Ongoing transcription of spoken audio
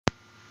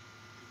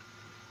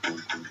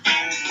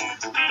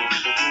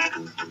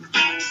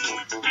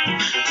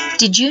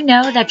Did you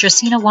know that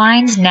Dracaena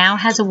Wines now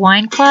has a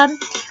wine club?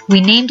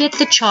 We named it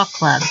the Chalk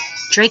Club.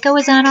 Draco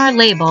is on our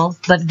label,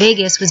 but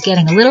Vegas was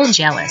getting a little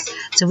jealous,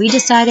 so we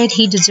decided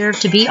he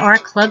deserved to be our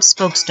club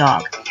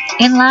spokesdog.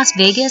 In Las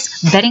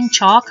Vegas, betting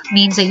chalk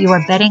means that you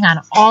are betting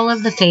on all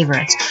of the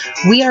favorites.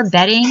 We are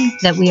betting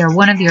that we are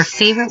one of your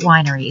favorite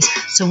wineries,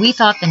 so we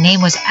thought the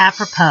name was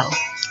apropos.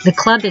 The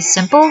club is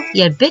simple,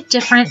 yet a bit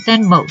different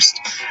than most.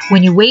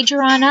 When you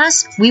wager on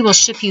us, we will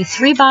ship you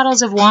 3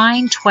 bottles of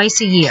wine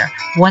twice a year,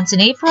 once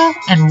in April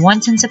and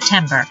once in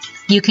September.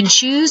 You can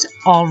choose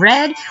all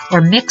red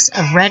or mix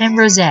of red and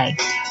rosé.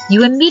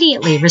 You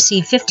immediately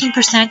receive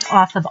 15%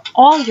 off of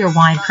all your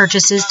wine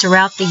purchases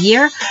throughout the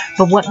year,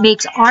 but what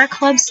makes our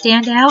club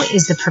stand out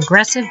is the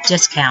progressive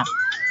discount.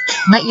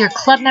 Let your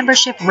club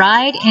membership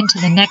ride into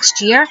the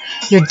next year.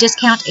 Your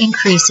discount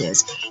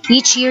increases.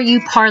 Each year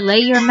you parlay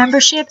your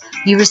membership,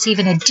 you receive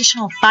an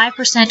additional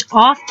 5%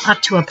 off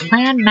up to a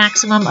planned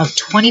maximum of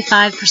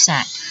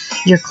 25%.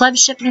 Your club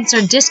shipments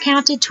are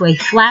discounted to a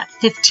flat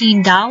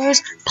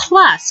 $15,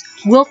 plus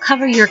we'll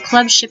cover your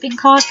club shipping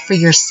cost for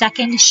your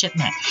second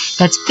shipment.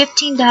 That's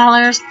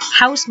 $15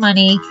 house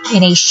money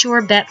in a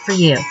sure bet for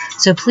you.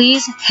 So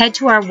please head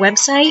to our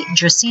website,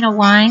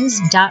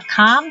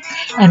 dracaenawines.com,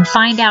 and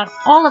find out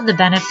all of the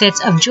benefits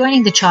of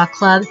joining the Chalk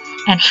Club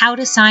and how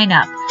to sign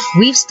up.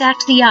 We've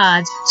stacked the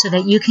odds so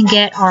that you can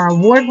get our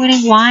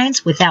award-winning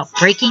wines without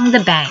breaking the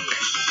bank.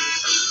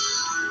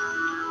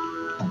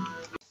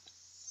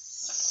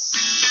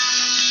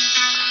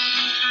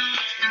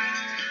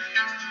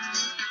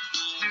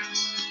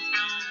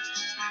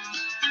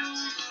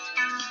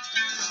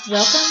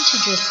 Welcome to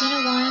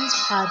Dracaena Wines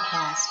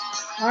Podcast.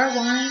 Our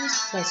wines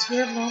plus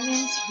your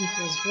moments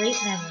equals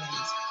great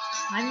memories.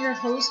 I'm your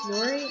host,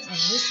 Lori, and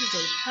this is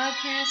a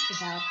podcast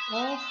about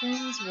all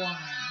things wine.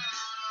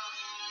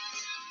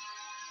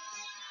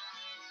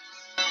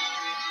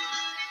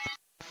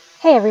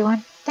 Hey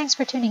everyone, thanks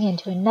for tuning in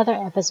to another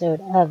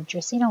episode of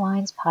Dracaena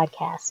Wines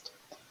Podcast.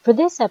 For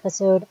this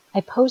episode,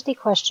 I posed a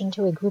question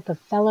to a group of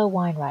fellow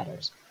wine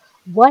writers.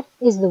 What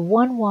is the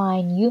one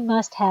wine you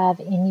must have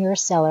in your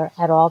cellar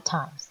at all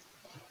times?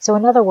 So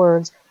in other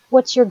words,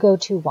 what's your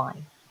go-to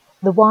wine?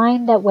 The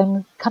wine that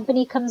when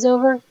company comes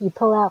over, you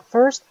pull out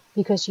first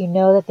because you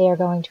know that they are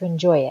going to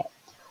enjoy it.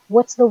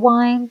 What's the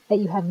wine that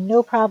you have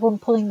no problem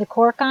pulling the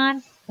cork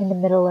on in the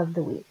middle of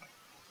the week?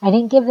 I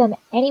didn't give them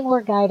any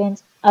more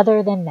guidance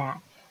other than that.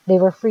 They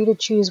were free to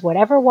choose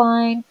whatever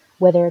wine,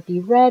 whether it be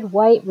red,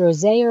 white,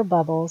 rosé, or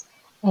bubbles,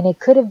 and it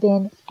could have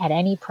been at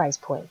any price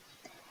point.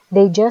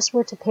 They just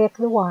were to pick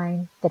the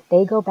wine that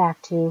they go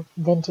back to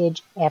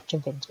vintage after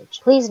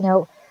vintage. Please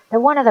note that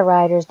one of the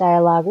writers'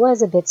 dialogue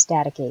was a bit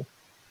staticky.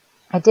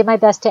 I did my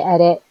best to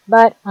edit,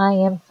 but I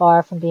am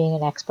far from being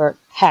an expert.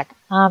 Heck,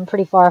 I'm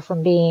pretty far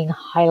from being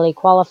highly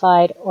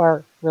qualified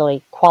or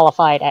really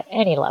qualified at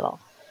any level.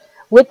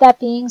 With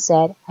that being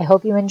said, I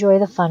hope you enjoy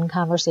the fun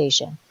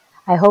conversation.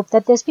 I hope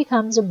that this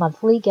becomes a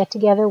monthly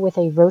get-together with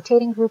a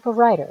rotating group of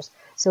writers.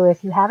 So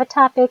if you have a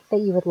topic that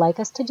you would like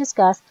us to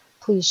discuss,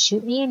 please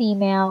shoot me an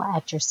email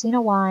at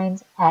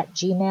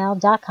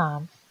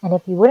dracaenawines@gmail.com. And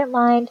if you wouldn't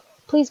mind,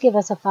 please give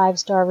us a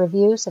 5-star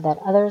review so that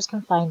others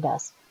can find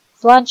us.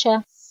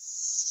 Slainte.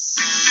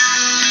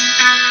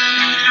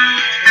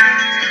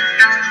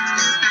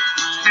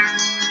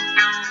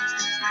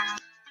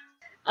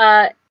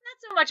 Not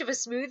so much of a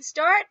smooth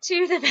start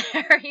to the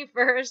very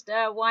first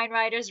Wine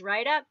Writers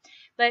write-up,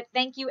 but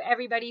thank you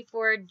everybody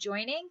for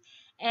joining.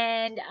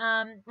 And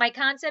my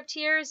concept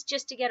here is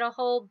just to get a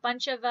whole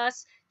bunch of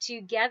us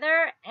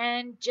together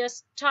and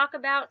just talk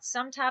about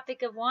some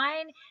topic of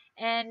wine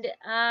and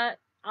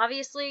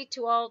obviously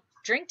to all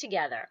drink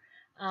together.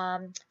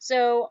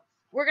 So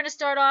we're going to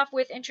start off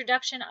with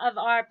introduction of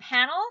our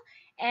panel.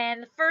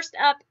 And first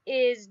up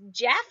is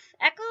Jeff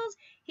Eckles.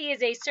 He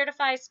is a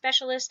certified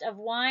specialist of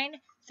wine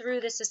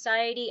through the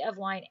Society of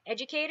Wine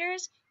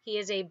Educators. He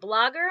is a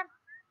blogger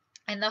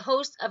and the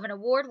host of an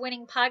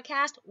award-winning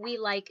podcast, We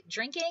Like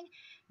Drinking,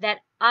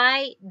 that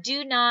I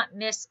do not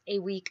miss a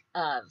week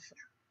of.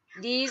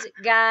 These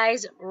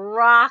guys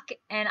rock,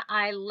 and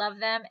I love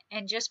them.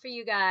 And just for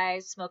you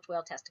guys, smoked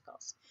whale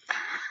testicles.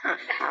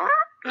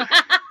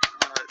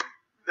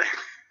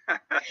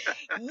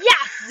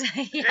 Yes!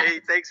 Hey,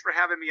 thanks for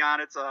having me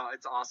on. It's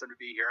awesome to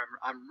be here.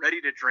 I'm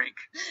ready to drink.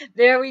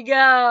 There we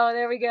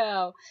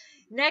go.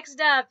 Next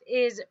up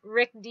is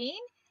Rick Dean,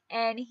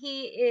 and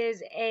he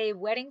is a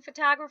wedding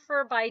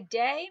photographer by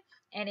day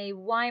and a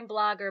wine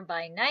blogger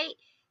by night.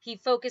 He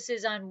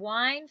focuses on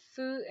wine,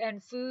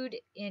 food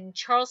in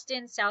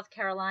Charleston, South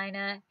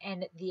Carolina,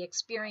 and the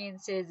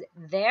experiences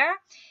there.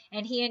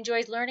 And he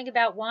enjoys learning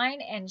about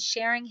wine and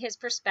sharing his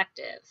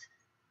perspective.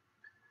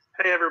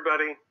 Hey,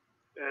 everybody.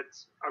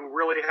 I'm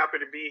really happy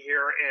to be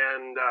here,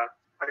 and I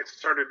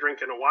started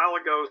drinking a while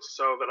ago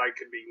so that I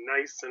could be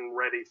nice and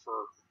ready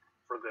for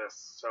this.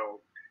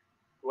 So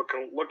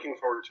looking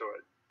forward to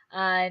it.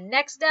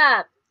 Next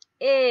up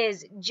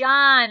is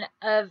John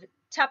of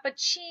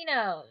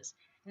Tappuccinos.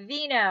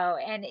 Vino,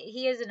 and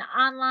he is an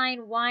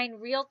online wine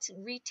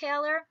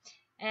retailer.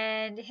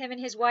 And him and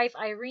his wife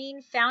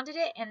Irene founded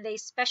it, and they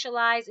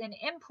specialize in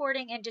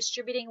importing and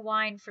distributing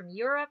wine from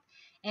Europe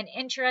and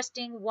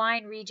interesting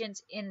wine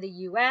regions in the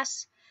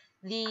U.S.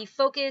 The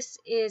focus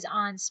is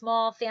on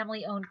small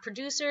family-owned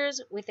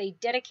producers with a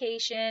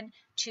dedication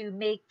to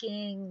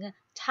making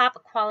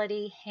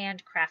top-quality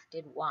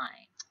handcrafted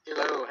wine.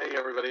 Hello, hey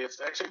everybody.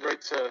 It's actually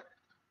great to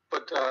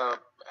put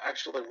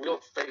actually real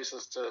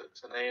faces to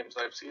names.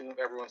 I've seen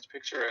everyone's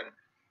picture and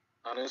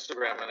on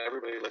Instagram, and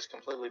everybody looks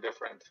completely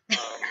different.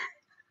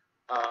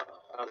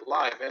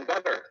 Live and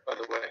better, by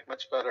the way,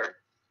 much better.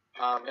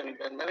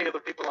 And many of the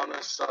people on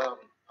this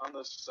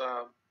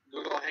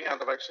Google Hangout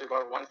have actually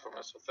bought wine from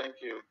us, so thank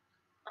you.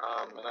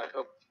 And I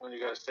hope when you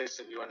guys taste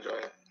it, you enjoy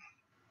it.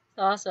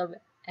 Awesome.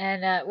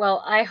 And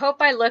well, I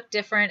hope I look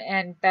different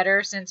and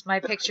better since my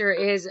picture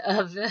is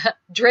of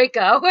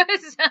Draco.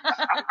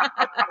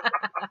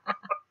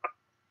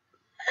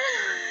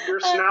 Your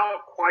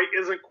snout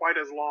isn't quite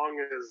as long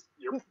as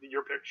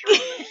your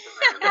picture.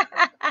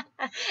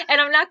 And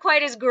I'm not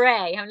quite as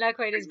gray.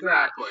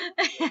 Exactly.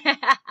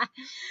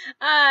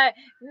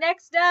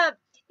 Next up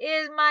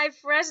is my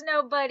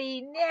Fresno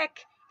buddy,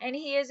 Nick, and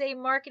he is a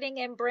marketing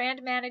and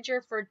brand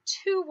manager for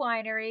 2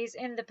 wineries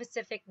in the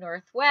Pacific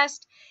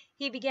Northwest.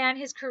 He began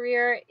his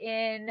career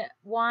in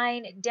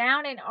wine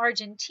down in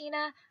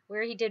Argentina,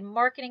 where he did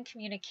marketing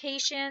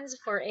communications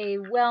for a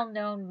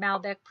well-known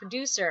Malbec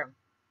producer.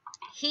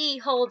 He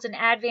holds an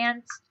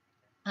advanced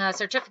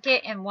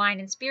certificate in wine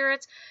and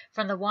spirits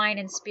from the Wine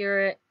and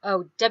Spirit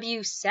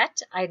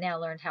WSET. I now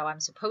learned how I'm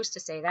supposed to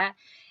say that,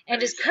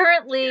 and is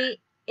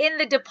currently in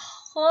the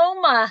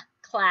diploma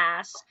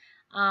class,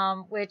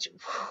 which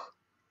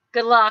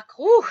good luck.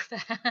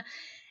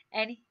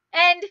 and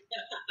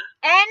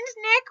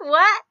Nick,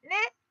 what?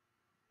 Nick?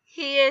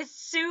 He is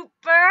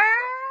super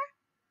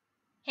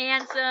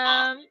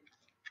handsome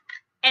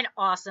and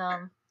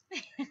awesome.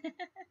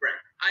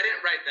 I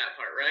didn't write that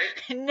part, right?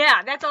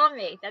 No, that's all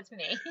me. That's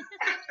me.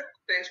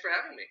 Thanks for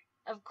having me.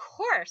 Of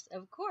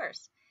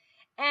course.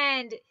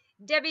 And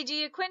Debbie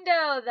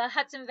Gioquindo, the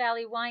Hudson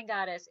Valley wine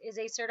goddess, is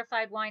a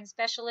certified wine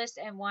specialist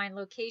and wine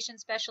location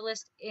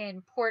specialist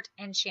in Port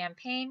and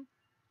Champagne.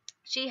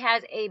 She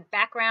has a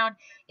background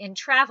in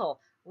travel,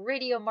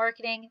 radio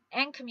marketing,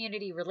 and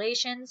community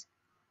relations.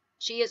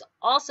 She is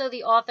also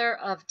the author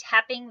of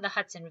Tapping the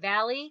Hudson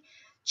Valley,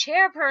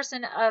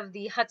 chairperson of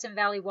the Hudson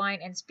Valley Wine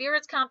and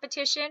Spirits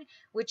Competition,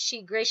 which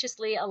she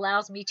graciously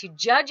allows me to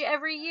judge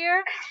every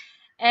year.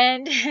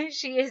 And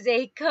she is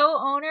a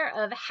co-owner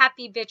of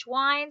Happy Bitch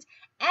Wines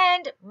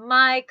and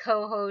my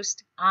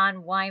co-host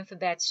on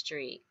Winefabet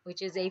Street,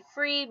 which is a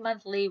free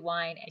monthly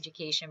wine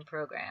education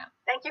program.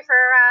 Thank you for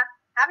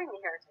having me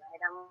here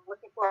tonight. I'm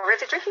looking forward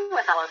to drinking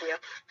with all of you.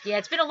 Yeah,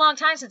 it's been a long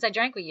time since I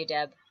drank with you,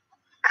 Deb.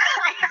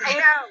 I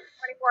know,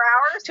 24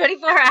 hours.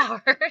 24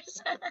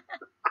 hours.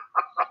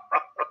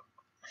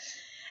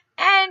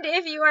 And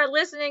if you are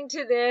listening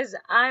to this,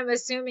 I'm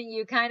assuming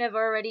you kind of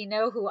already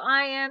know who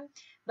I am,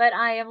 but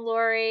I am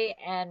Lori,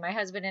 and my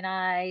husband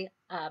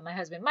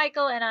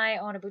Michael and I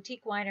own a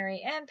boutique winery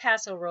in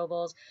Paso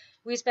Robles.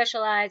 We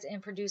specialize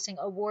in producing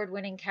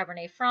award-winning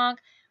Cabernet Franc.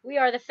 We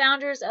are the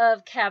founders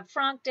of Cab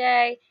Franc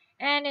Day,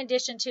 and in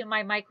addition to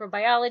my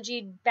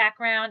microbiology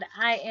background,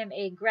 I am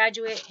a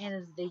graduate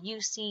in the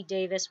UC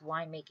Davis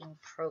winemaking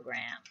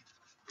program.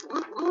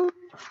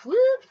 Woo!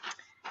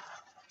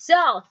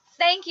 So,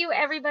 thank you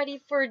everybody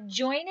for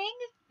joining,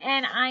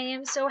 and I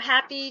am so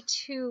happy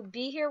to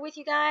be here with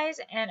you guys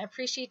and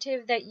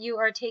appreciative that you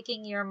are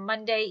taking your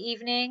Monday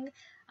evening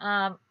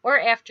or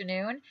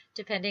afternoon,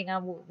 depending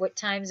on what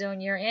time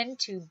zone you're in,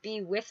 to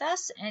be with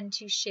us and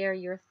to share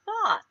your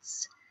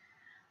thoughts.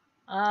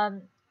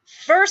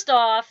 First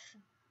off,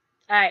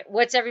 all right,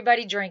 what's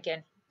everybody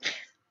drinking?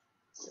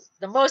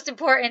 The most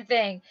important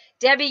thing.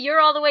 Debbie,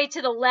 you're all the way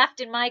to the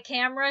left in my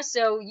camera,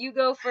 so you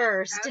go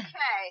first.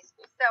 Okay,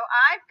 so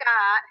I've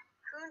got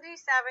Kunde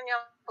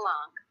Sauvignon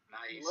Blanc.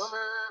 Nice.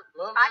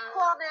 Love I it.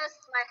 call this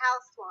my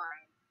house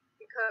wine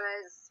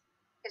because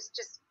it's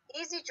just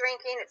easy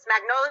drinking. It's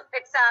Magnolia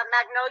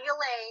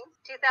Lane,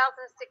 2016,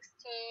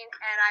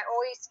 and I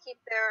always keep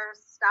theirs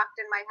stocked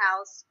in my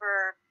house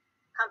for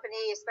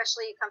company,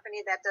 especially a company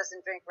that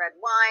doesn't drink red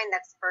wine.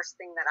 That's the first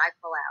thing that I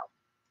pull out.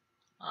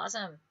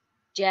 Awesome.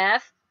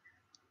 Jeff?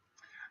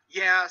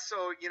 Yeah,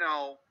 so, you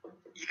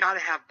got to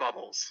have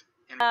bubbles.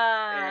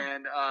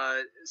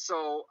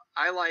 So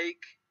I like,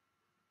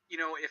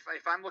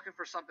 if I'm looking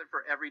for something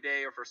for every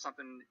day or for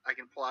something I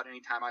can pull out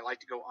anytime, I like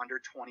to go under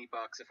 $20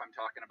 if I'm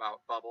talking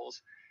about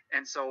bubbles.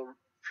 And so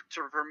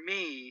for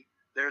me,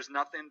 there's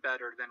nothing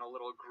better than a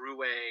little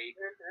Gruet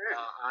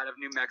out of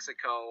New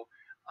Mexico.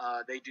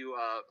 They do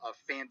a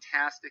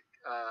fantastic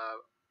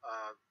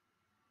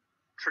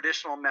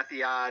traditional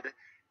Methiad,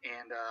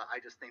 and I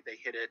just think they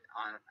hitting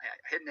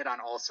it on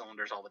all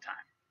cylinders all the time.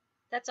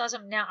 That's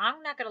awesome. Now,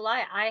 I'm not going to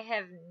lie. I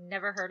have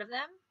never heard of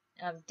them.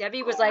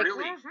 Debbie was like,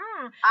 really? I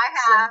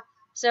have.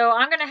 So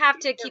I'm going to have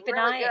to keep an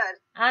really eye. good.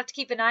 I have to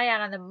keep an eye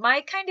out on them.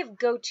 My kind of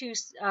go-to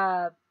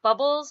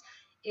bubbles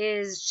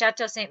is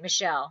Chateau Saint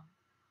Michel.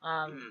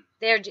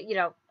 They're, you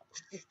know,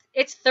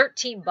 it's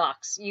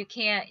 $13. You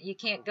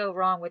can't go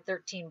wrong with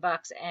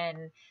 $13,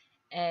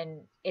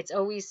 and it's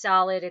always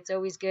solid. It's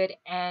always good,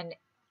 and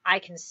I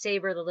can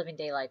savor the living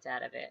daylights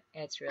out of it.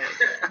 It's really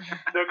good.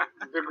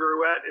 The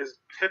Gruette is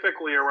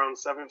typically around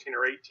 17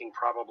 or 18,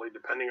 probably,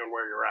 depending on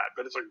where you're at.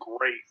 But it's a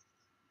great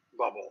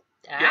bubble.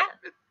 Yeah,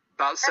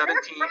 about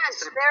 17.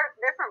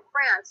 They're from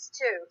France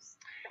too.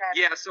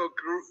 Yeah, so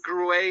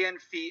Gruet and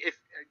Fee.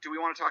 Do we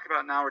want to talk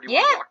about it now, or do you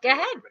want to walk through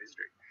everybody's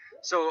drink?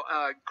 So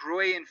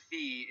Gruet and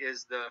Fee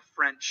is the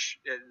French.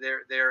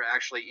 They're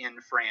actually in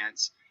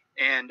France,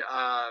 and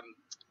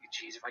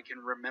geez, if I can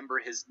remember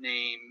his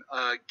name,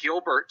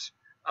 Gilbert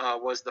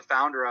was the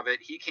founder of it.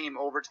 He came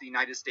over to the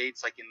United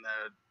States like in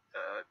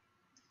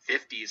the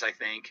 50s, I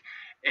think,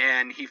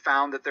 and he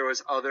found that there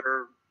was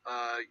other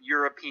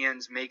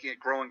Europeans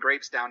growing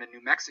grapes down in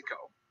New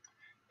Mexico,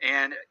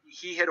 and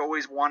he had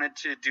always wanted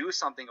to do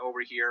something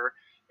over here.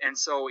 And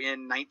so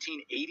in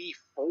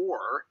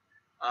 1984,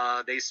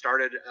 they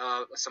started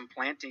some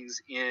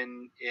plantings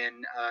in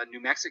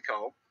New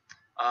Mexico.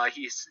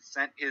 He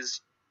sent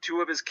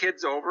two of his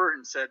kids over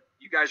and said,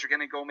 "You guys are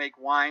going to go make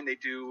wine." They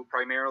do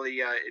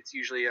primarily, it's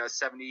usually a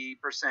 70%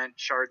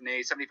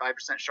 Chardonnay,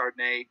 75%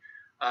 Chardonnay,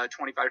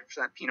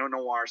 25% Pinot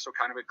Noir, so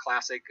kind of a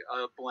classic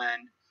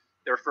blend.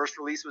 Their first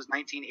release was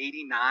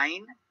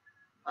 1989,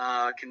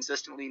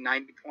 consistently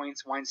 90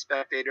 points, Wine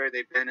Spectator.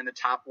 They've been in the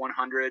top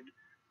 100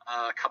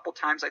 a couple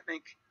times, I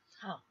think.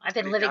 Oh, I've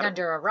been living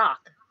under a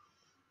rock.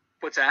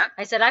 What's that?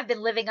 I said I've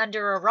been living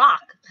under a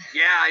rock.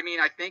 Yeah, I mean,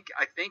 I think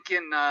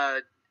in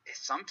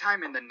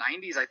sometime in the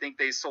 90s, I think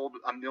they sold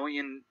 1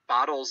 million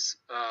bottles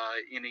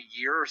in a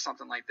year or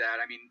something like that.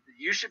 I mean,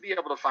 you should be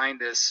able to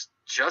find this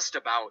just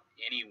about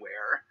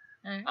anywhere.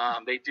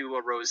 Mm-hmm. They do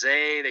a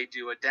rosé, they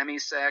do a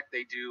demi-sec,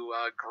 they do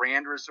a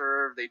Grand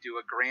Reserve, they do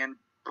a Grand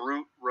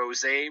Brut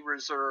Rosé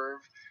Reserve,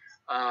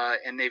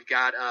 and they've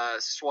got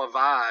a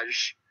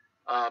Sauvage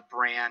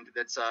brand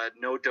that's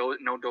no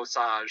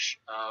dosage,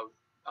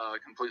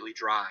 completely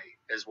dry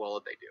as well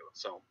as they do.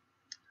 So,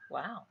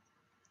 wow.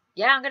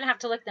 Yeah, I'm gonna have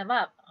to look them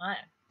up.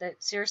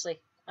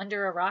 Seriously,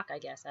 under a rock, I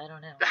guess. I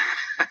don't know.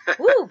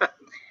 Woo! All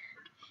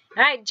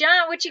right,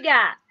 John, what you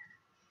got?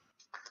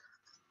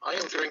 I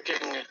am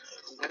drinking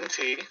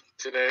tea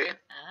today.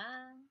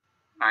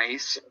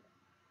 Nice.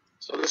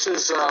 So this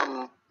is,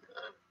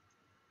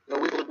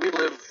 we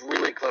live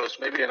really close,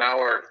 maybe an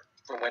hour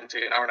from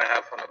Winty, an hour and a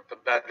half on a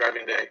bad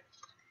driving day.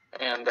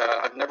 And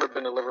I've never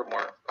been to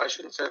Livermore. I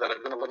shouldn't say that.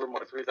 I've been to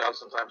Livermore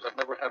 3,000 times. I've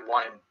never had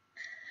wine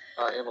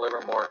in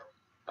Livermore.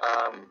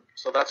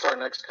 So that's our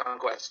next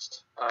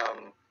conquest.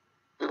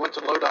 We went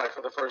to Lodi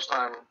for the first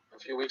time a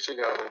few weeks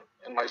ago,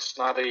 and my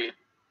snobby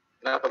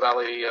Napa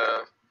Valley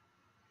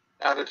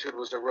attitude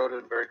was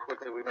eroded very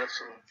quickly. We met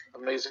some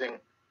amazing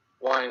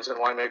wines and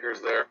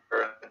winemakers there,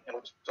 and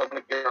so I'm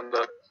going to get on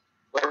the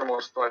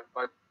Livermore, so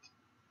I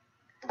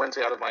went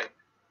out of my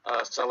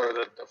cellar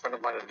that a friend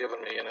of mine had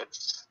given me, and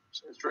it's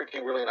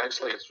drinking really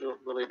nicely. It's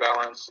really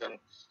balanced, and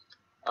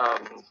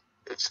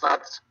it's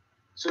not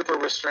super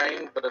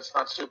restrained, but it's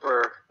not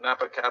super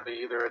Napa Cabby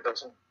either. It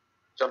doesn't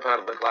jump out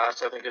of the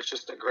glass. I think it's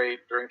just a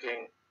great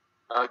drinking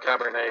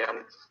Cabernet.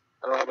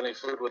 I don't have any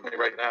food with me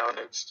right now, and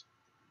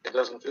it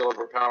doesn't feel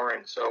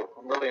overpowering. So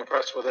I'm really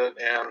impressed with it,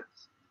 and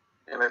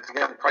it's,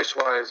 again,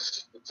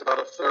 price-wise, it's about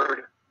a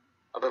third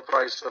of the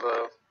price of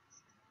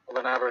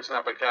an average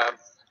Napa Cab.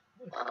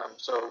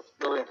 So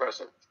really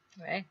impressive.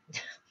 Right.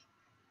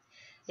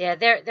 Yeah,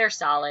 they're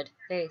solid.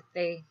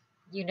 They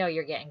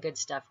you're getting good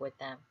stuff with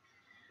them.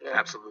 Yeah,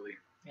 absolutely.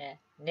 Yeah.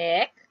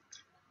 Nick?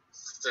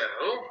 So,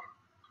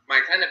 my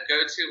kind of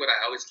go-to, what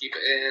I always keep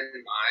in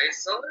my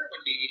cellar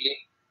would be,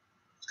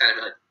 it's kind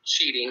of like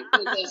cheating, I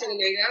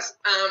guess.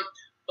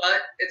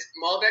 But it's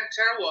Malbec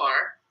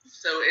Terroir.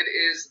 So it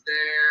is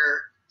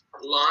their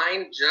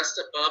line just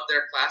above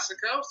their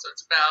Classico. So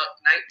it's about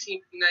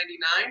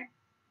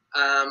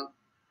 $19.99.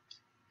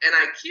 And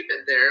I keep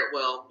it there,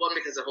 well, one,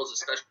 because it holds a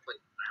special place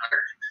in my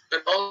heart,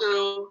 but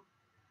also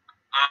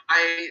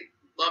I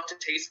love to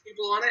taste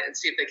people on it and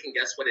see if they can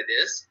guess what it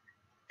is.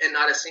 And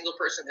not a single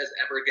person has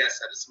ever guessed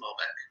that it's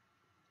Malbec.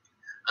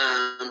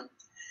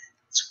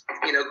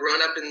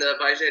 Growing up in the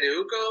Valle de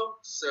Uco,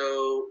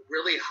 so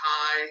really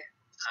high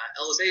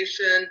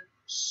elevation,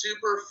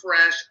 super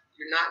fresh.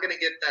 You're not going to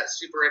get that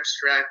super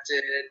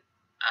extracted,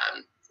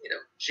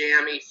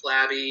 jammy,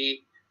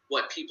 flabby,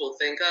 what people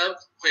think of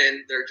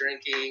when they're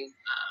drinking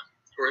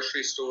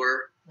grocery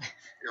store,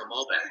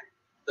 Malbec.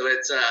 So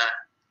it's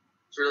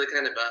really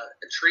kind of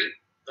a treat,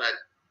 but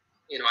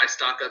I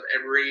stock up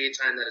every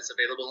time that it's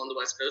available on the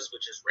West Coast,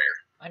 which is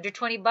rare. Under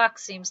 $20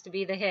 seems to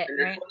be the hit,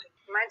 right?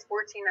 Mine's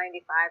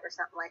 $14.95 or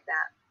something like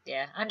that.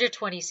 Yeah, under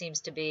 20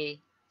 seems to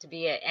be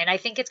it. And I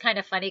think it's kind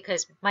of funny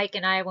because Mike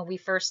and I, when we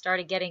first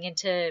started getting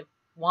into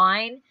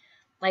wine,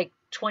 like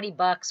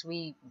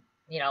 $20,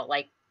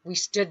 we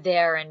stood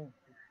there and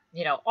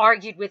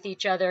argued with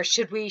each other.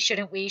 Should we?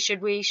 Shouldn't we?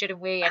 Should we? Shouldn't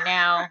we? And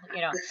now,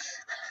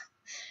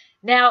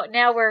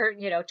 Now we're,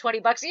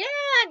 $20. Yeah,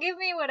 give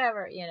me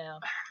whatever,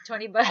 $20.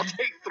 I'll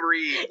take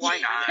 3. Why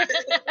not?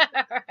 It's a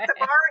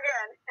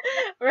bargain.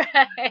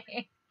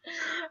 Right.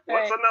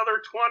 What's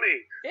another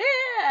 20?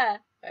 Yeah.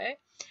 Right.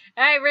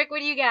 All right, Rick, what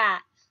do you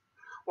got?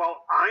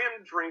 Well, I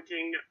am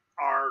drinking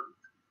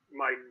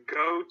my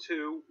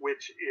go-to,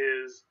 which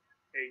is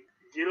a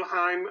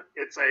Gilheim.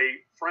 It's a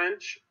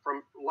French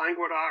from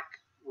Languedoc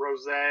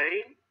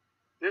rosé.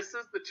 This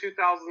is the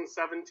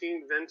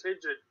 2017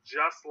 vintage. It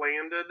just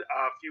landed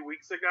a few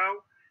weeks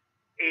ago.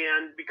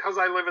 And because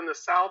I live in the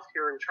South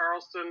here in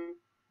Charleston,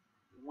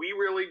 we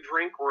really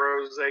drink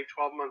rosé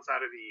 12 months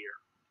out of the year.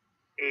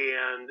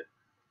 And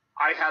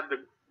I had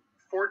the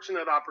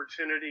fortunate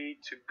opportunity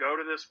to go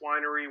to this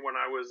winery when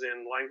I was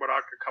in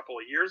Languedoc a couple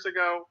of years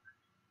ago,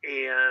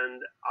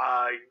 and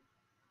I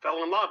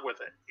fell in love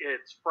with it.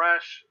 It's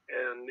fresh,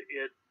 and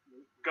it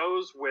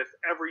goes with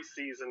every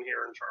season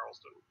here in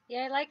Charleston.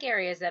 Yeah, I like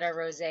areas that are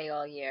rosé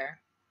all year.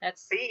 And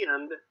it's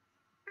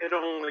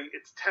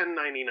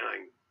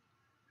 $10.99.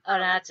 Oh, no,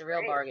 that's a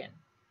real bargain.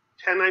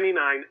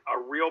 $10.99, a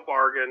real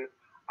bargain.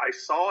 I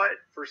saw it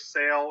for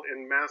sale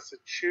in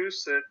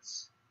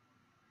Massachusetts,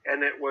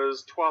 and it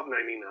was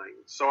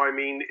 $12.99. So, I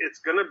mean, it's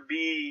going to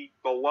be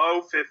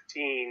below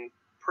 $15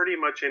 pretty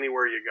much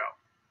anywhere you go.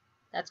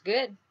 That's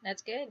good.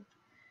 That's good.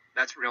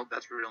 That's real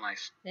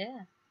nice.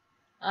 Yeah.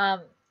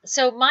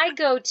 So my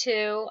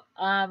go-to,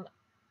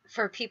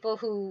 for people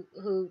who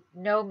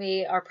know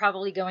me are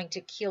probably going to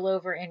keel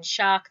over in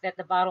shock that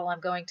the bottle I'm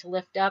going to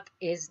lift up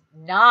is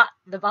not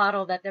the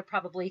bottle that they're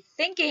probably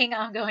thinking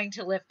I'm going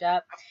to lift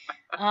up.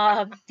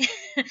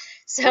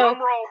 So drum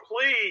roll,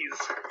 please.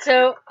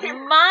 So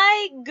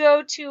my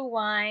go-to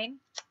wine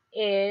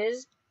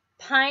is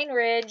Pine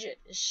Ridge,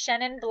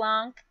 Chenin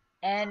Blanc,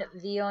 and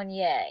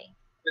Viognier.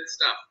 Good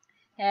stuff.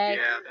 Okay.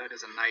 Yeah, that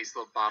is a nice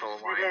little bottle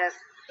of wine. It is.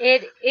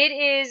 It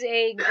is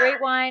a great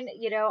wine.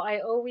 I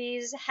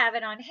always have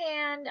it on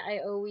hand. I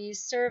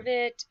always serve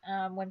it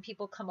when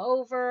people come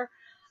over.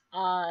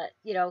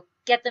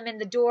 Get them in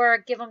the door,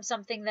 give them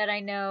something that I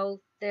know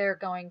they're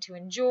going to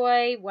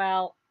enjoy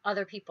while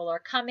other people are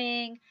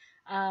coming.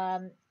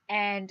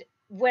 And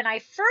when I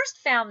first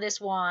found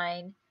this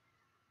wine,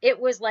 it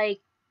was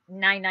like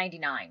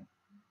 $9.99,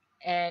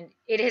 and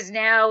it is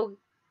now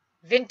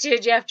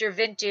vintage after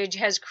vintage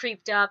has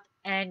creeped up,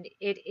 and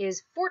it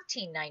is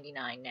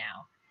 $14.99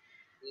 now.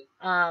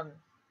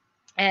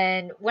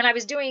 And when I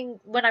was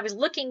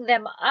looking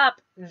them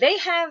up, they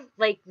have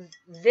like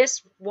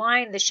this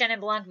wine, the Chenin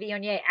Blanc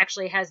Viognier,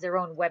 actually has their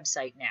own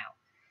website now.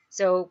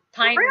 So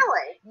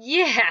Really?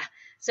 Yeah.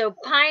 So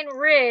Pine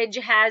Ridge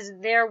has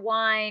their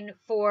wine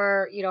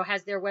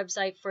has their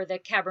website for the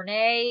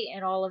Cabernet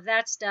and all of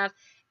that stuff.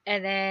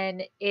 And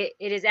then it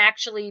is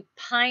actually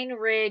Pine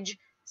Ridge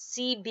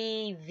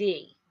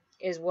CBV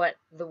is what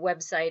the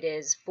website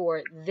is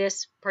for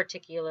this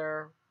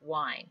particular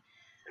wine.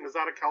 And is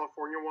that a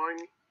California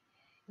wine?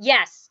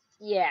 Yes.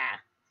 Yeah.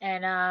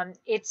 And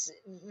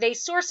they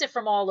source it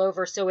from all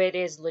over, so it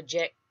is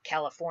legit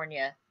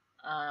California.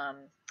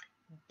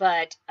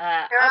 But they're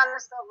on the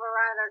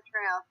Silverado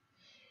Trail.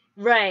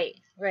 Right.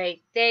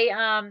 They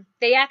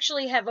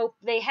actually have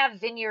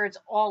vineyards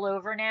all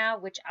over now,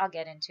 which I'll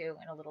get into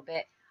in a little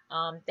bit.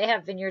 They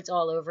have vineyards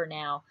all over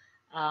now,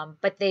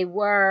 but they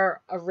were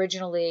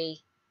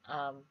originally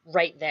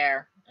right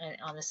there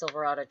on the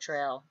Silverado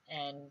Trail,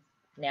 and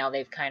now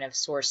they've kind of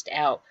sourced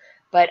out.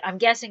 But I'm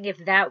guessing if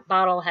that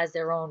bottle has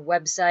their own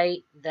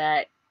website,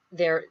 that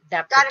Got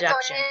production.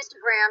 Its own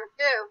Instagram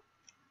too.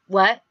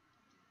 What?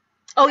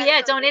 Oh yeah,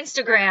 it's on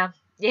Instagram.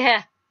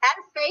 Yeah.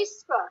 And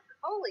Facebook.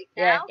 Holy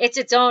cow. Yeah, it's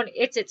its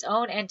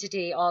own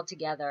entity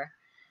altogether.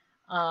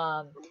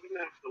 I'm gonna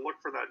have to look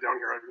for that down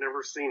here. I've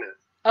never seen it.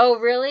 Oh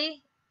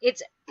really?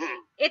 It's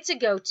a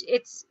go-to.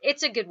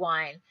 It's a good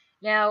wine.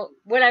 Now,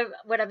 what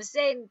I'm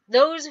saying,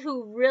 those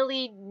who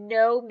really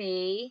know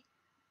me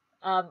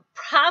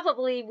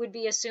probably would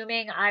be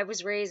assuming I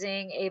was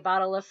raising a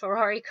bottle of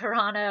Ferrari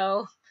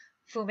Carano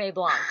Fumé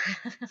Blanc.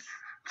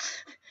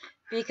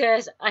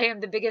 Because I am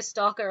the biggest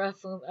stalker of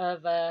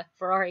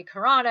Ferrari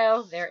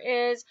Carano there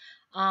is.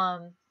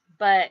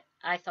 But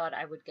I thought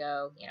I would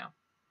go,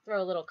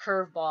 throw a little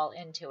curveball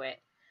into it.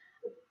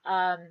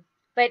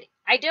 But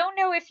I don't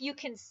know if you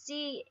can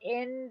see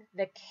in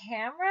the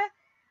camera.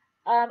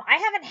 I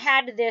haven't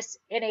had this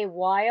in a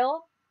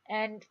while,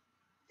 and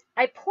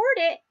I poured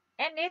it,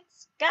 and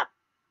it's got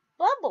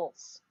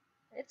bubbles.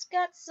 It's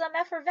got some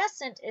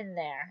effervescent in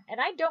there,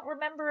 and I don't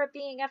remember it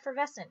being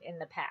effervescent in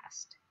the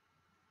past.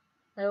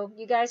 So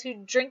you guys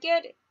who drink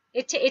it,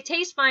 it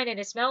tastes fine and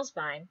it smells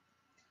fine,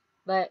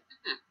 but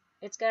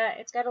it's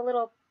got a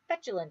little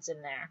petulance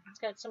in there. It's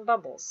got some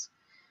bubbles,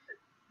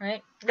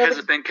 right? Has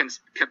it been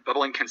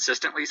bubbling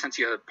consistently since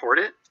you poured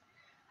it?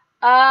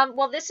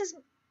 Well, this has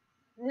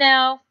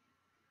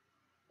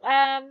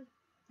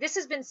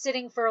been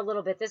sitting for a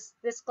little bit. This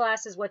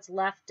glass is what's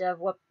left of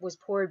what was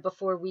poured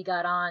before we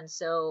got on,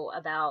 so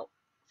about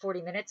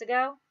 40 minutes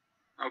ago.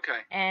 Okay.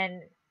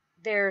 And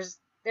there's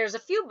a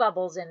few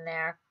bubbles in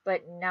there,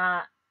 but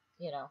not,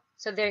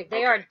 so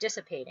they are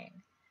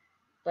dissipating.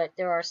 but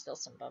there are still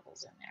some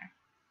bubbles in there.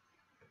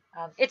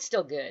 It's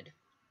still good,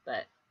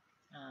 but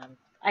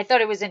I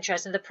thought it was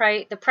interesting.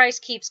 The price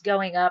keeps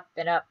going up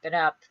and up and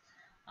up.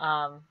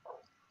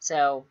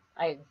 So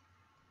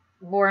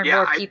more and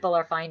more people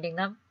are finding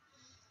them.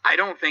 I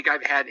don't think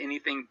I've had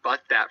anything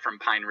but that from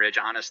Pine Ridge,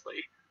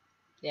 honestly.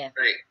 Yeah.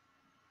 Right.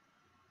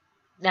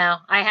 No,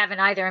 I haven't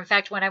either. In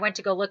fact, when I went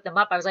to go look them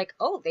up, I was like,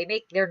 oh,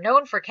 they're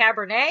known for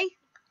Cabernet?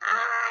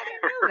 I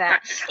didn't know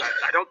that.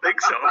 I don't think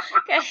so.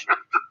 Okay.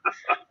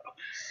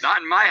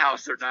 Not in my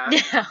house, they're not.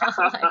 Like,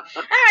 all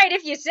right,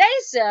 if you say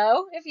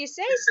so,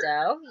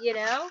 you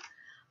know.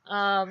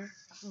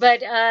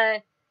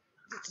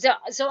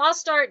 So I'll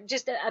start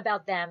just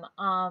about them.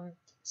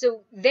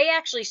 So they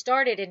actually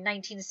started in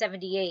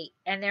 1978,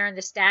 and they're in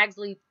the Stags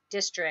Leap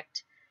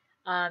district.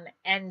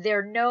 And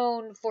they're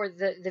known for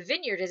the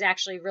vineyard is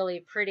actually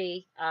really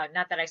pretty.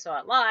 Not that I saw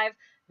it live,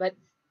 but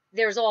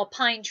there's all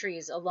pine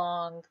trees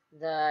along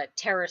the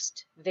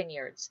terraced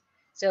vineyards.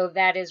 So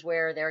that is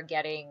where they're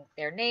getting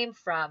their name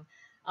from.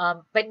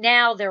 But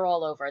now they're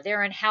all over.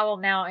 They're in Howell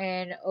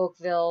Mountain,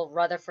 Oakville,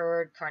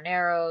 Rutherford,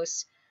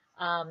 Carneros.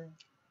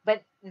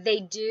 But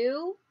they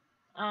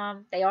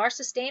are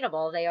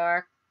sustainable. They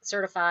are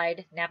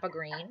certified Napa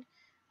Green.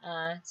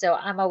 So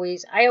I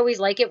always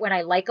like it when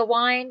I like a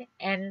wine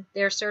and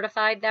they're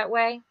certified that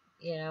way,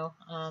 you know.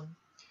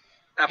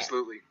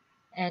 Absolutely.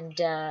 And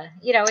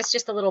you know, it's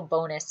just a little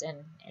bonus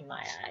in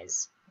my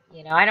eyes.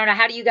 You know, I don't know,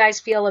 how do you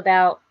guys feel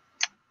about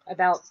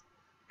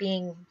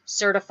being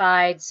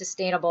certified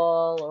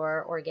sustainable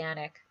or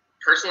organic?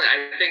 Personally,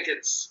 I think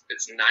it's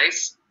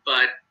nice,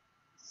 but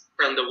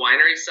from the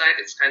winery side,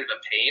 it's kind of a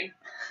pain.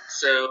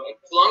 So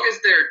as long as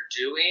they're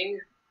doing,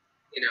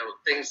 you know,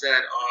 things that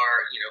are,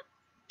 you know,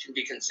 can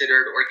be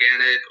considered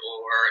organic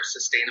or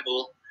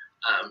sustainable,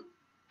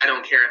 I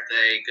don't care if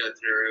they go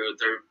through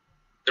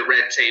the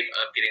red tape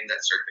of getting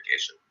that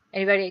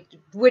certification.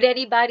 Would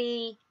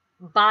anybody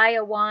buy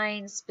a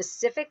wine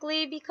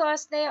specifically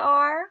because they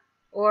are,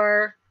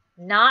 or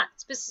not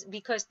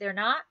because they're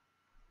not?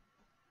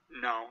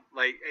 No,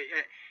 like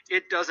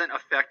it doesn't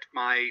affect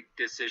my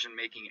decision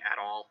making at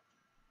all.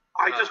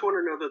 I just want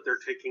to know that they're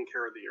taking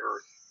care of the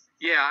earth.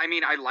 Yeah, I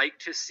mean, I like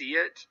to see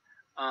it,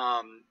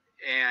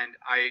 and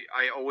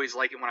I always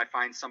like it when I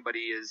find somebody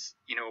is,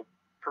 you know,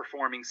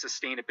 performing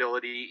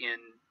sustainability in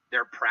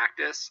their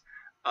practice.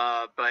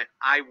 But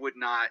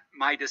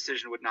my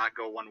decision would not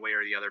go one way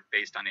or the other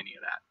based on any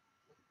of that.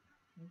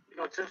 You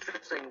know, it's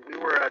interesting. We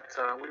were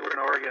in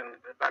Oregon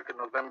back in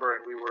November,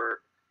 and we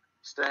were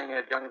staying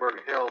at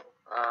Youngberg Hill,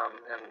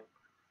 and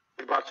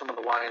we bought some of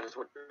the wines,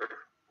 which are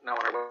now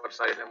on our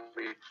website, and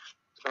we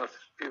spent a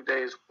few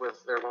days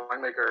with their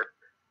winemaker.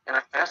 And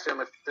I asked him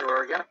if they were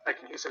organic,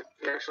 and he said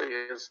he actually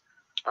is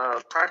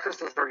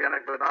practiced as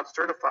organic, but not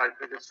certified,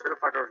 because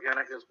certified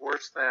organic is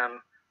worse than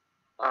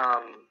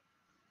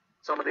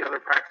some of the other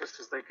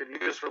practices they could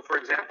use. So, for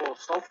example,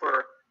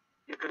 sulfur,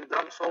 you can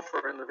dump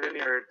sulfur in the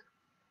vineyard,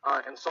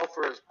 and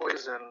sulfur is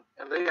poison,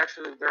 and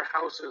their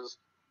house is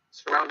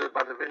surrounded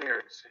by the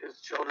vineyards.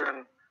 His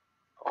children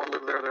all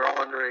live there. They're all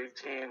under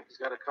 18. He's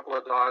got a couple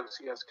of dogs.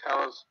 He has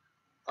cows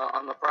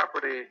on the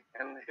property,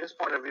 and his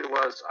point of view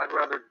was, I'd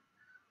rather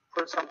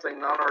put something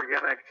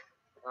non-organic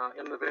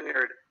in the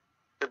vineyard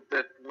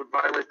that would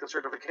violate the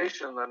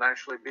certification than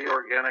actually be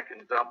organic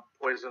and dump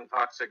poison,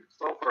 toxic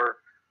sulfur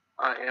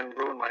and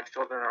ruin my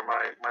children or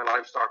my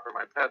livestock or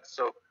my pets.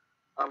 So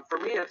for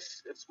me,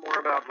 it's more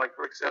about, like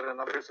Rick said and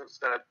others have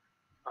said,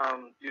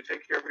 you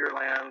take care of your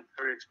land.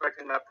 Are you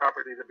expecting that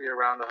property to be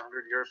around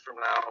 100 years from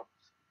now?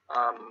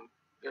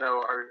 You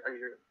know, are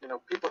you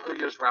people who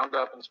use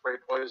Roundup and spray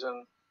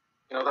poison,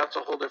 you know, that's a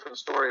whole different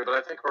story. But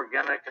I think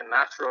organic and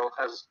natural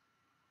has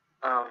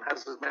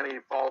as many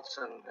faults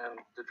and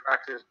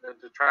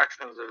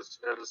detractions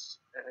as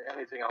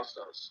anything else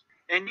does.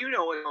 And you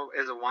know,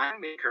 as a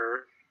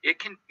winemaker, it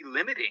can be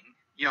limiting,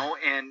 you know,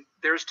 and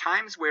there's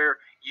times where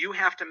you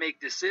have to make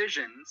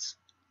decisions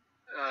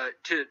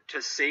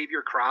to save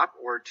your crop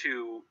or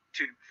to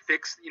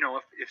fix, you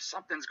know, if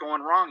something's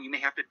going wrong, you may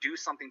have to do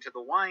something to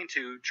the wine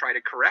to try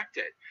to correct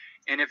it.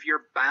 And if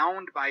you're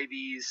bound by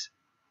these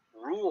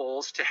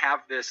rules to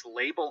have this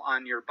label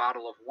on your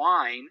bottle of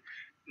wine,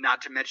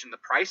 not to mention the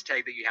price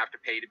tag that you have to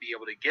pay to be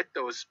able to get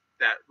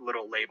that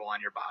little label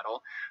on your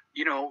bottle,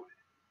 you know,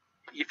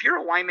 if you're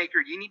a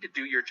winemaker, you need to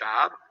do your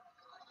job.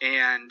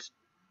 And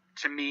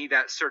to me,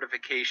 that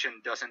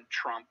certification doesn't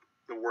trump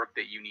the work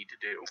that you need to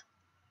do.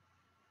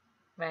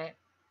 Right.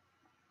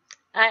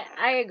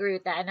 I agree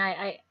with that. And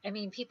I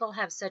mean, people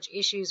have such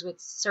issues with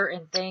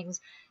certain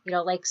things, you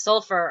know, like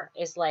sulfur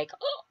is like,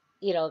 oh,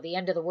 you know, the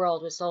end of the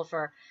world with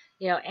sulfur,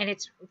 you know, and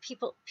it's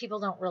people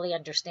don't really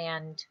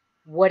understand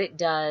what it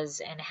does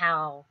and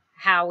how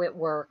it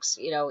works.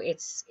 You know,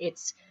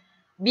 it's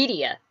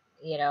media,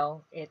 you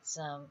know, it's,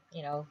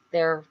 you know,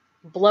 they're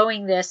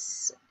blowing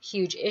this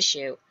huge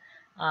issue,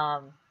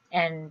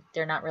 and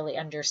they're not really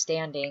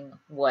understanding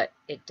what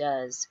it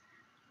does.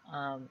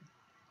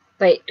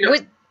 But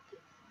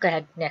go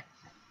ahead, Nick.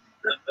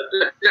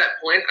 At that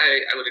point,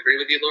 I would agree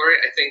with you, Lori.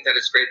 I think that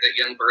it's great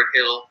that Youngberg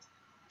Hill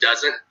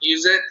doesn't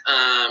use it.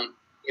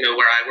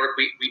 Where I work,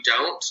 we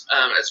don't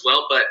as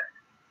well. But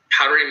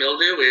powdery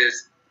mildew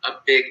is a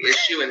big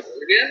issue in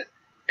Oregon.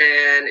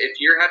 And if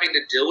you're having to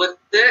deal with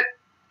it,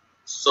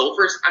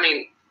 sulfur's,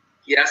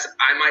 yes,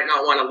 I might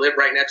not want to live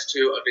right next to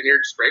a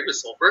vineyard sprayed with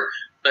sulfur,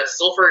 but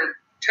sulfur,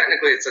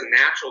 technically, it's a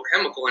natural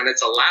chemical, and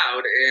it's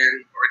allowed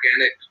in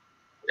organic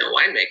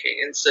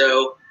winemaking. And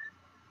so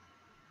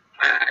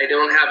I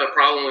don't have a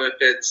problem if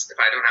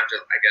I don't have to,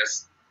 I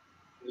guess,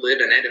 live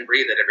in it and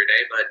breathe it every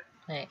day, but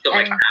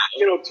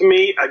to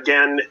me,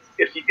 again,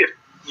 if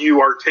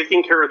you are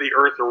taking care of the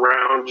earth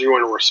around you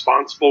in a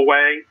responsible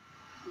way,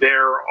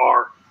 there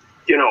are,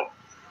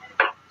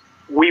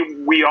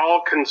 we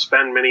all can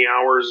spend many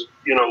hours,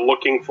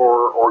 looking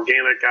for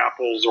organic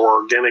apples or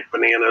organic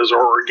bananas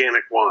or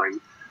organic wine.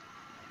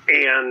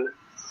 And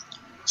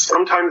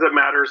sometimes it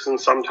matters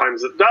and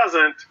sometimes it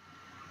doesn't.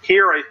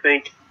 Here, I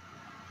think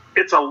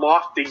it's a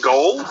lofty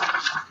goal,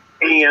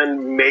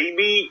 and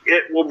maybe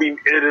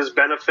it is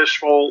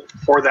beneficial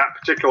for that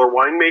particular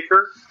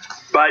winemaker.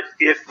 But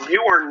if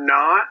you are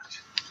not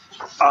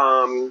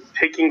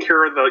taking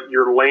care of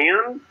your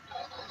land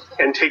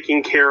and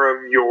taking care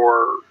of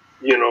your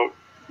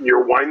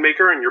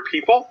winemaker and your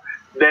people,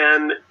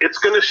 then it's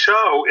going to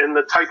show in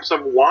the types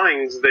of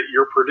wines that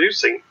you're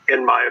producing,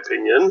 in my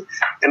opinion,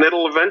 and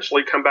it'll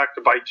eventually come back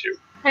to bite you.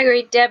 I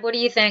agree. Deb, what do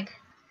you think?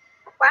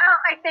 Well,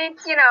 I think,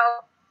 you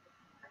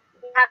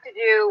have to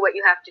do what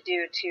you have to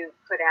do to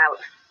put out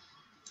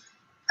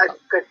a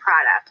good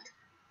product.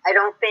 I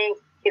don't think,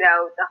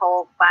 the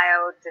whole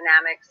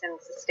biodynamics and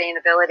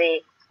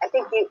sustainability, I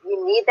think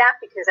you need that,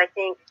 because I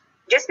think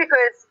just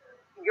because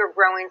you're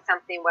growing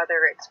something,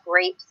 whether it's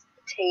grapes,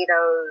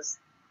 potatoes,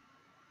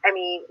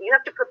 you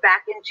have to put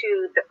back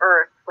into the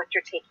earth what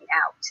you're taking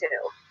out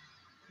too.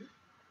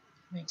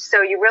 Nice.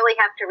 So you really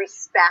have to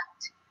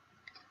respect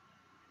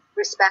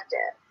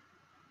it.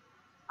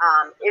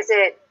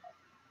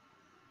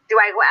 Do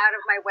I go out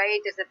of my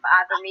way? Does it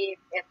bother me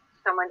if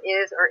someone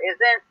is or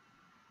isn't?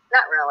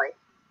 Not really.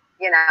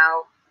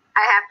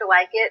 I have to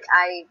like it.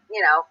 I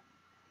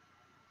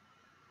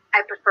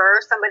prefer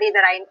somebody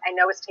that I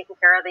know is taking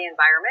care of the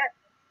environment.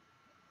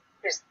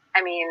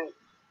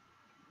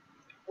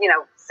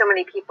 So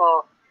many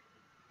people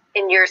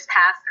in years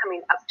past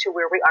coming up to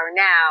where we are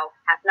now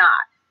have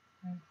not.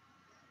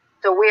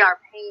 So we are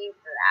paying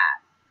for that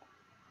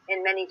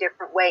in many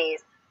different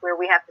ways, where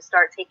we have to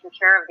start taking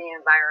care of the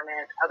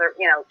environment,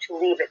 to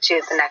leave it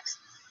to the next,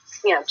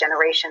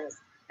 generations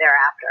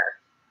thereafter.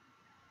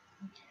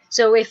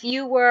 So if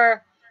you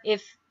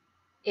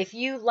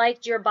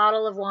liked your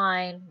bottle of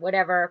wine,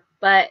 whatever,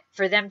 but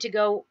for them to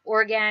go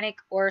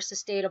organic or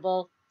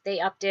sustainable,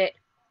 they upped it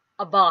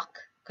 $1,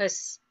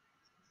 because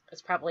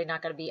it's probably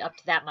not going to be up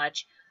to that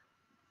much.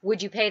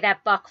 Would you pay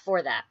that $1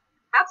 for that?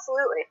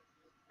 Absolutely.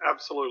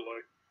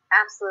 Absolutely.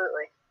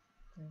 Absolutely.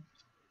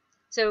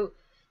 So,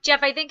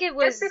 Jeff, I think it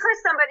was... Just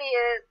because somebody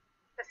is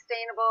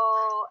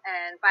sustainable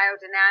and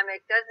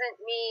biodynamic doesn't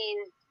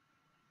mean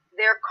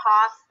their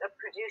cost of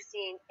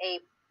producing a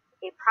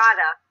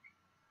product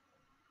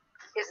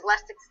is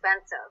less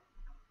expensive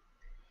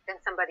than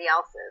somebody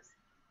else's.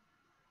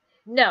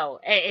 No,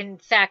 in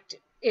fact,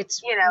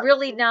 it's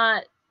really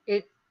not.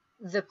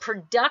 The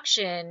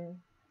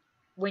production,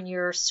 when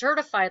you're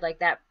certified like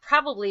that,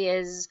 probably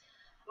is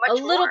much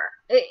a little. More.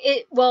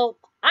 Well,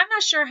 I'm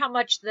not sure how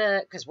much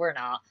because we're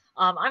not.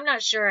 I'm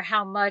not sure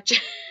how much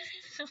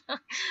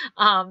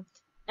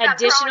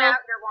additional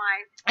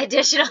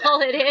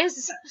it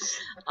is.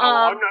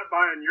 I'm not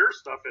buying your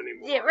stuff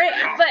anymore. Yeah, right.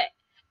 Yeah. But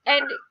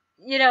and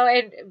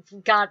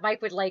God,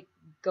 Mike would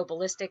go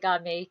ballistic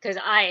on me, because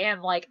I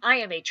am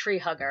a tree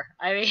hugger.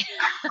 I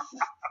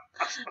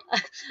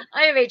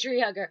am a tree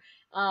hugger.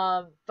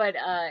 But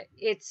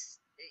it's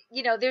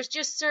there's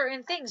just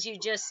certain things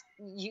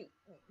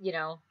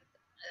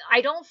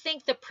I don't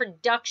think the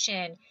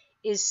production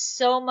is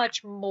so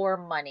much more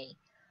money,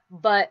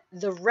 but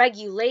the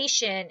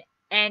regulation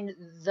and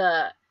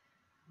the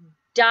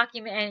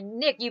document, and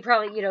Nick, you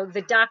probably,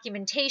 the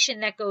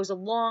documentation that goes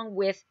along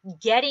with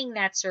getting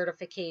that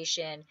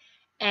certification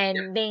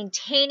and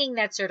maintaining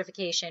that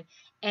certification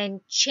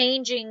and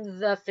changing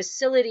the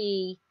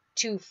facility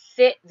to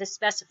fit the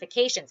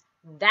specifications.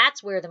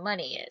 That's where the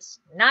money is,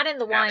 not in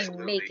the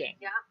wine making.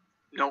 Yeah.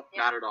 Nope,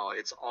 not at all.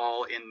 It's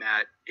all in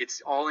that.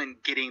 It's all in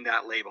getting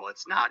that label.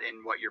 It's not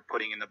in what you're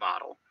putting in the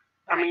bottle.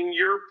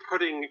 You're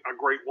putting a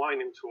great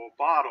wine into a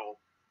bottle.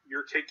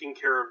 You're taking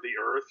care of the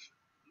earth.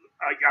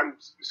 I'm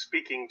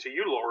speaking to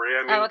you, Lori.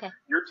 Okay.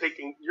 You're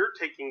taking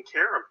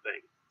care of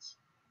things,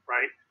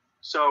 right?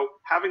 So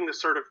having the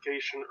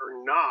certification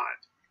or not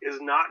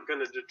is not going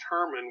to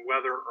determine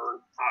whether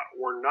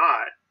or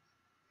not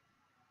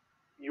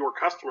your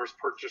customers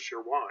purchase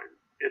your wine.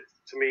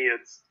 To me,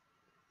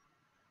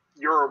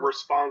 you're a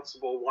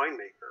responsible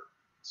winemaker.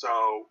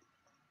 So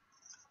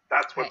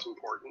that's what's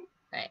important.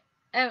 Right.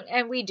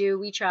 And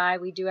we try,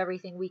 we do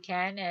everything we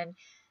can, and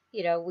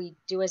we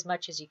do as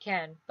much as you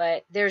can,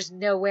 but there's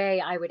no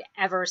way I would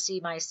ever see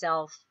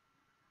myself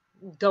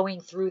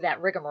going through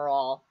that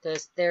rigmarole.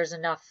 There's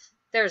enough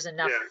there's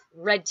enough Yeah.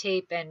 red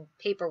tape and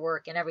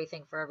paperwork and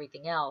everything for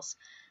everything else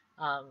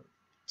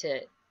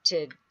to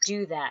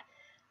do that.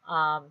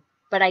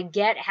 But I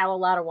get how a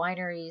lot of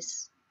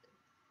wineries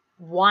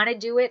want to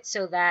do it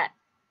so that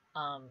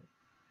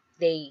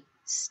they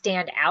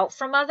stand out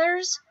from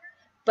others.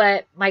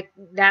 But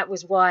that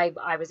was why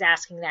I was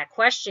asking that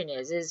question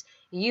is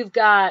you've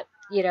got,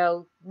 you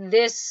know,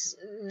 this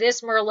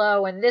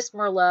Merlot and this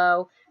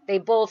Merlot, they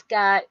both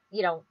got,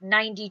 you know,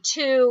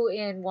 92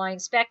 in Wine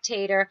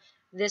Spectator.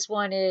 This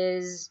one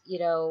is, you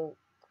know,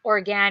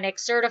 organic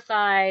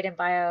certified and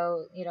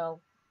bio, you know,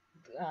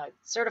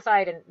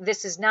 certified, and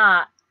this is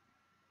not.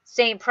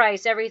 Same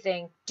price,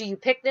 everything. Do you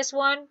pick this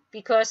one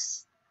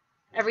because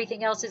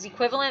everything else is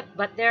equivalent,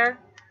 but they're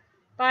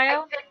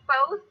bio? I pick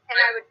both, and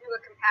I would do a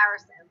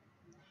comparison.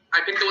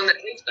 I picked the one that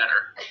tastes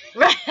better.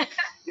 Right.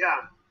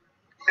 Yeah.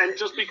 And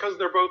just because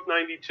they're both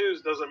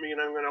 92s doesn't mean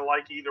I'm going to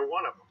like either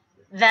one of them.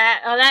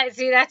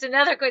 That's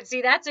another good.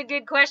 See, that's a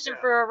good question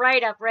for a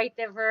write-up right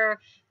there for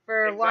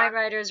Exactly. Wine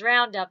Writers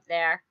Roundup.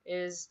 There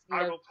is.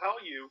 I will tell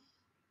you,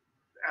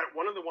 at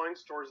one of the wine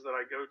stores that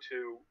I go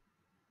to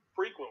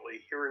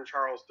frequently here in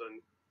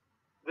Charleston,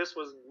 this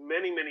was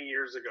many, many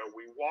years ago.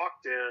 We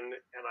walked in,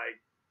 and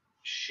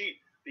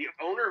the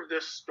owner of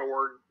this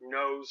store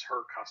knows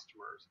her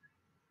customers,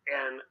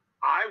 and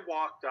I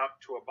walked up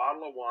to a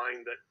bottle of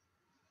wine that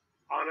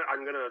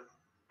I'm going to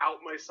out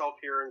myself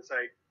here and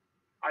say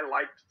I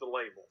liked the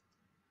label.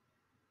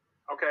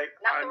 Okay,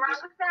 Nothing wrong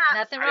with that.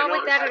 Nothing wrong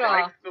with that at all.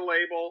 I liked the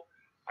label.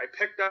 I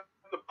picked up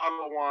the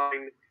bottle of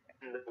wine,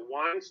 and the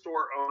wine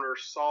store owner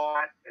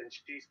saw it, and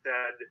she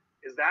said,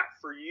 "Is that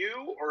for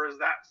you or is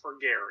that for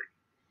Gary?"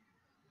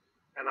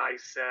 And I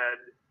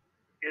said,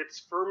 "It's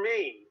for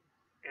me."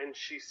 And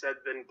she said,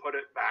 "Then put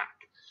it back.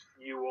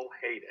 You will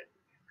hate it."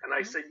 And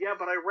I said, "Yeah,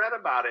 but I read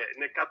about it,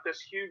 and it got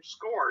this huge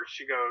score."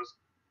 She goes,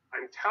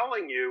 "I'm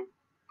telling you,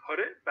 put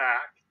it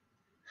back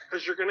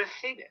because you're going to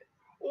hate it.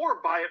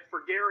 Or buy it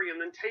for Gary and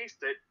then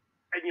taste it,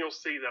 and you'll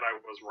see that I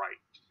was right."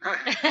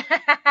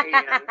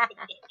 And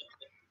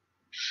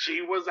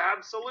she was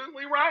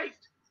absolutely right.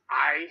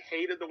 I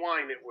hated the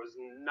wine. It was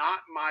not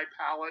my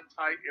palate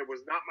type. It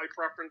was not my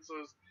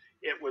preferences.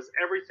 It was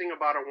everything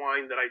about a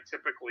wine that I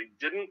typically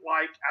didn't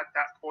like at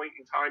that point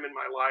in time in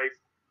my life.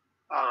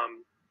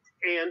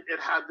 And it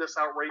had this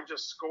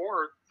outrageous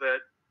score that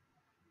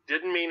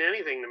didn't mean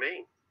anything to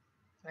me.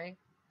 Right.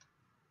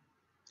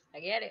 I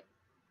get it.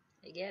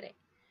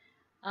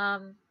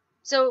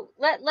 So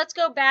let's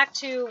go back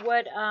to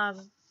what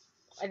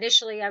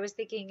initially I was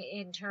thinking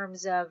in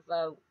terms of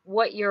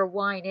what your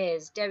wine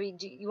is. Debbie,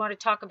 do you want to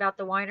talk about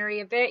the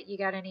winery a bit? You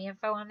got any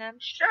info on them?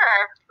 Sure.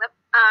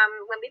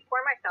 Let me pour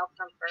myself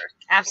some first.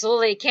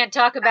 Absolutely. Can't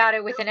talk about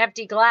it with an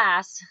empty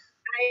glass.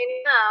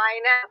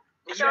 I know.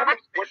 You haven't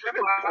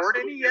poured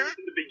any yet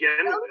to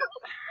begin with?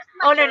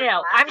 Oh,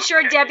 no. I'm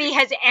sure Debbie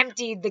has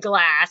emptied the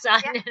glass. Yeah.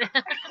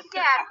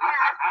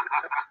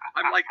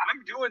 I'm like,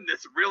 I'm doing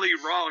this really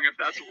wrong if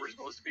that's what we're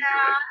supposed to be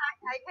doing.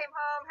 I came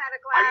home, had a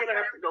glass. I'm going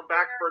to have to go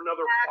back for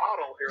another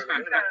bottle here in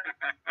a minute.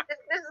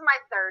 This is my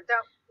third.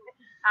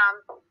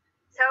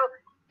 So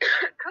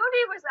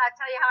Kundi was, I'll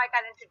tell you how I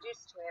got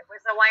introduced to it,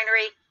 was a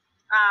winery.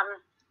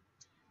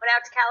 Went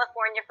out to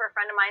California for a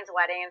friend of mine's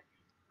wedding.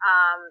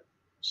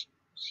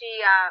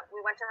 We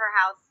went to her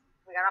house.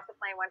 We got off the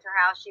plane, went to her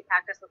house. She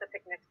packed us with a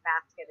picnic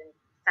basket and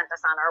sent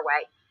us on our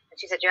way. And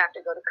she said, "You have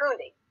to go to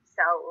Kundi."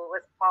 So it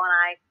was Paul and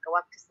I go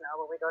up to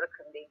Snow, where we go to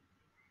Kundi.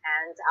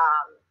 And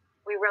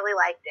we really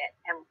liked it.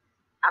 And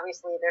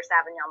obviously they're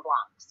Sauvignon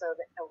Blanc. So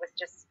it was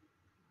just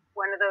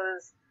one of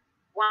those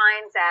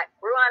wines that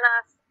grew on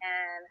us.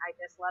 And I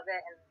just love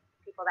it. And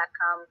people that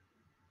come,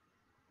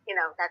 you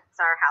know, that's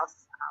our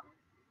house,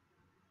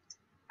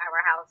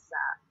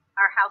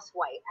 our house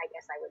white, I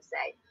guess I would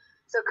say.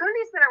 So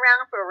Kundi's been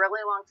around for a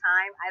really long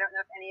time. I don't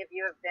know if any of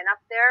you have been up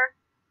there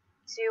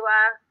to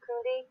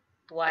Kundi.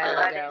 A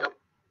while ago.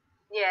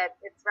 Yeah,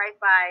 it's right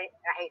by,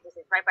 I hate to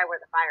say, it's right by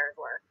where the fires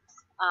were.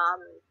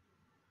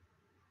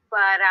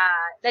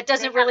 That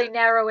doesn't really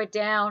narrow it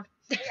down.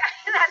 Yeah,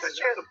 that's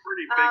true. That's a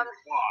pretty big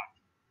plot.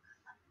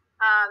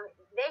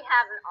 They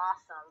have an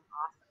awesome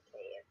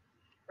cave.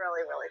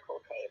 Really, really cool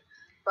cave.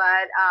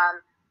 But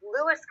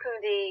Louis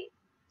Kundi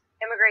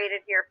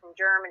immigrated here from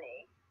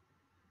Germany,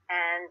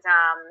 and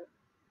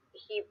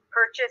he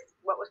purchased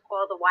what was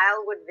called the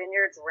Wildwood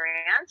Vineyards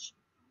Ranch,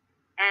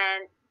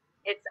 and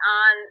it's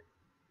on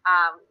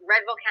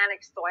red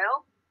volcanic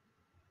soil,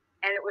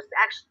 and it was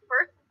actually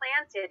first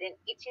planted in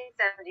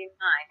 1879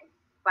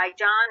 by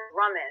John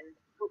Drummond,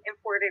 who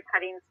imported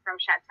cuttings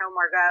from Chateau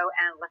Margaux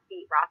and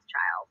Lafite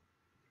Rothschild.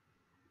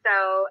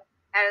 So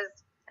as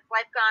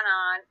life gone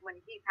on,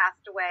 when he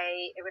passed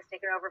away, it was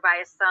taken over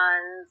by his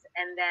sons,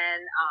 and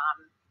then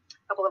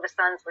a couple of his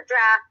sons were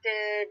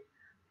drafted,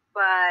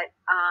 but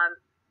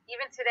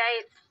even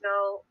today, it's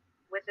still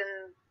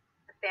within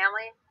the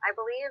family, I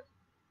believe.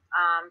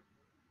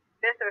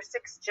 Fifth or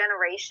sixth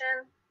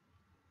generation,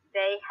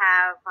 they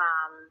have,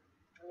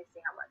 let me see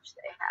how much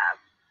they have.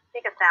 I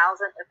think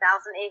 1,000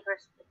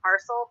 acres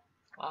parcel.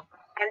 Wow.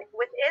 And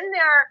within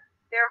their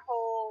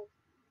whole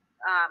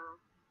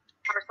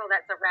parcel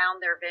that's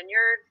around their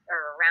vineyard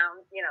or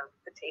around,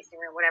 the tasting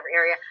room, whatever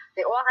area.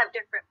 They all have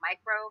different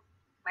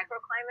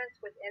microclimates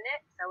within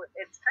it, so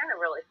it's kind of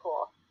really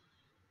cool.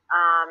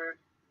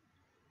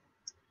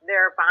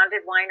 They're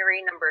bonded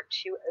winery number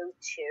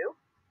 202.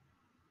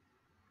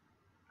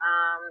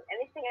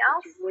 Anything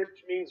else?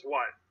 Which means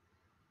what?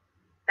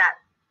 That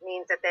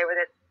means that they were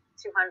the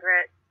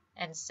 200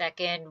 and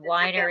second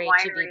winery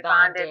to be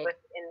bonded bonded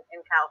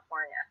in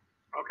California.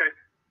 Okay.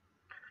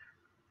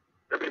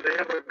 I mean, they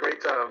have a great,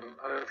 I don't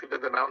know if you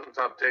did the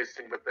mountaintop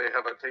tasting, but they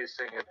have a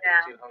tasting at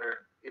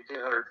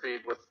 1,800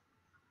 feet with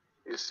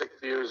these sick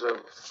views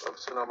of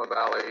Sonoma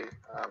Valley.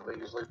 They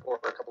usually pour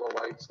a couple of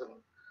whites and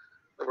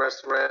the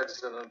rest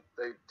reds, and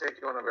they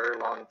take you on a very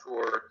long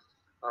tour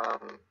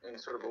in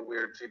sort of a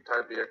weird Jeep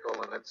type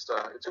vehicle, and it's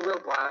a real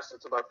blast.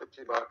 It's about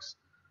 $50,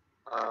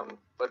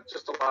 but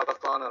just a lot of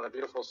fun on a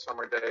beautiful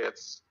summer day.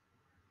 It's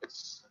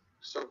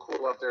so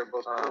cool out there,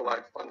 both cool,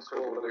 like fun,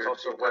 cool, but it's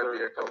also weather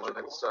vehicle, and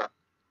it's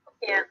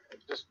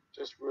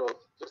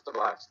just a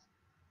blast.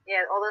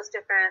 Yeah, all those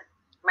different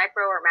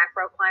micro or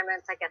macro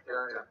climates. I get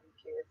them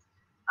confused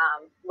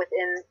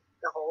within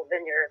the whole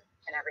vineyard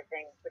and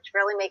everything, which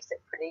really makes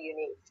it pretty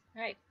unique.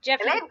 All right, Jeff.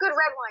 And they have good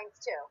red wines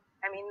too.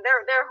 I mean,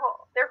 their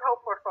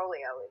whole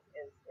portfolio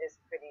is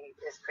pretty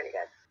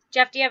good.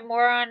 Jeff, do you have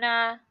more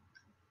on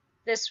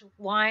this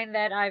wine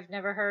that I've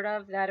never heard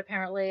of? That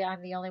apparently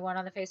I'm the only one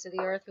on the face of the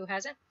earth who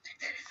hasn't.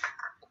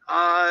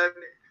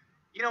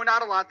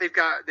 Not a lot. They've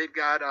got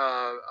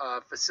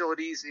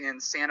facilities in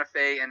Santa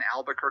Fe and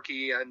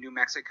Albuquerque, New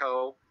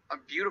Mexico. A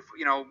beautiful,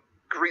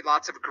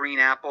 lots of green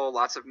apple,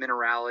 lots of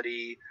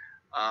minerality,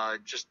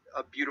 just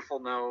a beautiful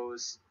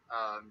nose.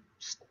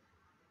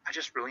 I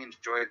just really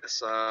enjoyed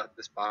this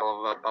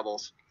bottle of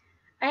bubbles.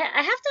 I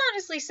have to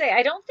honestly say,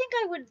 I don't think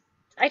I would.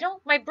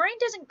 My brain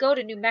doesn't go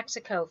to New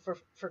Mexico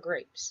for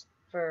grapes.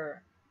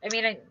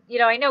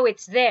 I know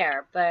it's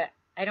there, but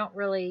I don't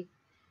really.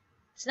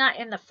 It's not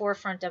in the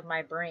forefront of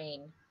my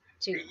brain.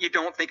 You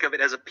don't think of it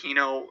as a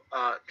Pinot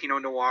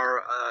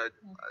Noir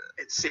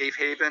safe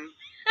haven.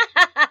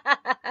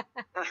 I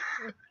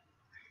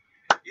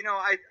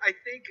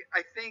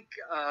think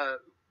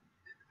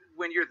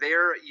when you're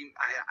there,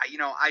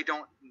 I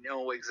don't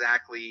know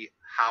exactly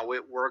how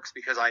it works,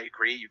 because I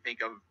agree. You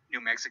think of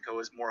New Mexico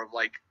as more of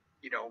like,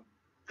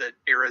 the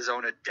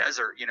Arizona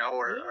desert,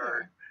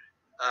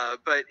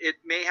 but it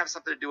may have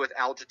something to do with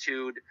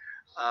altitude,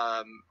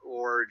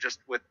 or just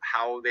with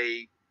how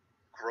they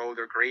grow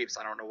their grapes.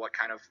 I don't know what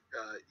kind of,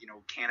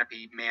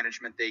 canopy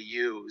management they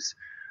use,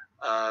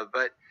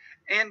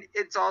 and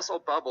it's also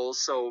bubbles.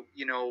 So,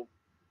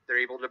 they're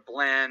able to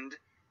blend.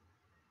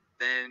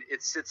 Then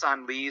it sits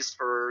on lees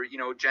for,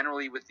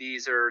 generally with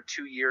these are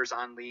 2 years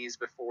on lees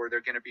before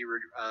they're going to be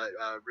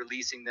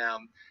releasing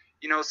them.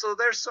 So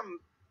there's some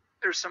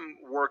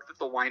work that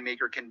the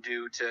winemaker can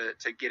do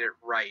to get it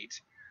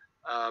right.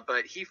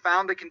 But he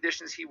found the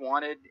conditions he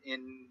wanted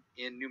in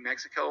New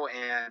Mexico,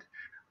 and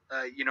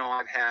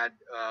I've had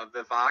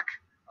Vivac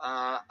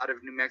out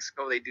of New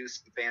Mexico. They do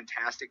some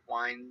fantastic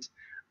wines.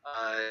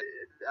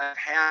 I've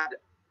had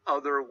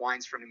other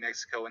wines from New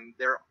Mexico, and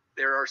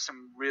there are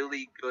some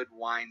really good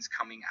wines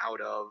coming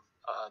out of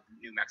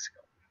New Mexico.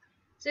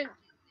 So,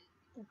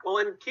 well,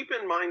 and keep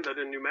in mind that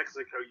in New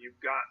Mexico, you've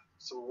got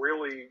some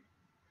really,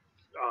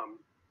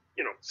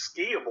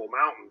 skiable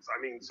mountains.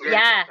 I mean, so they've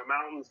got the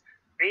mountains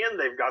and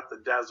they've got the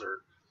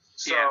desert.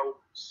 So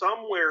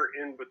somewhere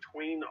in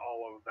between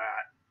all of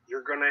that,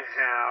 you're going to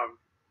have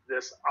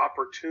this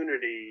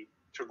opportunity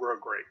to grow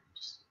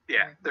grapes.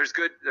 Yeah, there's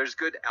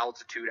good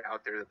altitude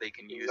out there that they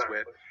can use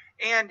with.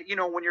 And,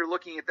 when you're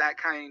looking at that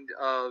kind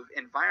of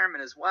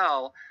environment as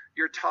well,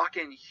 you're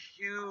talking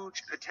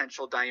huge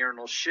potential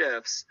diurnal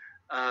shifts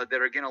that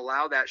are going to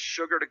allow that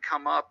sugar to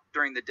come up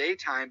during the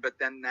daytime, but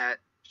then that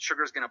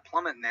sugar is going to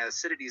plummet and that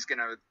acidity is going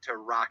to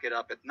rocket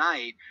up at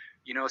night.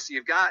 So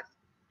you've got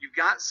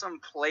some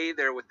play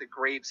there with the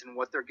grapes and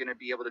what they're going to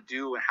be able to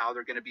do and how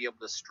they're going to be able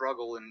to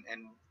struggle and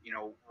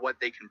what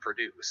they can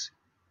produce.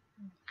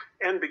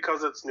 And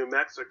because it's New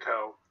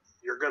Mexico,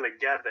 you're going to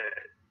get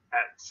it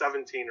at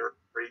 $17 or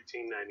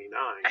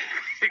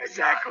 $18.99.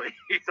 Exactly.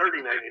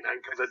 $30.99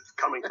 because it's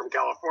coming from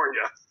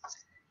California.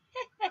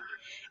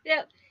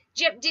 Now,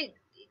 Jim,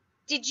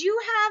 did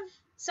you have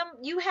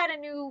you had a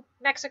New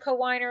Mexico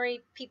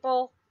winery,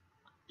 people?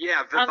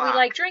 Yeah, Vivac. We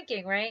like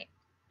drinking, right?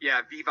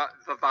 Yeah,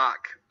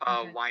 Vivac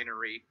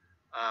winery.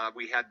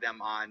 We had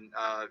them on.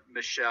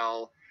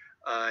 Michelle.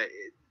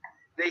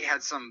 They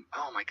had some.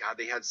 Oh my God!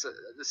 They had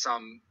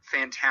some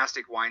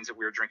fantastic wines that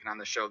we were drinking on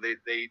the show.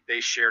 They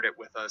shared it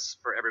with us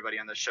for everybody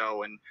on the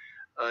show, and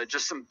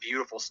just some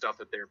beautiful stuff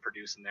that they're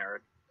producing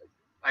there.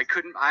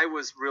 I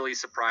was really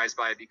surprised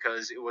by it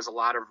because it was a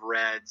lot of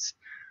reds.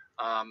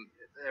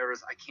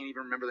 I can't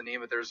even remember the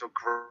name of it. There's a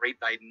grape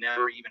that I'd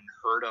never even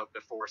heard of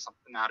before,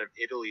 something out of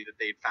Italy that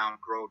they'd found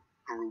grew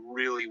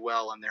really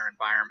well in their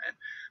environment.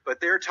 But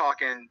they're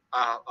talking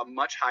a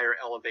much higher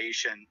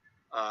elevation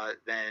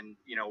than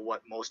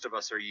what most of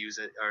us are used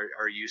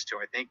to.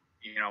 I think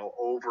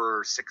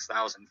over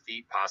 6,000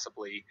 feet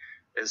possibly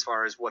as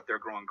far as what they're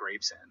growing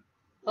grapes in.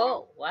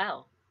 Oh,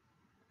 wow.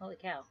 Holy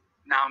cow.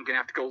 Now I'm gonna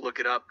have to go look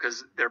it up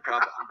because I'm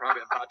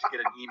probably about to get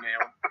an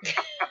email.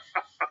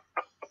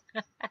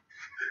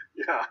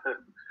 Yeah.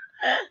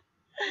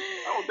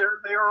 Oh,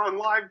 they are on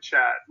live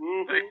chat.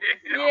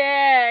 Mm-hmm.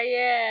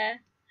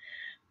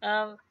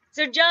 Yeah.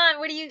 So John,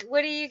 what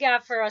do you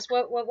got for us?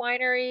 What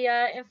winery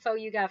info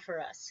you got for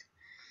us?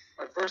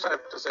 First, I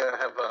have to say I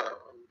have a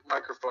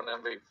microphone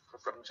envy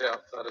from Jeff.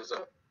 That is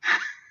a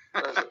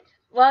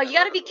well, you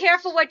got to be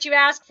careful what you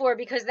ask for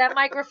because that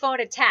microphone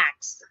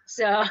attacks.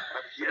 So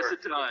yes,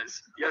 it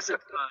does. Yes,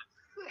 it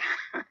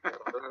does.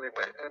 But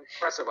anyway,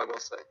 impressive, I will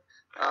say.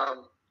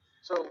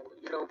 So,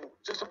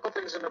 just to put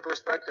things into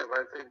perspective,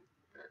 I think,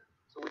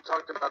 so we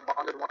talked about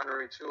Bonded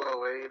Winery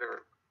 208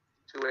 or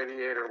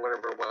 288 or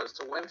whatever it was.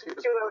 So Wente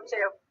was 202.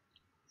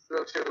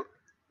 202.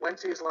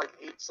 Wente's like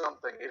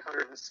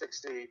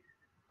 860,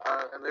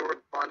 and they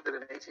were bonded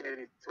in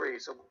 1883.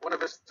 So Buena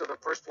Vista, the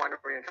first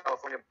winery in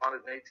California,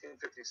 bonded in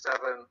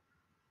 1857.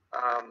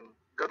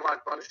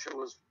 Goodlock Bundschuh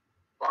was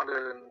bonded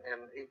in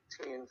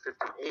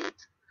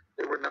 1858.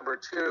 They were number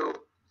 2.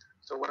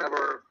 So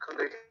whenever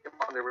Kunde came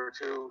on, there were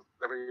 2.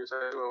 Whenever you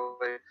said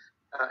 208,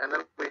 and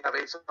then we have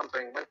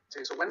 8-something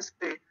Wente. So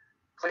Wente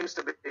claims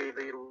to be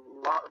the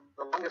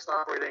longest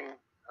operating,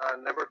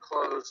 never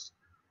closed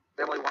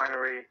family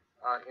winery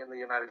in the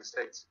United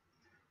States.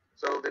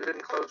 So they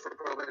didn't close for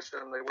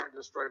Prohibition. They weren't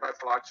destroyed by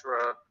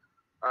phylloxera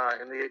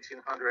in the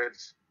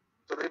 1800s.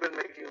 So they've been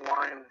making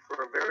wine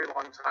for a very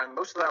long time.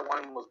 Most of that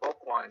wine was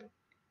bulk wine,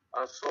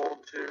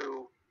 sold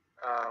to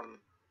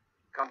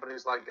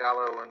companies like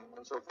Gallo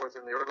and so forth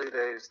in the early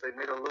days. They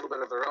made a little bit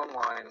of their own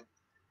wine.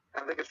 I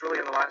think it's really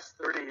in the last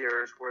 30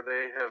 years where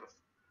they have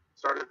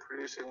started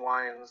producing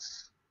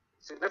wines,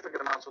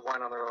 significant amounts of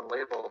wine on their own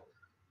label.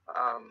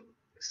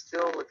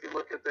 Still, if you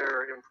look at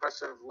their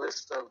impressive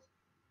list of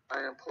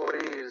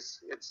employees,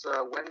 it's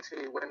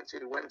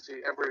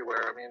Wente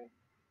everywhere. I mean,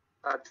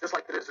 just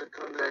like it is at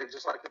Kunde,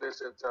 just like it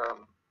is at,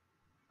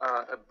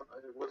 I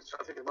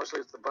think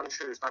mostly it's the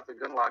Bundschuhs, not the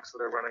Gunlocks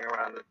that are running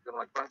around at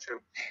Gunlock Bundschuh.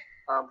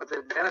 But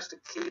they've managed to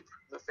keep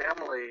the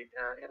family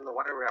in the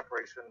winery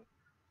operation.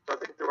 So I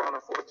think they're on a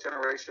 4th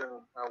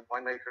generation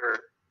winemaker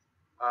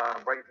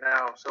right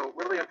now. So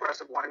really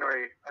impressive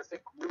winery. I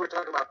think we were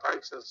talking about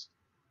prices.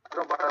 I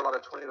don't buy a lot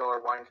of $20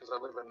 wine because I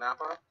live in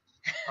Napa.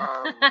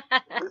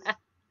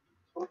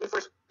 When we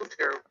first moved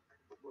here,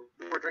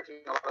 we were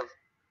drinking a lot of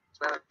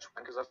Spanish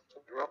wine because that's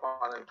what we grew up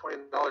on, and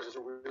 $20 is a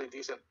really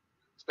decent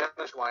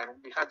Spanish wine.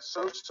 We had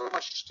so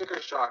much sticker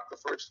shock the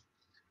first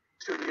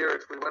 2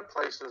 years. We went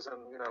places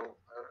and, a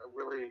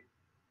really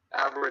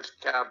average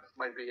cab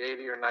might be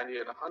 80 or 90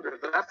 and 100.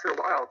 Then after a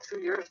while,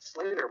 2 years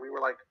later, we were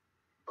like,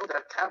 oh,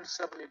 that cab's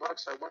 $70.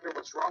 I wonder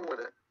what's wrong with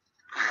it.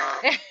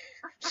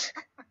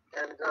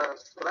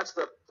 So that's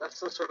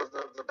the sort of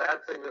the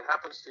bad thing that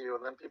happens to you.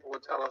 And then people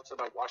would tell us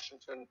about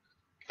Washington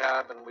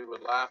cab, and we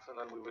would laugh, and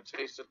then we would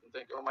taste it and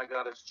think, oh my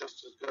God, it's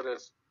just as good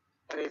as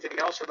anything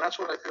else. And that's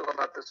what I feel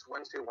about this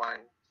Wente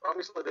wine.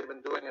 Obviously, they've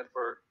been doing it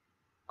for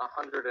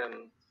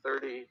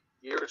 130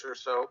 years or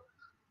so.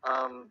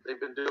 They've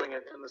been doing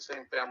it in the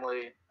same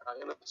family,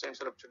 in the same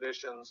set of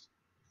traditions.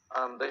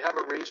 They have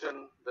a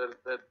region that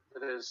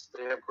is,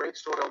 they have great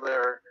soil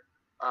there.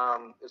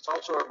 It's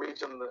also a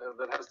region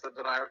that has the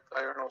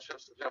diurnal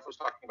shifts that Jeff was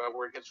talking about,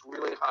 where it gets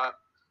really hot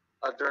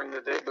during the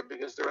day, but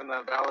because they're in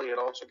that valley, it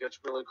also gets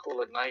really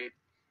cool at night.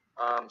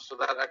 So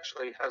that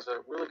actually has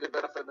a really good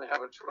benefit. They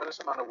have a tremendous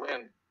amount of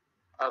wind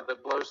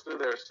that blows through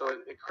there. So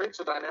it creates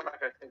a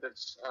dynamic, I think,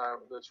 that's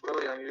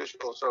really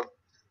unusual. So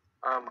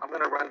I'm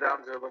going to run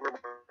down to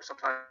Livermore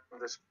sometime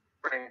this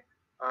spring.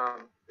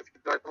 If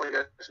you guys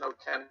know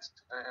Kent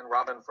and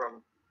Robin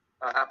from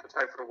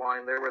Appetite for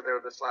Wine, they were there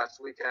this last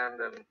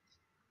weekend, and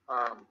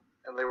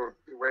they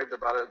raved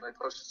about it, and they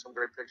posted some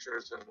great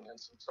pictures and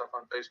some stuff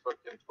on Facebook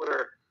and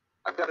Twitter.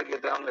 I've got to get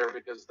down there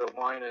because the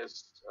wine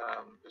is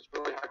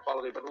really high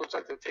quality, but it looks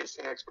like the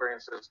tasting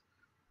experiences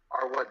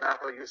are what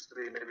Napa used to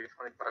be maybe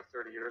 25,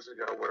 30 years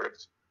ago, where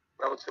it's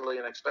relatively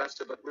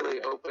inexpensive, but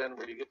really open,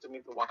 where you get to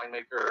meet the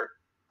winemaker.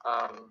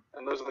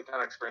 And those are the kind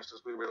of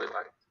experiences we really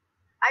like.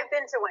 I've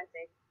been to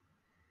Wente.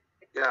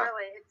 Yeah. I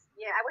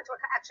went to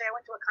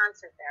a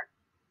concert there.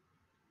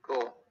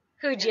 Cool.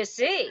 Who'd you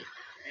see?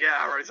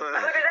 Yeah, right. So Who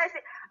did I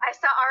see? I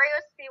saw REO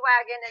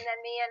Speedwagon, and then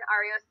me and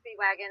REO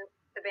Speedwagon,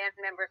 the band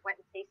members, went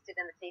and tasted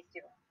in the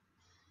tasting room.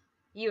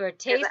 You were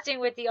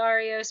tasting with the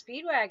REO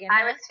Speedwagon,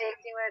 I huh? was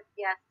tasting with,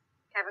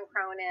 Kevin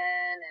Cronin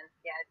and,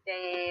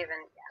 Dave,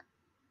 and,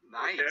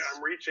 nice. Okay,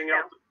 I'm reaching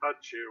out to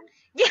touch you.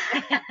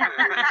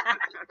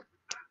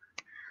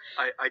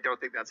 I don't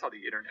think that's how the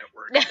internet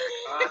works. I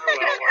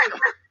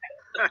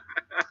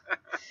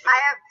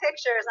have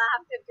pictures. I'll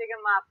have to dig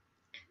them up.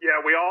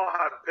 Yeah, we all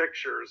have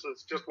pictures.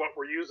 It's just what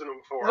we're using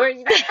them for.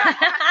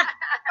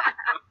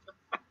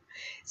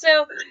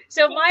 So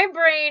my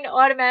brain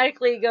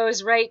automatically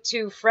goes right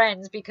to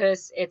Friends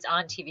because it's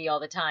on TV all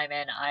the time,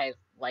 and I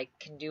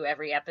can do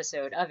every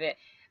episode of it.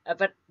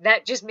 But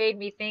that just made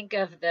me think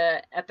of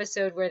the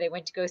episode where they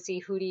went to go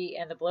see Hootie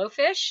and the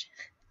Blowfish.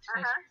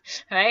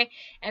 right?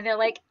 And they're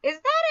like, is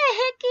that a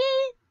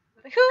hickey?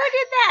 Who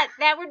did that?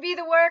 That would be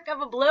the work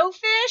of a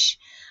blowfish.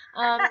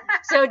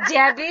 So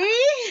Debbie,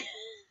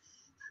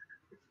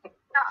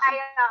 No,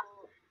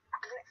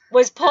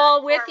 was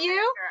Paul with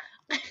you?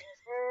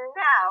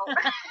 No.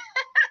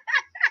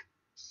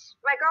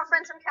 My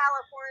girlfriend from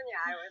California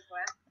I was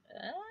with.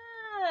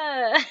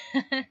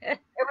 It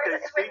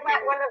was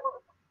one of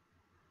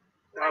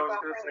my I was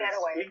going to say,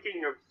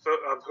 speaking of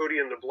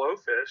Hootie and the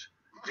Blowfish,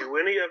 do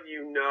any of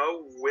you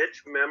know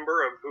which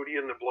member of Hootie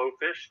and the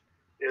Blowfish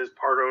is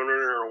part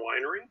owner in our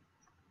winery?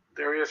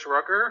 Darius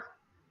Rucker.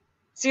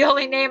 It's the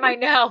only name I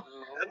know.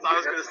 I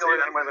was going to say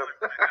that.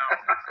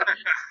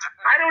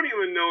 I don't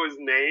even know his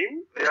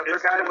name. The other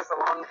guy with the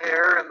long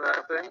hair and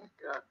the thing.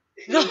 Yeah.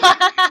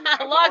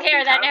 Long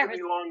hair, that never.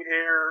 Long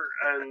hair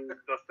and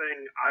the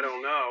thing, I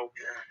don't know.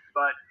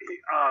 But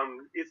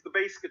it's the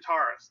bass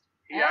guitarist.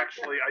 He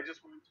actually, I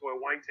just went to a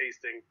wine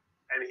tasting,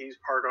 and he's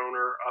part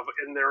owner of,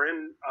 and they're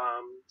in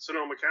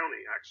Sonoma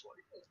County,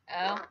 actually.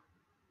 Oh,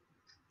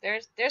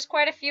 there's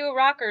quite a few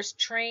rockers.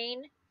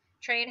 Train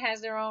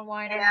has their own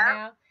winery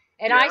now,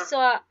 and I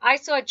saw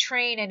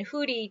Train and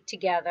Hootie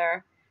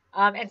together,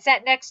 and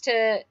sat next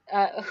to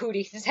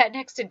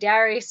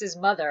Darius's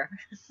mother.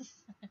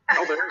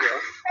 Oh, there you go.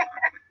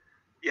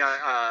 Yeah,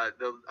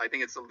 I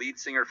think it's the lead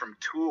singer from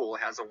Tool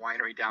has a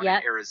winery down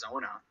in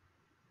Arizona.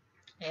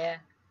 Yeah,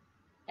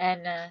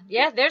 and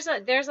there's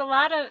a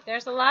lot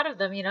of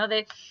them. You know,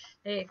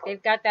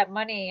 they've got that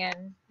money,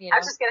 and you know. I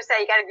was just gonna say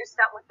you got to do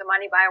something with the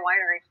money, buy a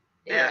winery.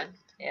 Yeah.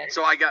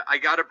 So I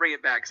got to bring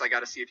it back because I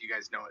got to see if you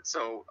guys know it.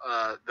 So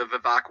the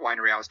Vivac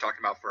winery I was talking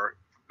about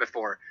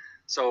before.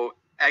 So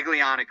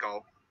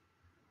Aglianico,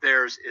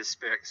 theirs is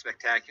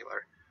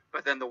spectacular.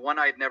 But then the one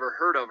I'd never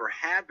heard of or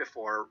had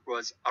before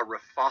was a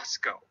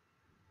Refosco.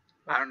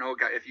 I don't know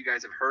if you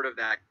guys have heard of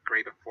that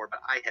grape before,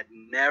 but I had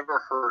never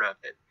heard of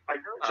it. I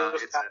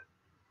just had it.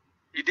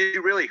 You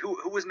did really?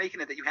 Who was making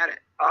it that you had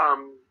it?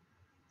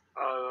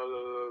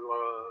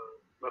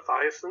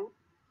 Mathiasen.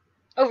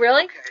 Oh,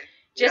 really? Okay.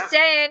 Just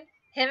saying,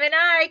 him and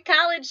I,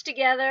 college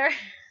together.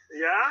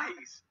 Yeah.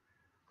 Nice.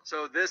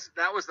 So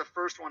that was the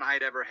first one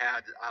I'd ever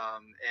had,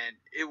 and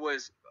it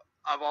was,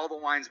 of all the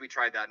wines we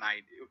tried that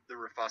night, the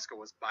Refosco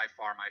was by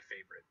far my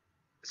favorite.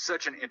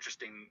 Such an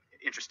interesting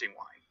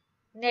wine.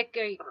 Nick,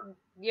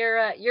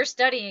 you're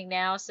studying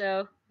now,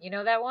 so you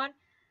know that one?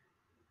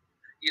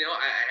 You know,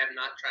 I have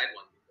not tried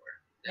one before.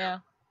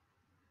 No.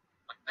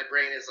 My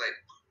brain is like,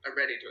 I'm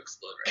ready to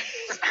explode right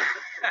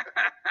now.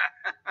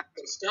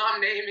 So stop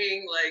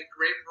naming like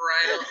grape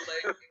varietals.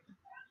 Like.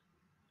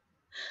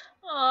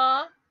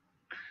 Aww.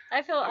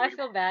 I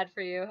feel bad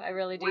for you. I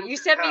really do. You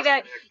sent me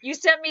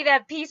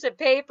that piece of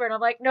paper, and I'm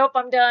like, nope,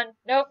 I'm done.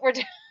 Nope, we're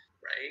done.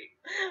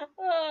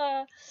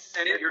 Right.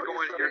 And you're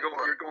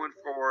going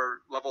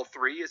for level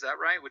 3, is that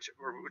right? What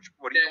are you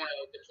going?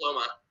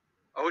 Diploma.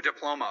 Oh,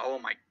 diploma. Oh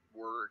my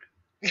word.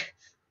 Yeah.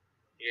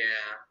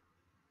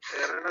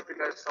 I don't know if you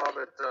guys saw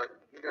that.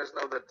 You guys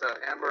know that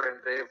Amber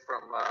and Dave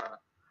from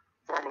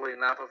formerly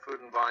Napa Food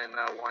and Vine,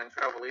 now Wine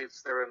Travel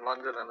Eats, they're in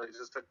London, and they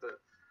just took the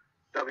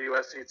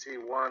WSET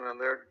 1, and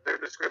their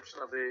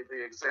description of the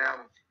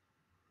exam,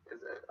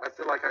 I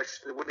feel like I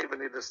wouldn't even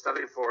need to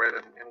study for it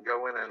and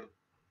go in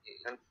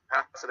and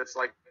pass it. It's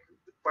like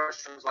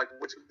questions like,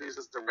 which of these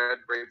is the red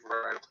grape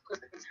variety?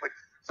 It's like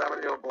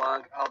Sauvignon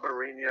Blanc,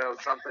 Albarino,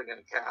 something,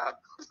 and Cab.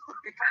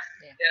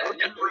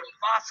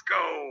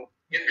 Fosco.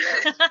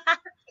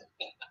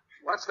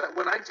 Watch that.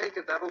 When I take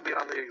it, that'll be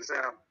on the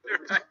exam.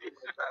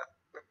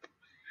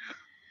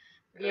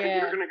 Yeah.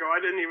 You're going to go, I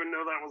didn't even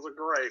know that was a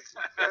grape.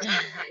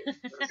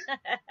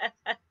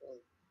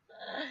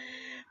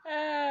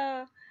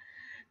 Oh.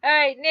 All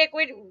right, Nick,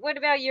 what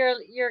about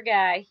your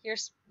guy,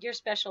 your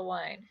special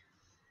wine?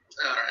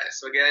 All right,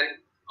 so again,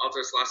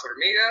 Altos Las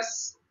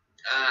Hormigas.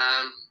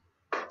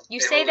 You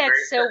say that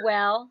so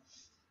well.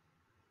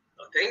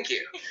 Oh, thank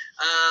you.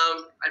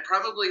 I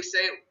probably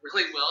say it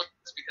really well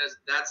just because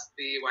that's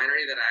the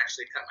winery that I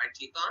actually cut my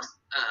teeth on,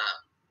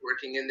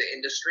 working in the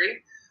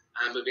industry,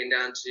 moving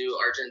down to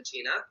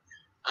Argentina.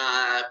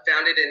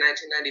 Founded in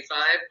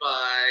 1995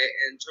 by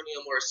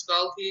Antonio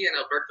Moriscalchi and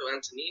Alberto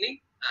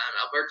Antonini.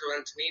 Alberto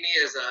Antonini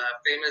is a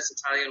famous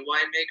Italian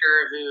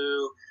winemaker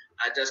who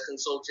does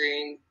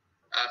consulting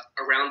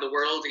around the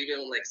world,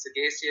 even like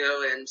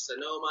Sagaccio and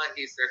Sonoma.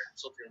 He's their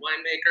consulting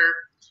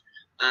winemaker.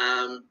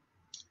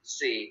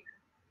 See,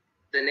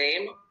 the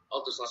name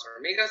Altos Las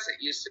Hormigas,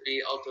 it used to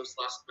be Altos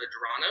Las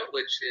Medrano,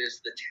 which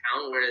is the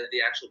town where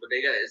the actual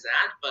bodega is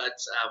at. But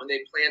when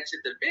they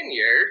planted the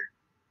vineyard,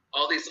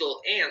 all these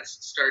little ants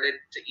started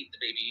to eat the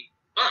baby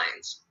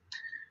vines.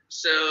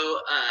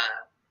 So,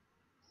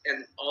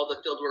 and all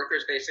the field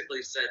workers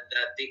basically said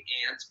that the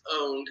ants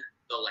owned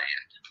the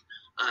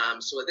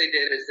land. So what they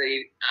did is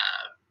they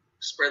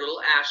spread little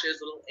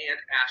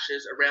ant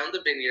ashes around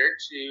the vineyard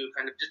to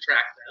kind of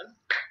detract them.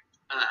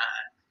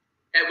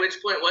 At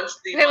which point, once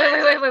the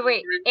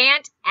wait,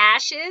 ant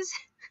ashes?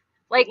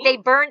 Like they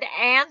burned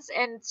ants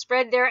and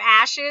spread their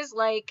ashes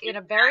like in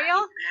a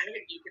burial?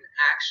 You can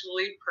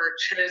actually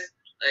purchase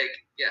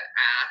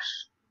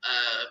ash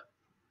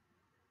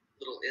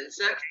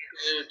insects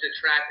to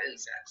detract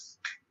insects.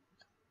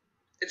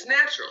 It's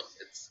natural.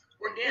 It's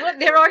organic. Look,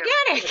 they're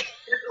organic.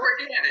 It's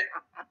organic.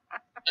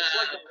 It's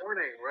like a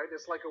warning, right?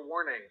 It's like a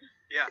warning.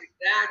 Yeah.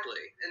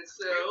 Exactly. And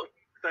so,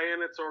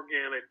 Saying it's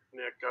organic,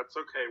 Nick. That's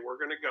okay. We're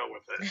going to go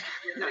with it.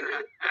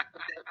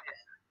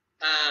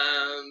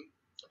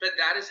 but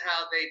that is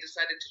how they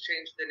decided to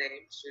change the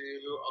name to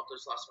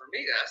Altos Las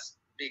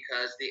Hormigas,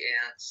 because the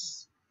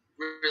ants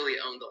really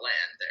own the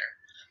land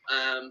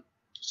there.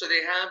 So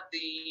they have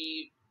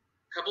the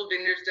couple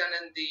vineyards down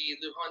in the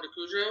Lujan de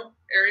Cujo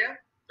area,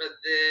 but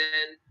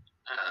then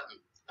up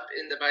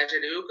in the Valle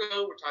de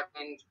Uco, we're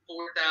talking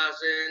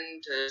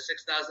 4,000 to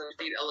 6,000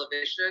 feet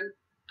elevation.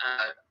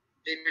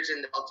 Vineyards in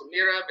the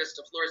Altamira,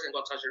 Vista Flores, and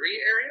Gualtajerí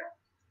area.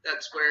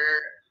 That's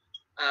where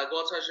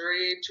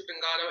Gualtajerí,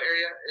 Chupingado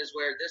area is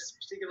where this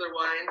particular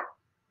wine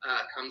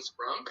comes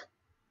from.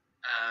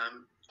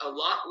 A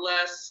lot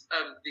less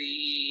of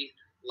the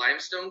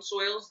limestone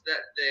soils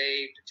that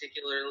they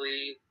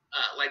particularly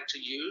like to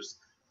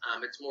use.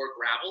 It's more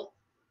gravel,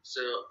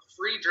 so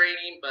free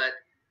draining, but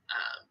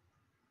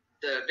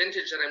the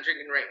vintage that I'm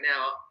drinking right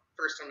now,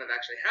 first time I've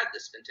actually had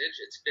this vintage,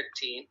 it's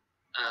 15.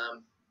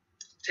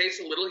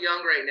 Tastes a little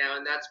young right now,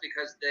 and that's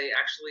because they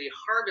actually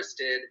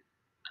harvested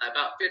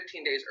about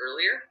 15 days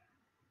earlier.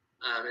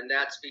 And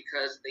that's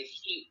because the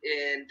heat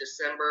in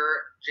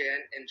December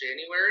and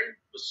January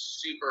was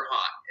super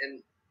hot,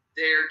 and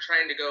they're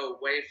trying to go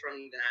away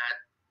from that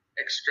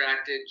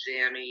extracted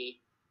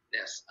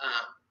jamminess.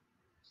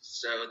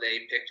 So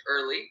they picked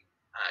early.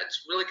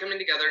 It's really coming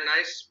together.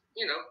 Nice,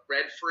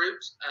 red fruit,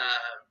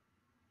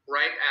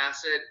 bright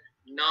acid.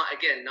 Not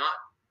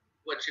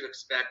what you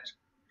expect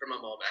from a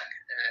Malbec.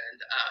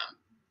 And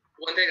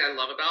one thing I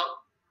love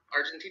about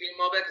Argentinian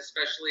Malbec,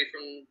 especially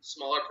from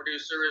smaller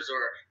producers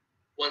or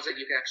ones that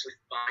you can actually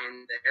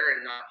find there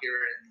and not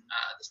here in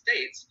the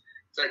States,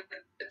 it's like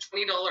a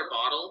 $20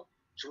 bottle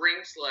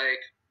drinks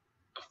like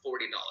a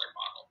 $40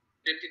 bottle.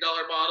 $50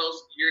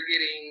 bottles, you're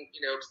getting,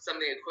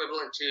 something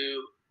equivalent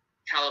to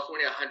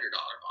California $100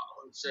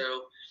 bottle. And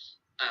so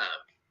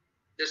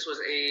this was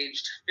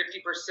aged 50%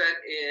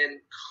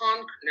 in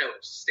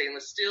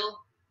stainless steel,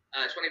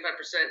 25%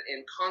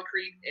 in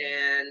concrete,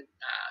 and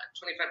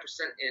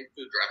 25% in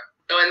foudre.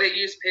 Oh, and they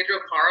use Pedro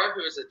Parra,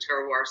 who is a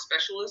terroir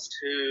specialist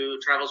who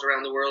travels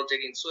around the world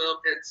digging soil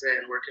pits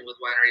and working with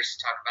wineries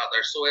to talk about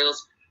their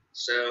soils.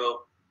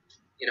 So,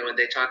 when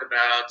they talk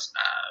about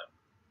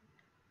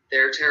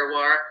their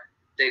terroir,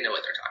 they know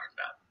what they're talking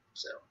about.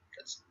 So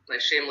that's my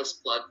shameless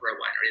plug for a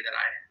winery that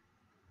I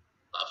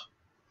love.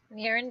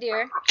 Near and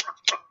dear.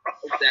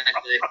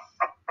 Exactly.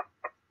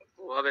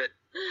 Love it.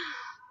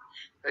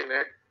 Hey,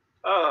 Nick.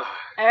 All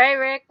right,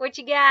 Rick, what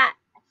you got?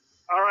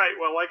 All right.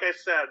 Well, like I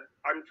said,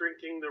 I'm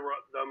drinking the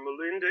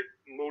Moulin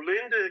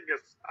de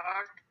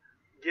Gassac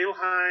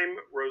Gilheim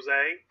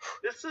Rosé.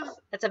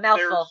 That's a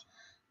mouthful.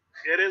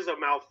 It is a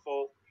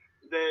mouthful.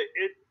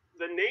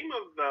 The name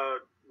of the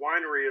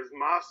winery is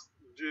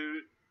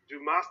du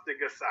Mas de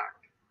Gassac.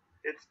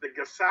 It's the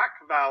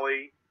Gassac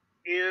Valley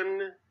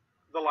in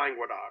the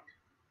Languedoc.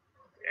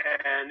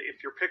 And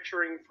if you're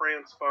picturing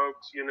France,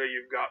 folks,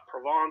 you've got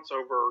Provence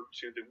over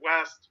to the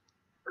west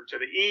or to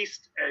the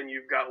east, and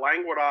you've got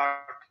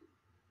Languedoc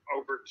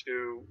over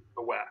to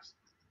the west,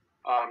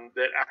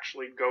 that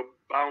actually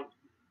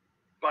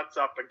butts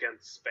up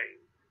against Spain.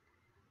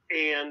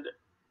 And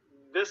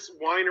this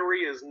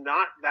winery is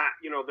not that,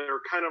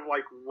 they're kind of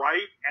like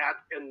right at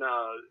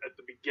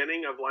the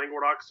beginning of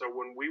Languedoc. So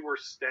when we were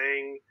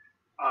staying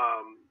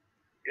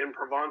in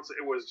Provence,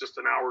 it was just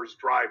an hour's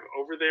drive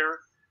over there.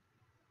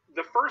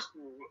 The first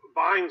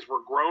vines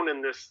were grown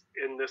in this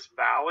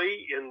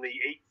valley in the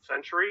 8th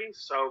century.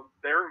 So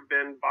there have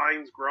been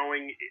vines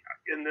growing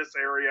in this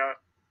area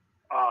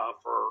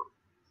for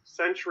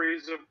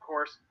centuries, of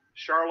course.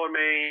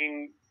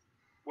 Charlemagne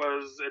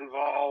was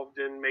involved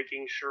in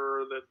making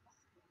sure that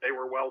they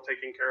were well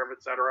taken care of,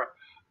 etc.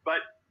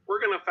 But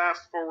we're going to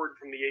fast forward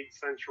from the 8th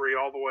century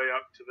all the way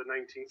up to the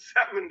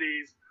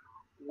 1970s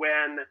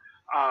when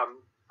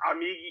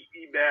Ami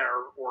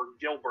Ibert, or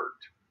Gilbert,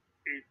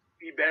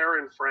 Ibert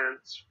in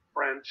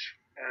French,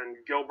 and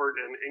Gilbert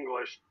in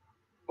English,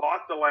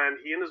 bought the land.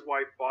 He and his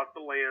wife bought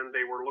the land.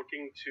 They were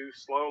looking to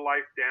slow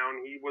life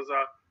down. He was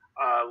a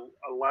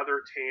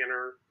leather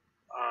tanner,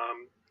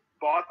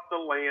 bought the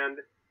land,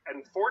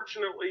 and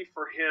fortunately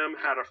for him,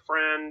 had a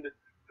friend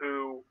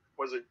who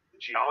was a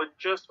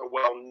geologist, a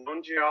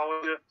well-known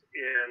geologist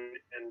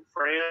in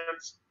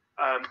France,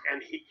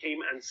 and he came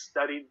and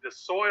studied the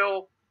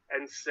soil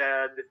and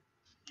said,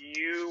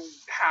 you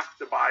have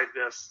to buy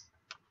this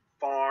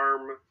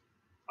farm,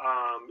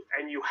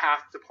 and you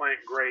have to plant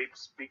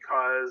grapes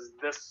because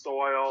this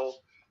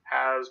soil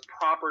has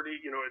property,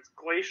 it's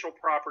glacial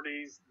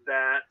properties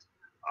that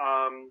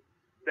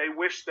they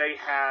wish they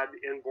had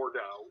in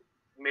Bordeaux,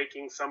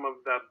 making some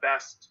of the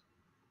best,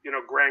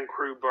 Grand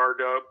Cru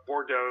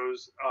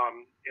Bordeaux's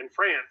in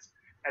France.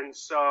 And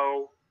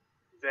so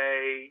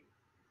they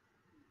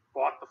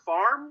bought the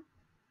farm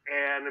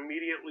and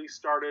immediately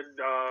started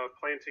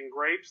planting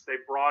grapes. They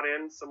brought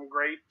in some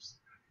grapes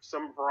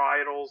some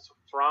varietals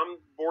from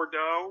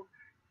Bordeaux,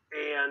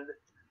 and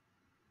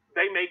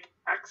they make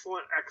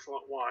excellent,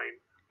 excellent wine.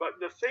 But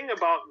the thing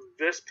about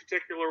this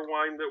particular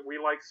wine that we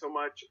like so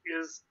much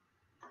is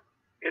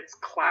it's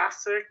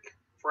classic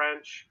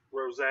French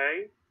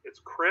rosé. It's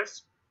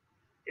crisp.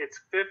 It's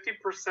 50%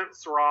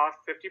 Syrah,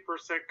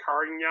 50%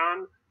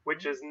 Carignan,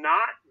 which is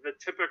not the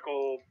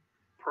typical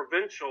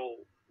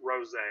provincial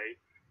rosé.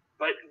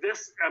 But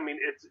this, I mean,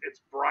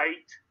 it's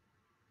bright.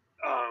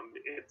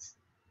 It's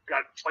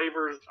got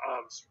flavors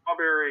of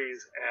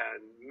strawberries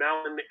and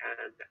melon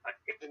and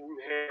Asian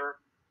pear,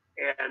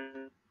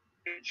 and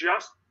it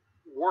just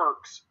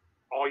works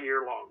all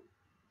year long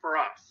for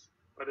us.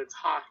 But it's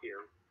hot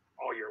here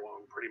all year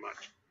long, pretty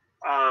much.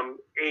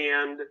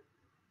 And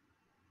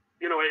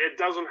you know, it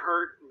doesn't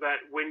hurt that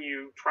when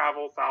you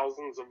travel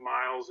thousands of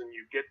miles and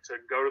you get to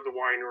go to the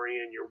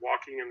winery and you're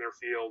walking in their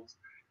fields,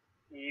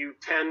 you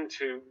tend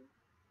to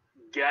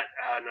get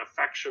an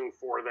affection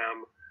for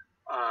them.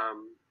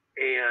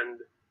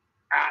 And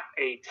at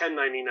a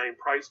 $10.99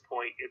 price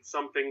point, it's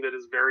something that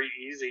is very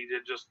easy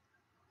to just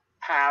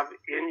have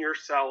in your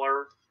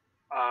cellar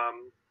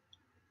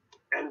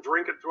and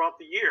drink it throughout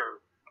the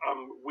year.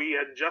 We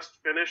had just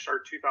finished our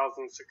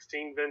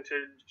 2016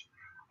 vintage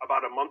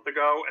about a month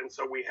ago, and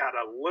so we had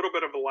a little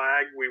bit of a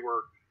lag. We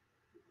were,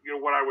 you know,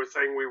 what I was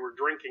saying, we were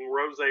drinking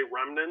rosé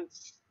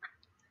remnants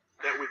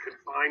that we could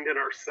find in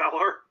our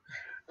cellar,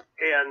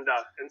 and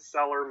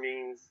cellar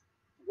means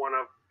one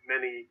of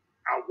many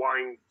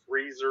wine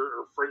freezer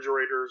or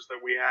refrigerators that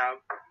we have.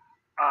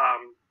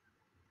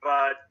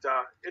 But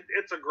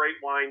it's a great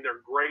wine.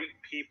 They're great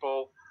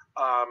people,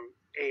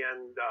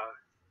 and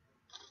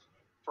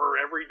for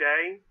every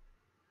day,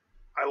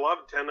 I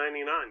love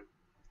 $10.99.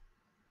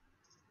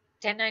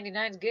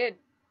 $10.99 is good.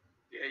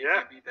 Yeah, you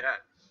can't beat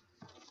that.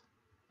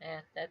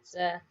 Yeah, that's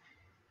a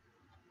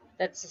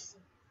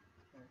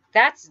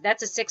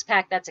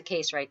 6-pack. That's a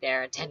case right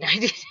there at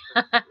 $10.99.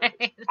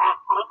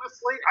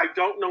 Honestly, I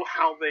don't know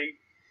how they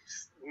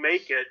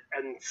make it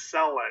and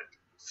sell it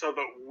so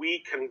that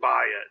we can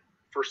buy it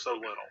for so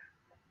little.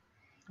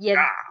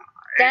 Yeah,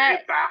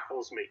 it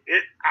baffles me.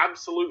 It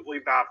absolutely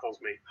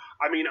baffles me.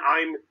 I mean,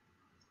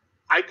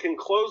 I can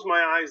close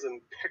my eyes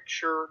and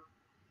picture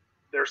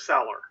their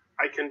cellar.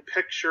 I can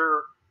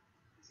picture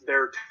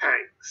their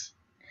tanks.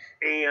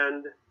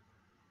 And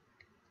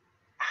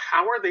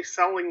how are they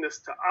selling this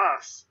to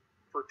us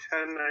for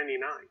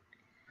 $10.99?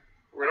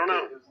 We don't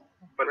know,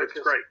 but it's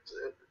great.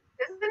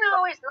 Doesn't it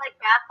always like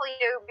baffle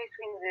you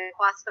between the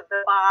cost of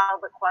the bottle,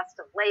 the cost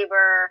of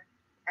labor,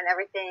 and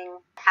everything,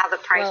 how the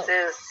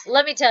prices? Well,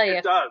 let me tell you,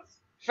 it does.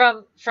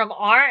 From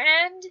our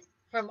end,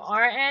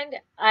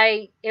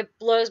 it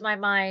blows my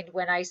mind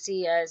when I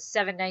see a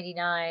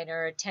 $7.99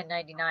 or a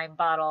 $10.99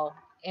 bottle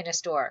in a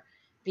store,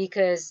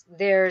 because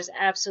there's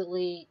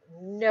absolutely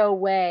no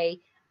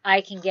way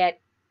I can get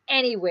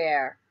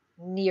anywhere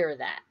near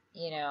that,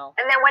 you know.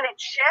 And then when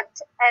it's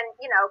shipped and,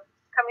 you know,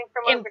 coming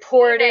from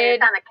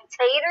imported on a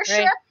container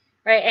ship,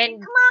 right? I mean,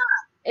 come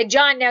on. And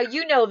John, now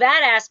you know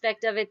that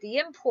aspect of it, the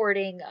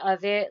importing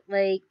of it.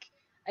 Like,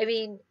 I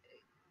mean,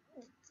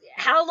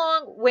 how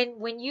long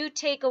when you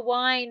take a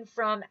wine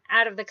from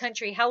out of the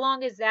country? How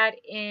long is that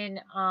in?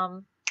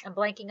 I'm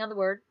blanking on the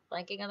word.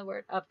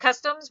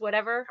 Customs,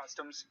 whatever.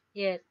 Customs.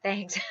 Yeah,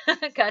 thanks.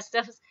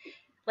 Customs.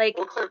 Like,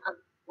 We'll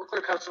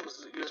clear customs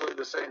is usually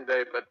the same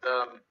day, but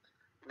the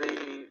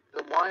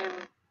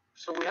wine.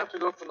 So we have to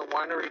go from the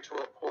winery to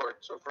a port.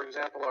 So, for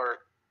example, our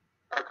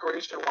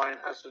Croatian wine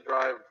has to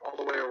drive all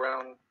the way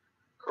around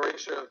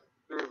Croatia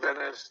through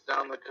Venice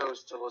down the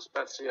coast to La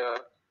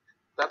Spezia.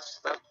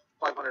 That's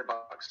 $500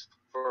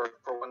 for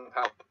one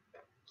pallet.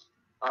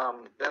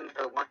 Then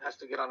the wine has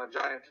to get on a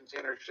giant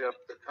container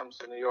ship that comes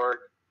to New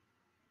York.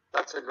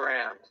 That's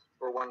 $1,000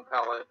 for one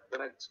pallet.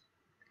 Then it's,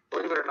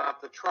 believe it or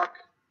not, the truck.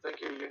 Thank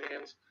you,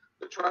 unions.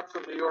 The truck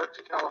from New York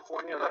to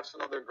California. That's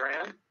another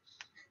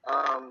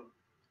 $1,000.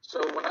 So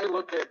when I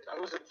look at, I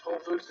was at Whole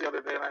Foods the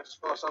other day and I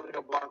saw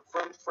Sauvignon Blanc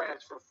from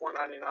France for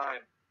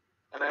 $4.99,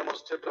 and I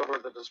almost tipped over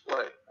the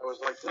display. I was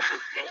like,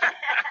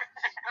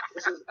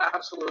 this is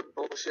absolute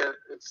bullshit.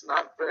 It's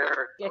not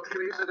fair. Yeah.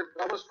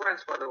 That was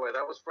French, by the way.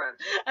 That was French.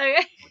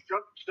 Okay.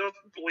 Just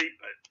bleep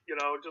it. You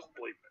know, just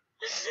bleep it.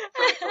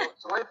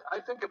 So I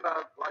think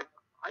about, like,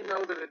 I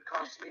know that it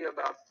costs me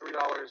about $3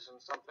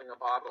 and something a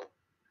bottle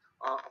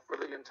for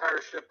the entire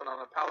shipment on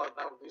a pallet.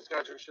 Now, these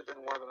guys are shipping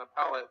more than a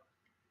pallet.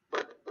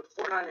 But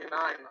 $4.99,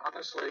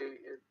 honestly,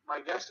 my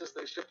guess is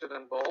they shipped it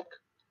in bulk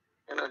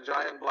in a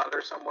giant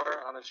bladder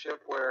somewhere on a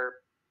ship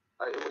where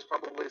it was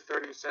probably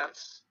 30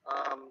 cents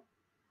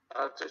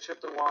to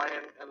ship the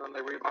wine, and then they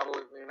rebottle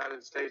it in the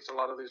United States. A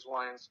lot of these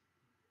wines,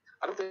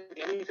 I don't think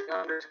anything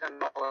under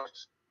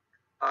 $10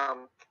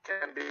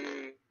 can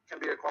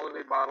be a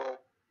quality bottle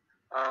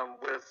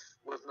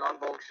with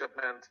non-bulk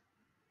shipment,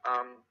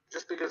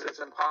 just because it's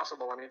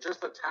impossible. I mean, just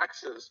the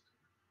taxes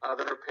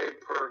that are paid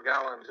per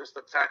gallon, just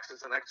the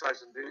taxes and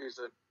excise and duties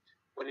that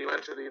when you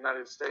enter the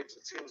United States,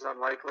 it seems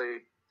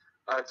unlikely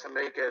to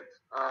make it.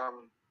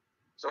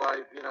 So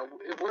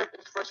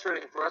it's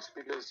frustrating for us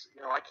because,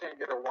 I can't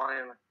get a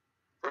wine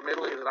from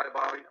Italy that I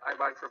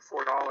buy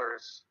for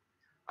 $4,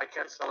 I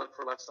can't sell it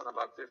for less than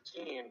about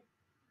 15,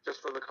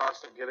 just for the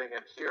cost of getting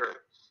it here.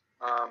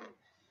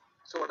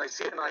 So when I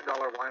see a $9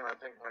 wine, I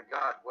think, my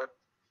God, what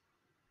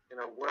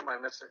am I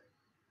missing?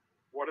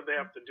 What do they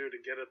have to do to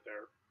get it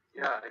there?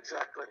 Yeah,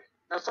 exactly.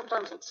 Now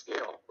sometimes it's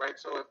scale, right?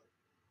 So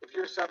if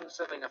you're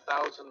sending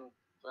 1,000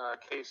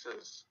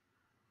 cases,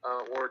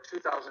 or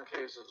 2,000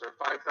 cases, or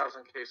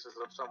 5,000 cases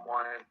of some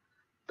wine,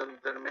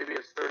 then maybe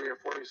it's 30 or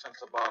 40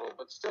 cents a bottle.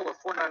 But still, a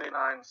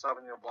 $4.99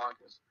 Sauvignon Blanc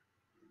is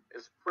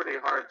pretty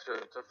hard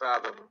to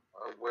fathom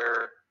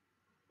where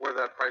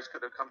that price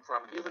could have come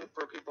from, even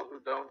for people who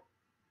don't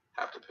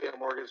have to pay a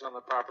mortgage on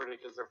the property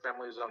because their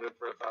family's owned it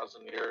for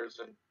 1,000 years.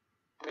 And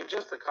I mean,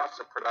 just the cost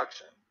of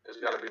production has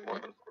got to be more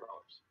than $4.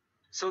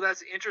 So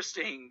that's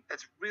interesting.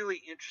 That's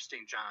really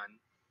interesting, John.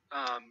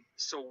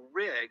 So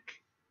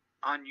Rick,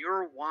 on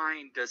your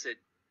wine, does it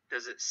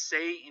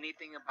say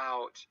anything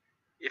about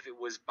if it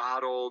was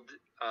bottled,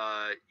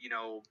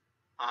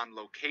 on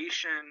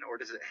location, or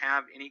does it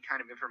have any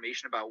kind of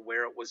information about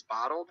where it was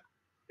bottled?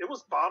 It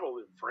was bottled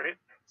in France.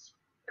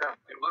 Yeah,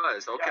 it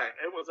was. Okay.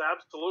 Yeah, it was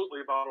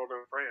absolutely bottled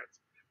in France.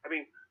 I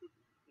mean,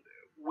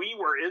 we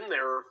were in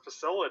their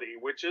facility,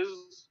 which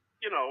is,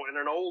 in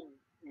an old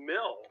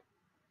mill.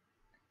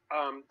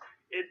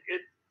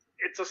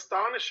 It's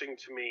astonishing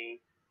to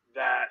me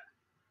that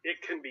it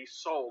can be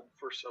sold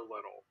for so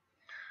little.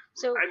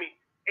 So I mean,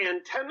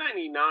 and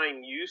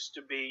 1099 used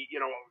to be,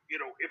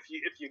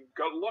 if you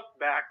go look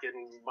back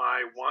in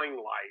my wine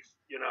life,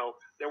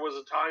 there was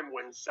a time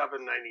when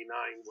 $7.99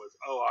 was,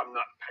 I'm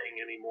not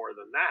paying any more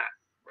than that.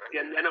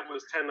 And then it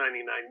was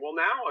 $10.99. Well,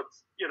 now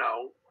it's,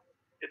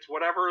 it's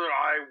whatever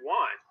I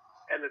want.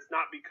 And it's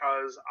not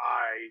because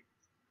I,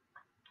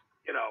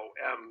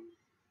 am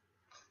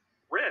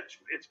rich.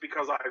 It's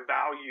because I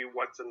value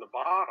what's in the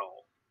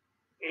bottle.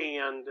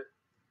 And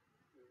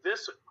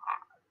this,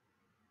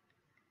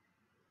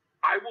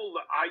 I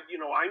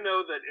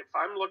know that if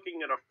I'm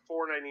looking at a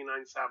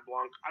 $4.99 Sauv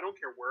Blanc, I don't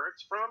care where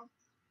it's from,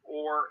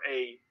 or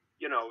a,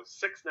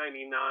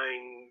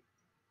 $6.99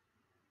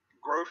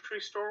 grocery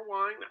store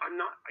wine,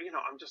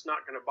 I'm just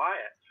not going to buy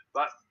it.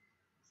 But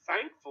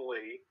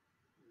thankfully,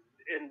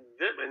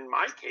 in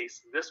my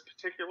case, this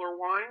particular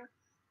wine,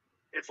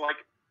 it's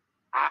like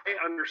I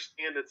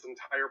understand its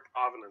entire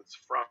provenance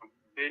from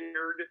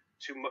vineyard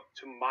to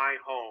my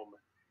home.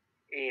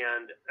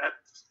 And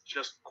that's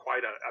just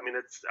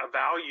it's a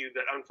value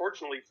that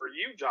unfortunately for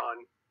you,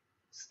 John,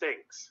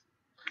 stinks.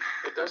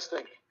 It does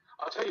stink.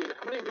 I'll tell you,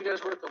 how many of you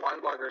guys were at the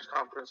Wine Bloggers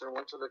Conference and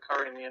went to the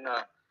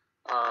Dracaena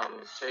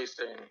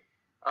tasting?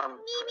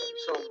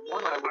 So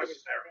one, I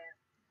was there.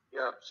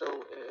 Yeah,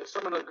 so as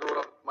someone that grew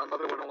up, my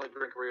mother would only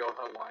drink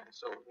Rioja wine,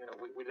 so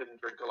we didn't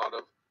drink a lot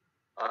of,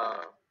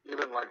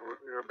 even like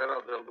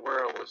Ribera del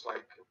Duero was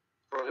like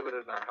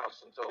prohibited in our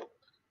house until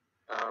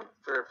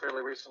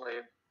fairly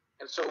recently.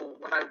 And so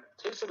when I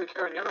tasted the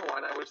Dracaena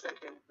wine, I was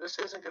thinking this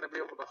isn't going to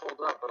be able to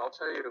hold up. But I'll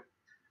tell you,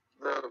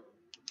 the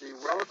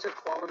relative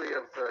quality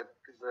of the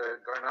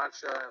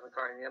Garnacha and the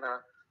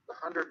Dracaena, the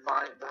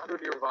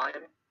 100-year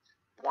wine,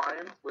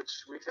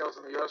 which retails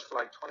in the U.S. for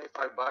like $25,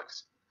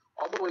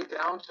 all the way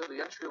down to the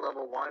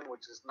entry-level wine,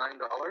 which is $9.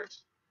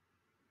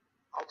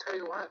 I'll tell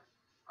you what,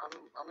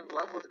 I'm in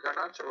love with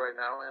Garnacha right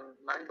now, and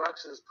 $9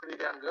 is pretty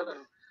damn good.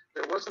 And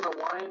there wasn't a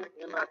wine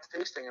in that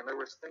tasting, and there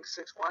was, I think,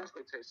 6 wines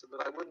we tasted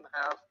that I wouldn't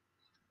have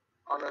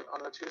on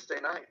a Tuesday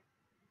night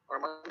or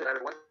Monday night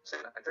or Wednesday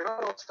night. They're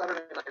not all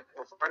Saturday night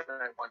or Friday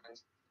night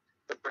wines,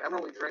 but they're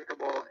eminently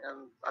drinkable,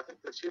 and I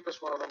think the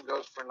cheapest one of them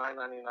goes for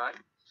 $9.99,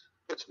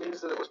 which means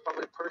that it was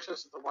probably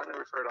purchased at the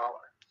winery for $1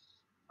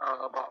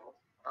 a bottle.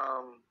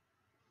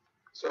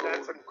 So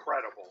that's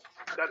incredible.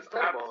 That's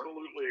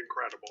absolutely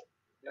incredible.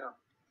 Yeah.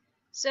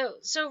 So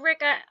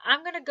Rick,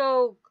 I'm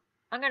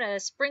gonna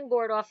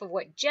springboard off of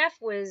what Jeff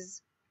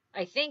was,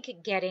 I think,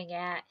 getting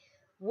at.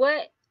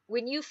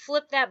 When you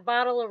flip that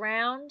bottle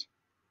around,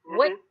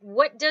 mm-hmm.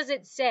 what does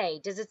it say?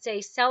 Does it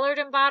say cellared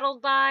and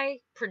bottled by,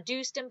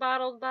 produced and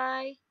bottled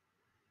by?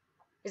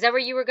 Is that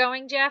where you were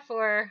going, Jeff,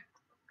 or?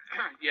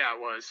 Yeah, it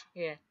was.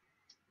 Yeah.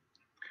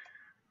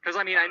 Because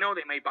I know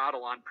they may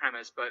bottle on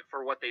premise, but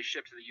for what they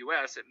ship to the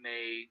U.S.,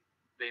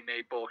 they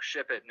may bulk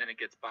ship it and then it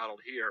gets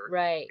bottled here.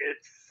 Right.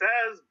 It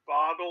says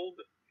bottled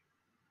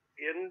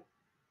in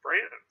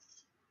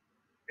France.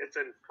 It's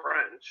in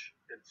French.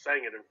 It's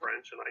saying it in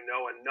French, and I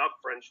know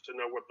enough French to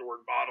know what the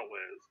word bottle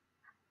is.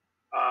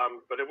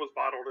 But it was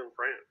bottled in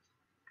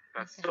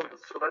France. So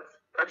that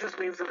just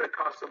means that it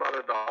costs about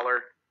 $1 a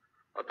bottle,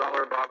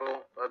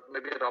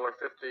 maybe $1.50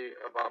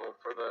 a bottle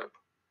for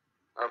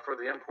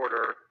the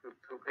importer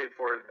who paid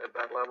for it at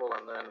that level,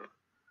 and then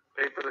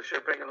paid for the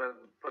shipping, and then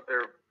put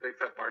their big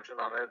fat margin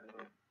on it,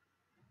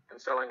 and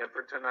selling it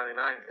for $10.99.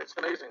 It's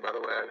amazing, by the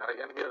way. I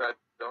envy it. I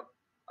don't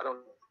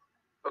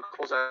poke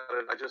holes at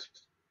it. I just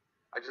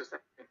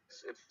think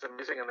it's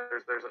amazing, and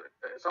there's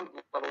some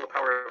level of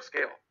power of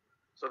scale.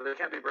 So they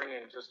can't be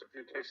bringing just a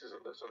few cases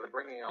of this, so they're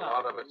bringing a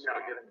lot of it, so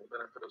they're getting the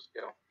benefit of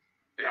scale.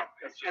 Yeah,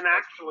 and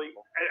actually,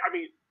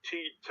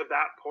 to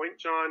that point,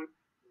 John,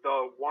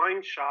 the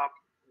wine shop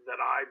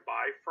that I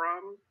buy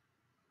from,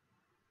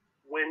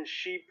 when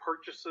she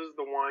purchases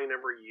the wine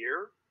every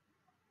year,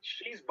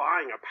 she's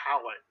buying a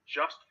pallet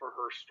just for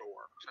her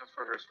store. Just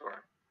for her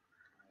store.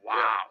 Wow.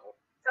 Yeah.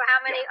 So how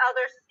many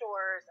other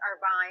stores are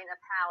buying a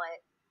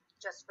pallet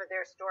just for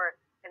their store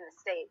in the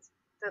States?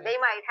 So they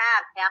might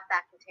have half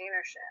that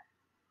container ship.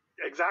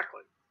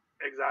 Exactly.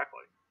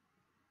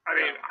 I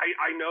mean,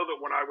 I know that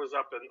when I was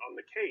up on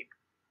the Cape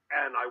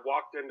and I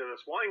walked into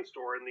this wine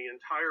store and the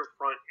entire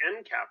front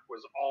end cap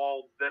was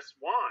all this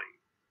wine.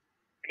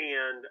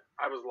 And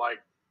I was like,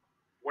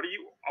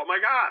 oh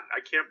my God, I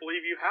can't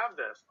believe you have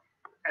this.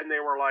 And they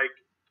were like,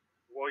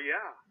 well,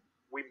 yeah,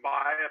 we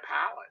buy a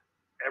pallet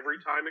every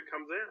time it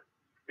comes in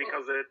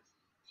because it's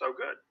so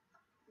good.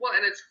 Well,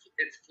 and it's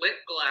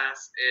flint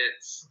glass,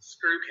 it's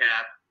screw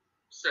cap,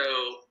 so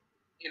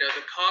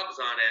the cogs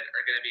on it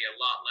are going to be a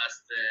lot less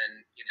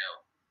than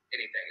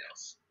anything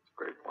else.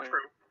 Great point.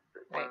 True.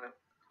 Great point.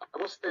 I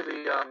will say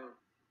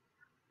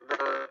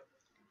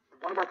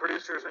one of our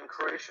producers in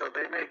Croatia,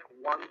 they make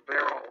 1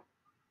 barrel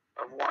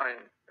of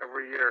wine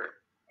every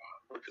year,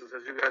 which is,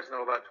 as you guys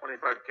know, about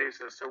 25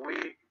 cases. So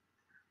we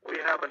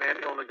have an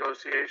annual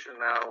negotiation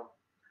now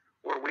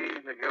where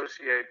we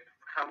negotiate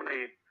how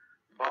many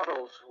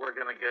bottles we're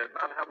going to get,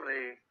 not how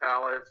many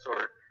pallets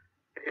or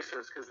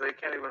cases, because they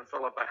can't even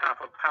fill up a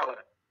half a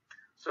pallet.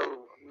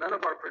 So none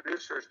of our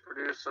producers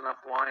produce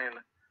enough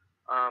wine,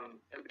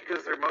 and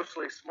because they're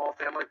mostly small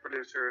family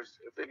producers,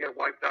 if they get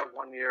wiped out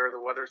one year, the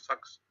weather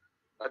sucks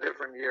a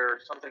different year,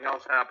 something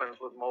else happens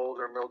with mold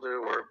or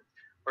mildew or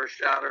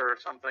shatter or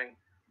something,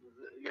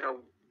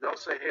 they'll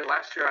say, hey,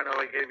 last year I know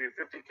I gave you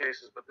 50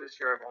 cases, but this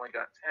year I've only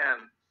got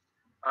 10.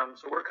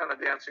 So we're kind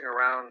of dancing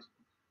around,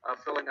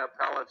 filling up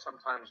pallets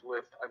sometimes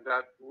with, I've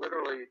got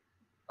literally,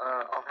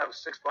 I'll have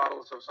 6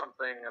 bottles of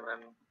something and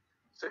then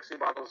 60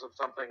 bottles of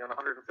something and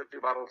 150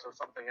 bottles of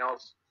something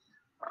else.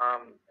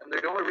 And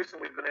the only reason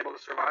we've been able to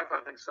survive,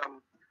 I think,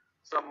 some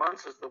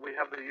months is that we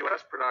have the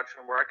U.S.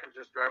 production where I can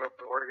just drive up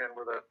to Oregon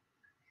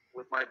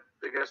with my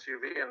big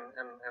SUV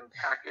and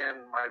pack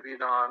in my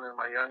Vidon and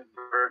my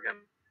Youngberg and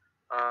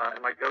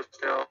my Ghost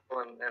Hill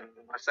and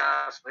my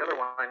Sass and the other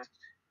wines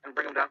and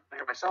bring them down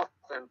here myself.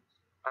 And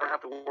I don't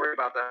have to worry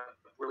about that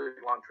really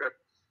long trip,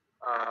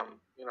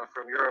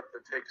 from Europe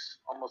that takes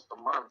almost a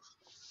month.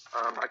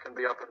 I can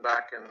be up and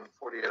back in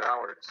 48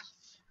 hours.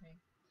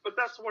 But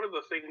that's one of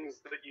the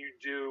things that you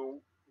do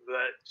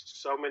that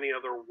so many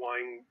other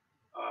wine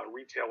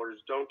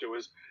retailers don't do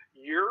is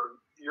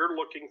you're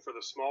looking for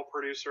the small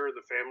producer,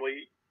 the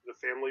family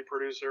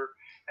producer,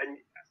 and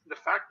the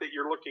fact that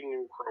you're looking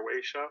in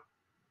Croatia,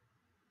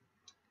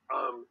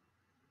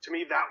 to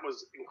me that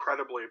was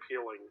incredibly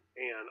appealing.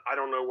 And I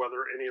don't know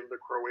whether any of the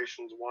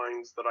Croatians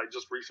wines that I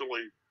just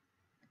recently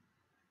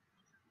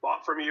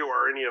bought from you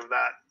or any of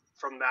that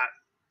from that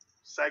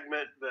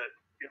segment that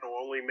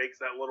only makes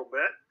that little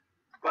bit.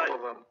 But, all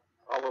of them.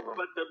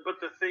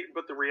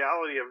 But the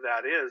reality of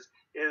that is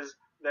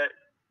that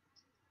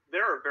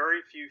there are very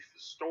few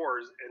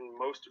stores in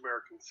most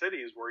American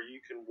cities where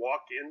you can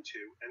walk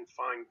into and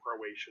find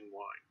Croatian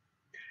wine.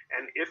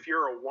 And if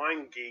you're a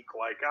wine geek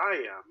like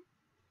I am,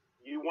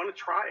 you want to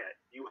try it.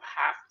 You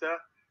have to.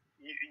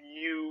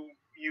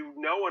 You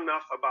know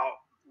enough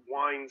about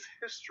wine's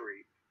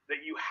history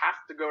that you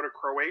have to go to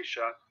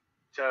Croatia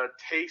to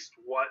taste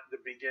what the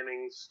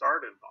beginnings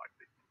started like.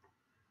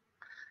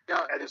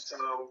 Yeah, and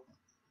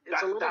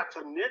so that's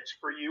a niche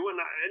for you,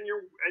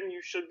 and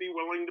you should be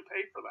willing to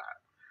pay for that.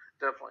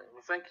 Definitely.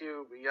 Well, thank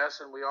you. Yes,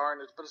 and we are,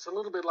 but it's a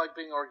little bit like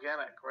being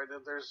organic, right?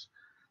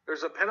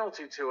 There's a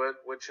penalty to it,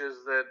 which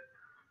is that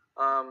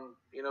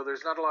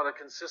there's not a lot of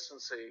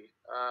consistency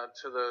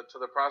to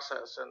the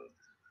process, and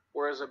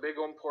whereas a big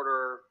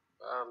importer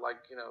like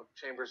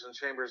Chambers and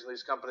Chambers and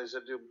these companies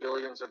that do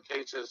billions of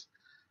cases,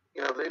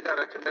 they've got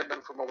a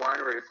commitment from a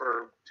winery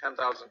for 10,000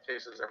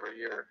 cases every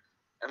year.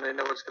 And they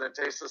know it's going to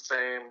taste the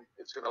same,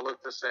 it's going to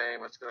look the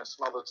same, it's going to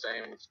smell the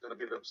same, it's going to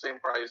be the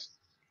same price.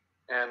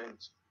 And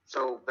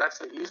so that's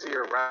the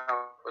easier route.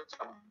 But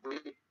we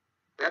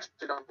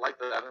actually don't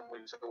like that, and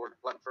so we're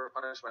glutton for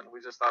punishment.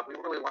 We just thought we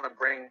really want to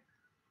bring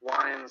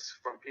wines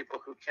from people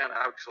who can't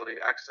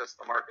actually access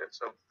the market.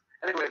 So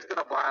anyway, it's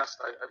been a blast.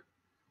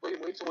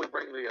 Wait till we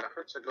bring the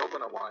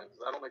Herzegovina wines.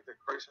 That'll make the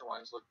Croatian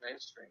wines look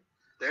mainstream.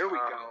 There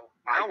we go.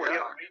 I can't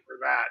wait for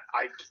that.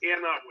 I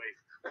cannot wait.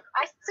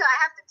 I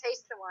have to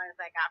taste the ones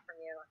I got from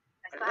you.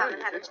 I still haven't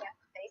had a chance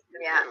to taste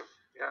them yet.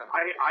 Yeah.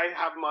 I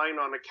have mine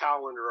on a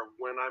calendar of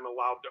when I'm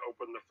allowed to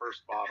open the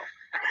first bottle.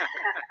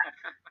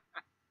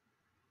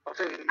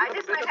 I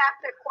just might have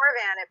to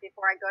Corvan it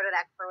before I go to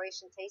that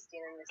Croatian tasting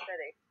in the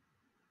city.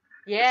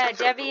 Yeah,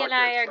 Debbie and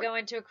I are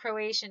going to a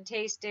Croatian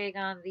tasting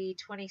on the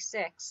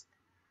 26th.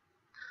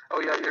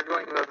 Oh yeah, you're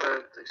going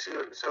to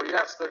so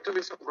yes, there could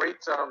be some great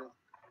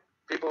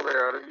people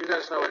there. You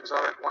guys know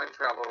Exotic Wine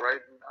Travel,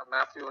 right?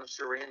 Matthew and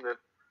Shireen that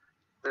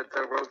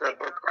wrote that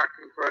book,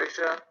 Cracking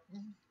Croatia,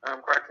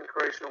 Cracking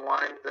Croatian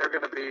Wine. They're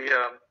going to be,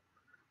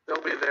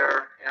 they'll be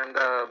there, and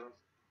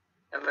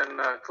then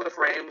Cliff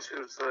Rames,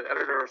 who's the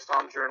editor of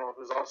Somm Journal,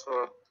 who's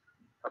also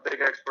a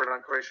big expert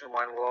on Croatian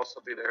wine, will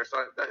also be there. So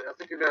I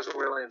think you guys will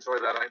really enjoy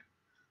that.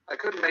 I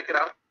couldn't make it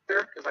out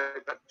there because I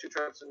got 2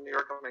 trips in New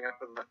York coming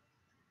up in the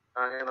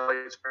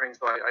late spring,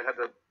 so I had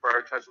to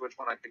prioritize which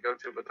one I could go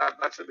to. But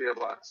that should be a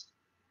blast.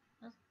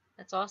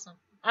 That's awesome.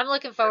 I'm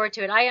looking forward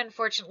to it. I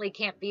unfortunately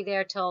can't be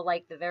there till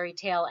like the very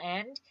tail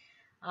end,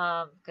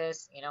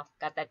 because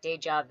got that day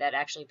job that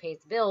actually pays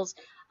the bills.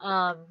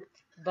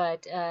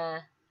 But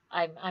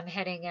I'm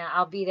heading.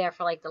 I'll be there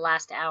for like the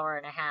last hour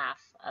and a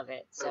half of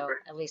it, so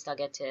at least I'll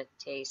get to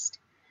taste.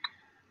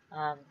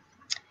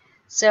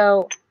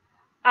 So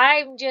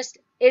I'm just.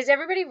 Is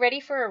everybody ready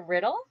for a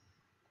riddle?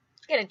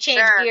 Gonna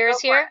change gears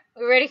here.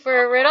 We ready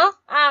for a riddle?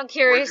 I'm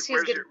curious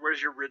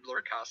Where's your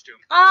Riddler costume?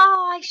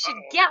 Oh, I should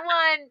get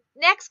one.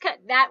 Next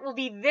cut, that will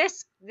be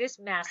this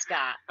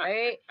mascot,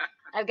 right?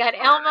 I've got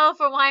Elmo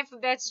for Wine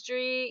from Bet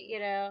Street,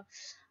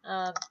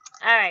 all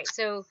right,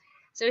 so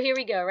here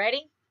we go.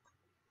 Ready?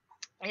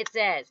 It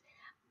says,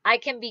 I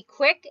can be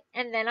quick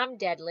and then I'm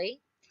deadly.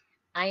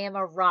 I am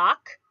a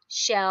rock,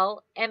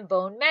 shell, and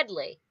bone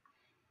medley.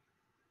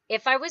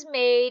 If I was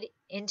made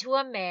into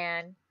a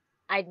man,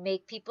 I'd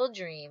make people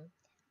dream.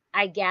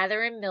 I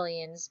gather in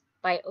millions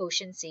by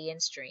ocean, sea, and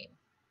stream.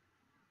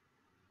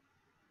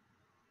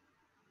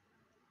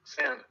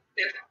 Sand.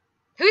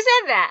 Who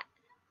said that?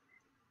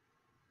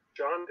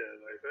 John did,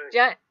 I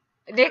think.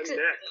 Nick.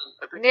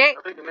 I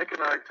think Nick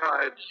and I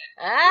tied.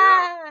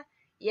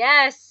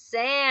 Yes,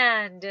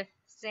 sand.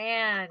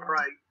 All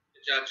right.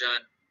 Good job,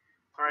 John.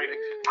 All right.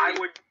 I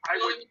would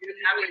haven't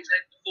drank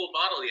the full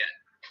bottle yet.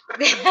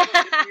 give you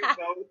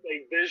both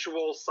a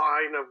visual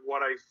sign of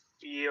what I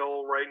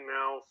feel right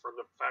now for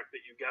the fact that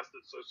you guessed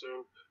it so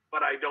soon,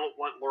 but I don't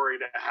want Lori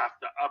to have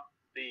to up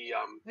the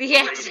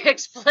extra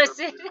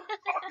explicit.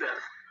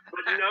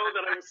 But know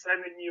that I'm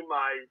sending you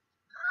my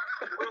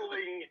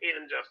willing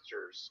hand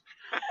gestures.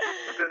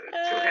 2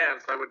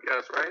 hands, I would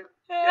guess, right?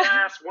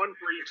 Yes, one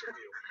for each of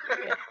you.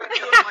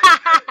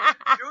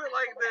 Do it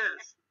like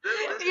this.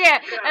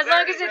 As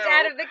long as it's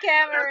out of the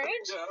camera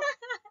range.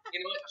 You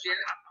know what,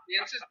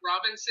 Jancis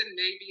Robinson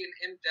may be an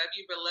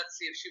MW, but let's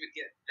see if she would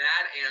get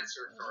that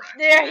answer correct.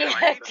 There you go.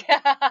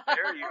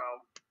 There you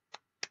go.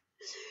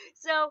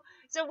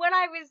 So what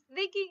I was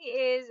thinking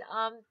is,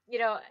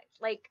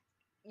 like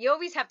you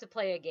always have to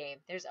play a game.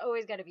 There's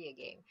always got to be a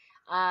game.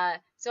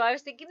 So I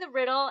was thinking the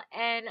riddle,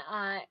 and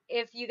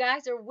if you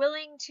guys are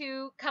willing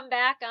to come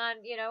back on,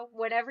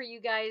 whatever you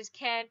guys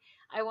can,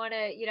 I want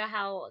to,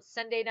 how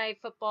Sunday Night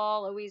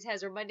Football always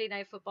has, or Monday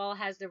Night Football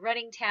has the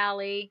running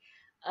tally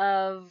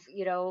of,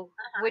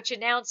 which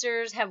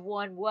announcers have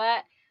won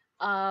what.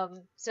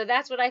 So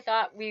that's what I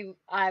thought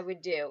I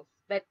would do.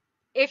 But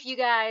if you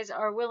guys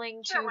are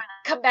willing to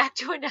come back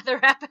to another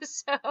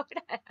episode,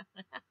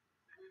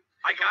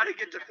 I gotta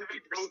get to 50%.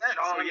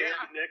 Oh yeah,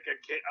 Nick.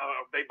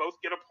 They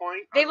both get a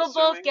point. They will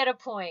both get a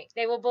point.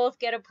 They will both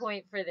get a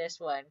point for this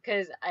one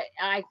because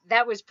I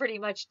that was pretty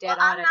much dead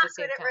on at the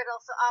same time. I'm not good at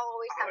riddles, so I'll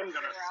always have a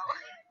 0.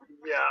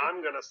 Yeah,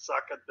 I'm gonna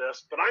suck at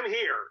this, but I'm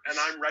here and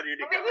I'm ready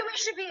to go. Maybe we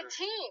should be a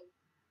team.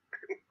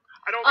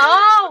 I don't.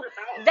 Oh,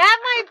 that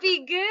might be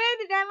good.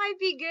 That might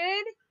be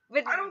good.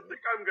 But I don't think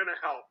I'm gonna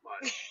help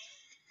much.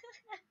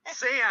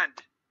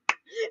 Sand.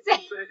 That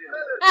is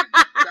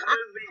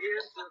the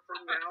answer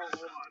from now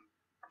on.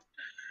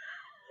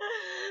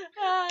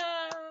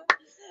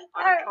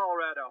 I'm in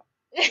Colorado.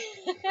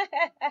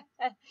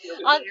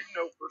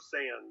 For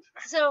sand.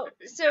 So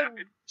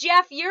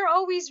Jeff, you're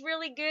always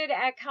really good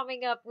at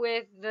coming up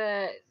with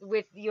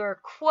your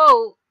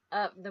quote,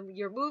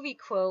 your movie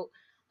quote,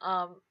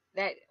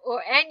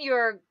 and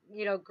your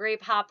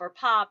grape hop or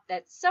pop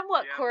that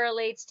somewhat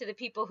correlates to the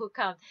people who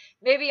come.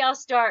 Maybe I'll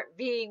start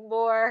being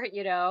more,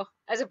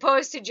 as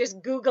opposed to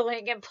just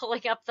Googling and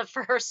pulling up the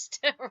first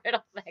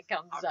riddle that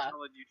comes up. I'm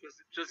telling you,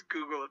 just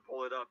Google and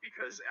pull it up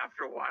because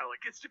after a while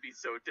it gets to be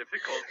so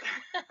difficult.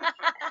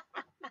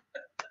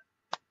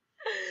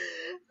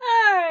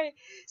 All right.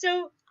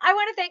 So I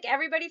want to thank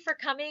everybody for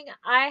coming.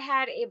 I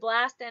had a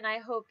blast and I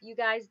hope you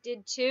guys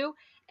did too.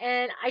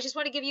 And I just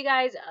want to give you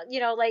guys,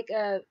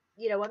 a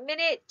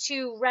minute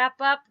to wrap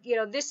up.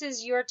 This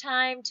is your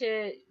time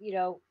to,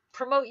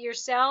 promote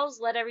yourselves,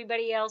 let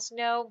everybody else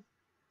know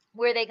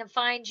where they can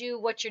find you,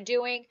 what you're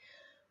doing,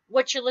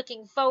 what you're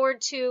looking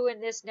forward to in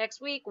this next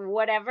week,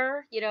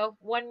 whatever,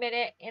 1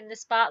 minute in the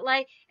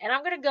spotlight. And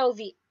I'm going to go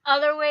the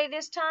other way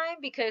this time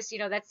because,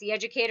 that's the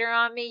educator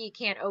on me. You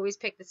can't always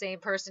pick the same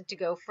person to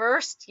go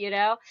first,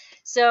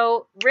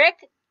 So,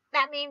 Rick,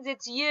 that means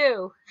it's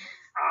you.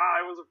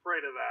 I was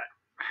afraid of that.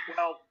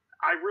 Well,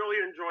 I really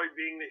enjoyed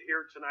being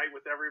here tonight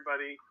with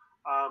everybody.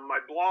 My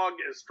blog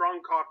is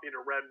Strong Coffee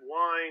to Red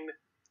Wine,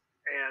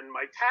 and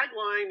my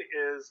tagline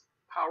is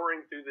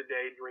powering through the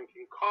day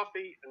drinking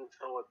coffee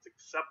until it's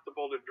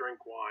acceptable to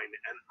drink wine.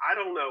 And I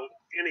don't know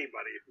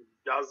anybody who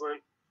doesn't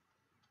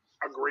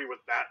agree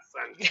with that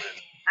sentiment.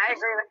 I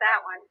agree with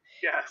that one.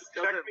 Yes,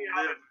 check me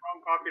out at Strong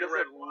Coffee to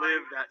Red Wine.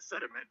 Live that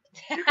sentiment.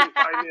 You can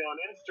find me on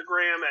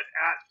Instagram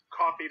at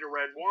Coffee to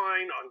Red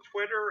Wine, on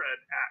Twitter at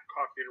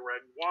Coffee to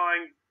Red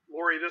Wine.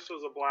 Lori, this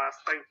was a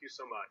blast. Thank you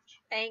so much.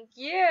 Thank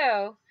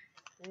you.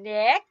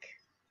 Nick?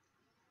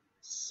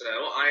 So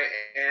I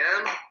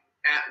am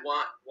at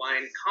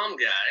Wine Comm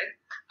Guy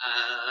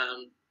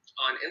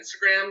on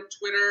Instagram,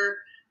 Twitter.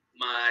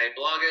 My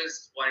blog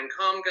is Wine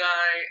Comm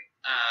Guy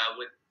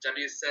with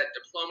WSET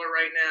diploma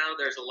right now.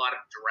 There's a lot of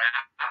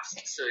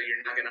drafts, so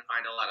you're not going to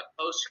find a lot of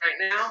posts right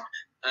now.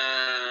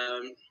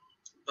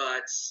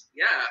 But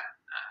yeah,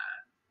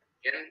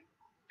 again,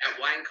 at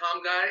Wine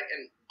Comm Guy,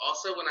 and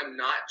also when I'm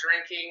not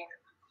drinking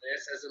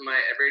this as in my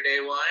everyday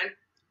wine,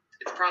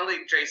 it's probably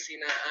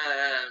Dracaena,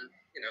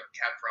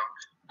 Cab Franc.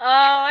 Oh,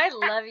 I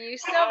love you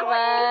so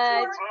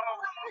much.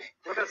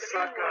 What a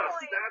sucker.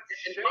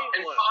 That's shameless.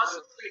 And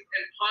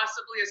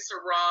possibly a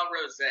Syrah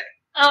Rosé.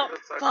 Oh,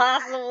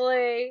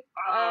 possibly.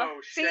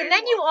 See, and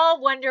then you shameless. all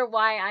wonder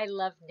why I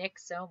love Nick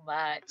so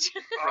much.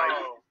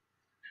 Oh,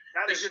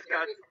 He's just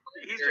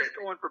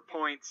going for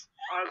points.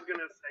 I was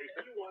gonna say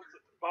he wants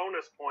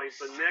bonus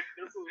points, and Nick,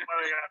 this is what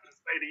I have to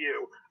say to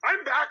you.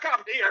 I'm back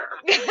up here.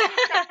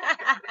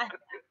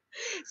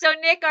 So,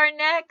 Nick, our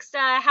next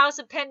House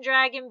of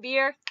Pendragon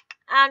beer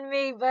on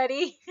me,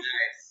 buddy.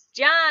 Nice.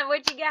 John,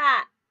 what you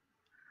got?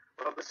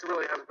 Well, this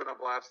really has been a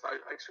blast. I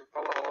actually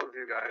follow all of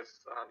you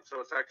guys,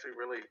 so it's actually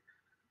really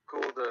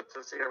cool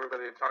to see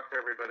everybody and talk to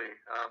everybody.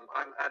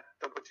 I'm at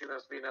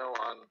Topochinas Vino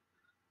on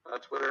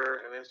Twitter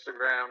and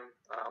Instagram.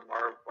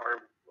 Our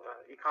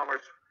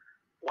e-commerce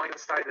wine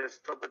site is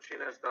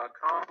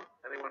topochinas.com.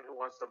 Anyone who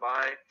wants to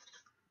buy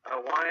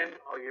wine,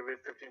 I'll give you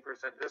a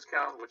 15%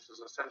 discount, which is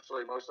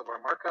essentially most of our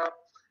markup.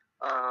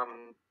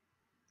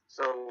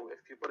 So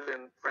if you put it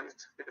in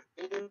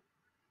Friends15,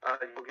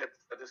 you'll get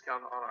a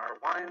discount on our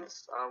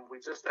wines. We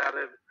just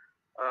added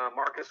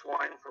Marcus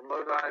wine from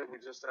Lodi. We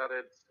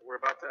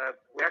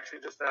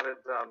actually just added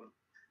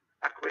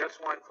Acquiesce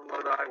wine from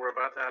Lodi. We're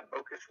about to add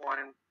Bokish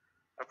wine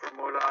from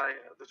Lodi.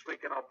 This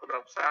weekend I'll put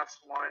up Sass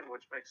wine,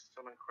 which makes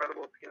some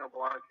incredible Pinot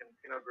Blanc and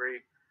Pinot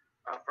Gris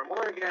from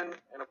Oregon.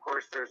 And of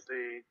course there's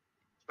the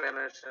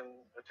Spanish and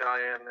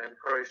Italian and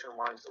Croatian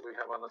wines that we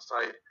have on the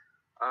site.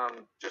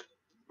 Just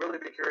really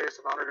be curious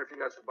and honored if you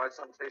guys would buy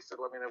some, taste it,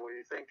 let me know what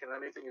you think, and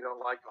anything you don't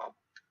like, I'll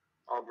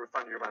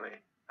refund your money.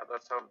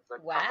 That's how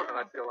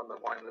confident I feel in the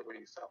wine that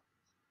we sell.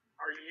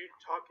 Are you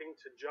talking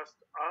to just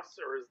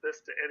us, or is this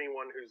to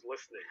anyone who's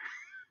listening?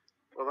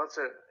 Well, that's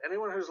it.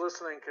 Anyone who's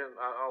listening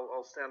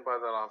I'll stand by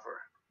that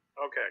offer.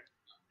 Okay.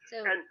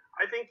 So, And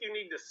I think you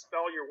need to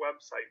spell your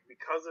website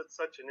because it's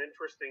such an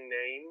interesting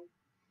name.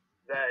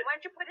 That Why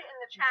don't you put it in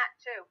the chat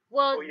too?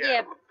 well, Oh,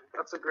 yeah.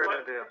 That's a great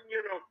idea.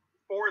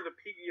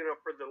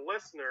 For the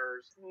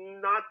listeners,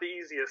 not the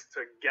easiest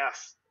to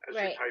guess as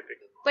Right. you're typing.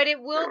 but it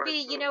will Right,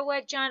 be, so- you know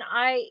what, John?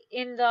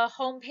 In the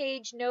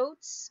homepage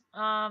notes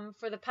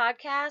for the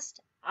podcast,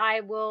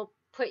 I will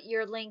put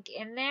your link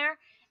in there.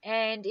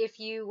 And if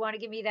you want to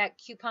give me that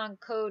coupon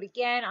code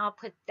again, I'll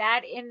put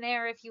that in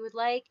there if you would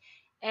like.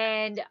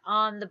 And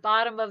on the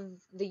bottom of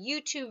the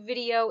YouTube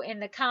video in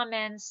the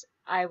comments,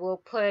 I will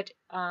put,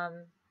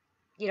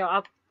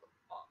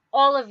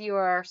 all of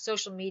your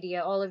social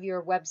media, all of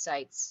your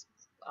websites.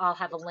 I'll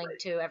have a link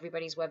to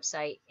everybody's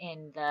website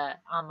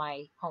on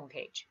my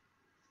homepage.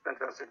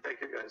 Fantastic. Thank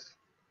you, guys.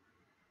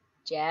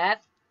 Jeff?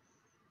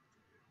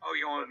 Oh,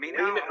 you want me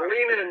now?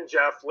 Lean in,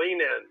 Jeff.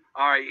 Lean in.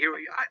 All right, here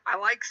I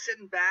like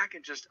sitting back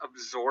and just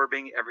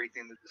absorbing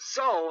everything.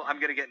 So I'm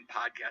gonna get in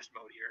podcast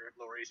mode here,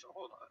 Lori. So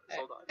hold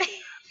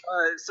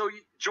on. So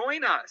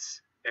join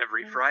us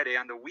every Friday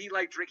on the We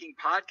Like Drinking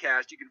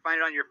podcast. You can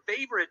find it on your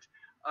favorite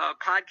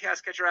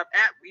podcast catcher app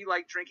at We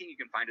Like Drinking. You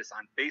can find us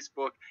on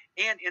Facebook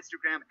and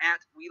Instagram at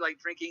We Like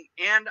Drinking,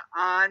 and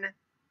on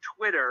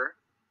Twitter,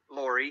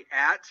 Lori,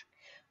 at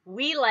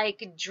We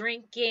Like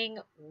Drinking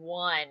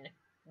 1.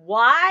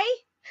 Why?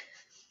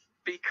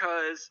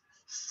 because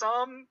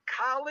some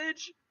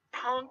college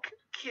punk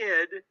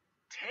kid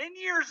 10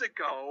 years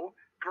ago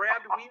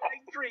grabbed We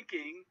Like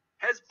Drinking,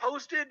 has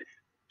posted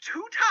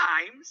 2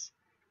 times,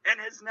 and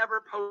has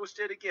never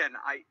posted again.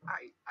 I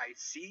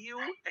see you,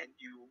 and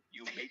you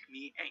make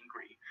me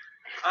angry.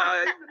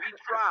 We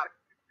drop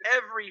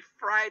every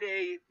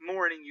Friday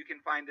morning. You can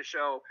find the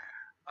show.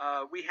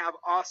 We have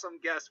awesome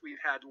guests. We've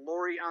had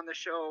Lori on the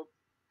show,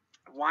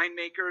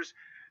 winemakers,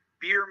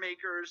 beer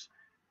makers,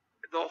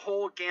 the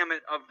whole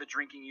gamut of the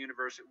drinking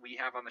universe that we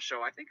have on the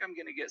show. I think I'm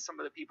going to get some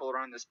of the people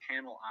around this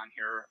panel on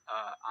here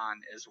on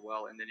as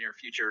well in the near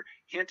future.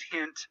 Hint,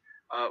 hint.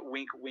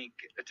 Wink, wink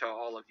to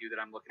all of you that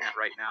I'm looking at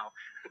right now.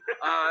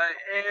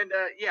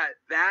 Yeah,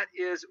 that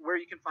is where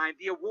you can find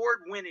the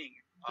award-winning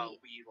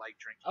We Like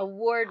Drinking.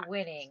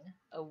 Award-winning.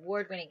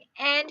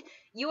 And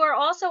you are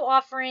also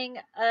offering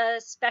a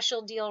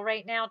special deal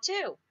right now,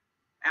 too.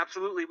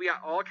 Absolutely. We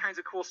got all kinds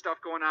of cool stuff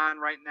going on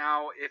right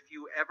now. If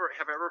you have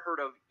ever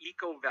heard of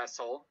Eco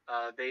Vessel,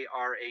 they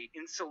are a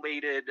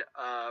insulated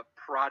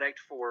product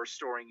for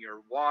storing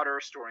your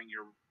water, storing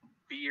your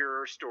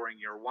beer, storing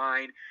your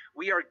wine.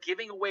 We are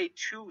giving away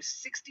 2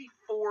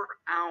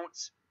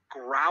 64-ounce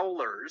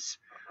growlers.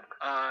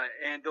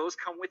 And those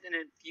come with an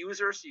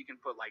infuser, so you can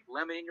put like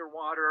lemon in your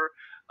water.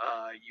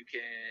 You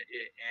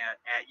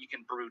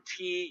can brew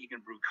tea, you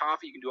can brew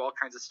coffee, you can do all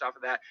kinds of stuff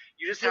with that.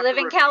 You just If you have live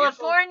to in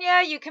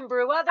California, you can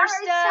brew other All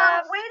right,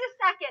 stuff. so wait a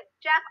second,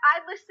 Jeff.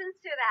 I listened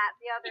to that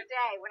the other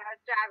day when I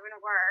was driving to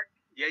work.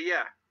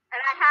 Yeah. And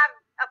I have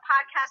a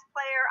podcast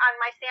player on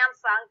my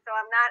Samsung, so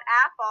I'm not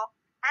Apple,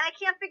 and I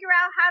can't figure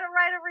out how to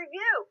write a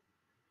review.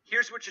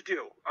 Here's what you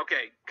do,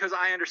 okay? Because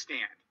I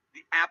understand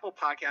the Apple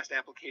Podcast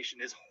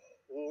application is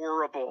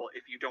horrible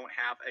if you don't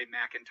have a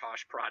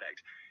Macintosh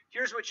product.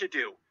 Here's what you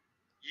do.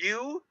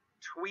 You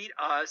tweet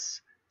us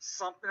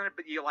something that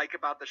you like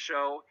about the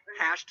show,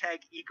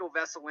 hashtag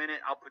EcoVessel in it,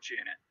 I'll put you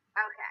in it.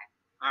 Okay.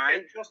 All right?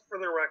 And just for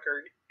the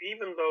record,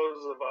 even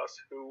those of us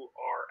who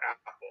are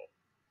Apple,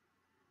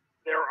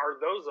 there are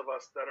those of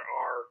us that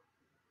are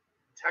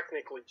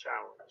technically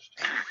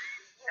challenged.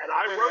 And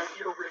I wrote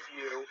your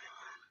review,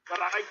 but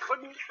I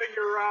couldn't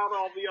figure out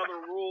all the other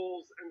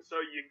rules, and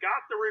so you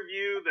got the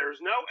review.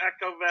 There's no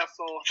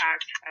EcoVessel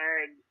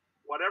hashtag,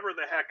 whatever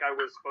the heck I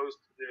was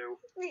supposed to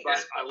do. But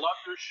I love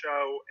your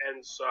show,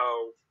 and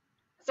so...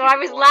 So I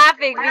was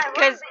laughing I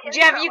because, love the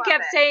Jeff, intro you of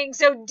kept it. saying,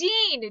 so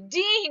Dean,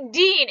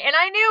 and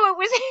I knew it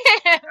was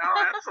him.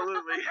 Oh,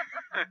 absolutely.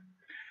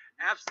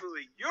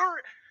 Absolutely. You're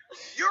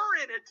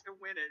in it to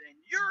win it, and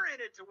you're in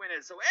it to win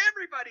it. So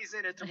everybody's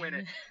in it to win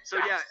it. So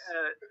yeah,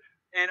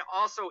 and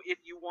also if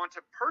you want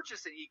to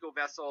purchase an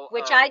EcoVessel,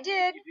 Which I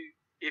did.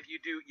 If you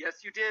do,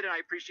 yes, you did, and I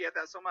appreciate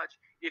that so much.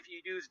 If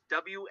you use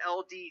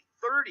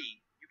WLD30,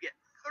 you get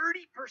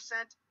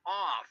 30%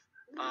 off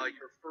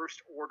your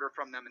first order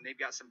from them, and they've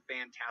got some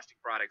fantastic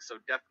products. So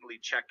definitely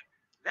check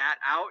that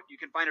out. You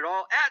can find it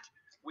all at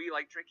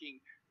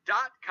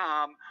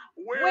WeLikeDrinking.com,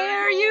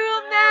 Where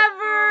you'll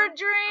never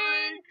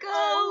drink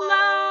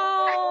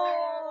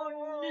alone.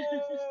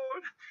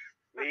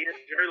 Me and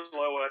your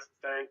Lois,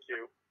 thank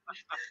you.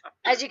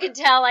 As you can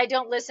tell, I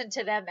don't listen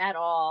to them at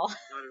all.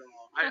 Not at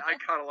all. I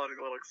got a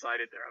little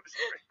excited there. I'm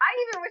sorry. I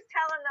even was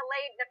telling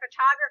the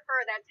photographer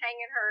that's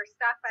hanging her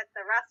stuff at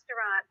the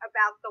restaurant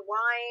about the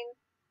wine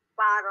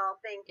bottle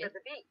thing for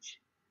the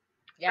beach.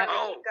 Yeah.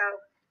 So we can go.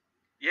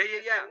 Yeah.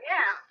 Yeah.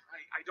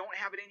 I don't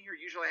have it in here.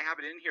 Usually I have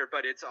it in here,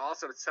 but it's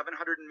also a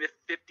 750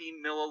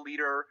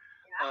 milliliter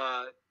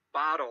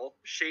bottle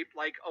shaped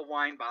like a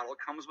wine bottle. It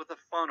comes with a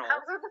funnel.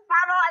 Comes with a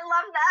funnel. I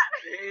love that.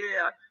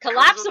 Yeah.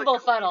 Collapsible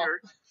funnel.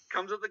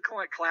 Comes with a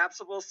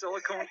collapsible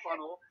silicone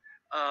funnel.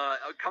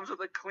 It comes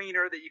with a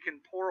cleaner that you can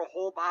pour a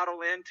whole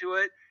bottle into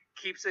it.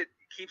 Keeps it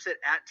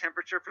at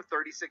temperature for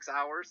 36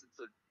 hours.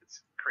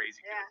 It's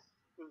crazy. Yeah.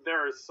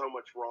 There is so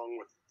much wrong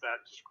with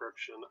that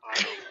description. I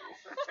don't know.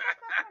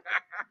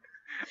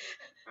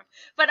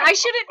 But I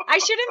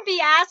shouldn't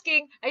be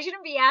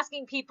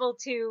asking people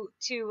to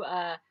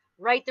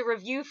write the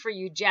review for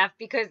you, Jeff,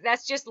 because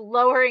that's just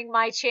lowering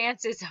my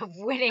chances of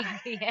winning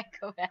the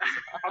EcoVessel.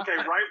 Okay,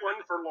 write one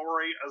for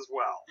Lori as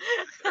well.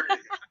 There you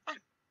go.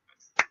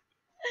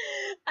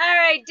 All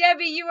right,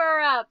 Debbie, you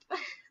are up.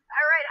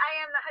 All right,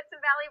 I am the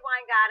Hudson Valley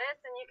Wine Goddess,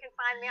 and you can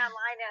find me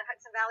online at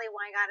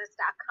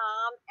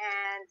HudsonValleyWineGoddess.com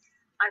and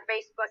on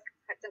Facebook,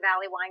 Hudson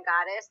Valley Wine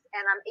Goddess,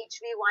 and I'm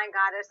HV Wine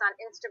Goddess on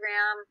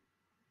Instagram,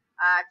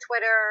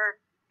 Twitter,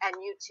 and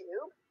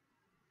YouTube.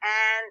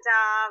 And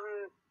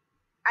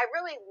I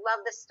really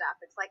love this stuff.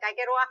 It's like I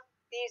get off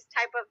these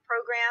type of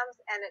programs,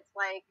 and it's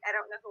like I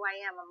don't know who I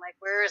am. I'm like,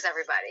 where is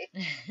everybody?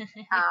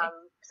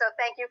 So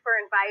thank you for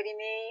inviting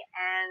me.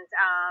 And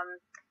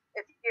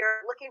if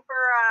you're looking for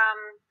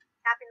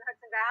Tapping the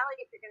Hudson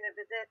Valley, if you're going to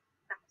visit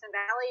the Hudson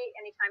Valley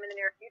anytime in the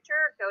near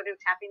future, go to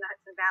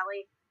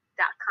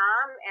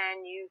tappingthehudsonvalley.com,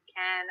 and you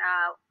can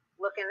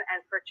look and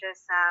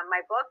purchase my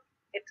book.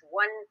 It's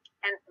 1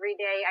 and 3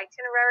 day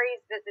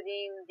itineraries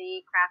visiting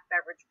the craft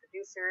beverage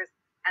producers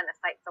and the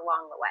sites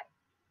along the way.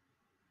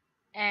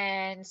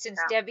 And since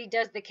Debbie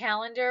does the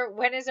calendar,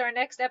 when is our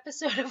next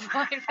episode of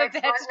Wine for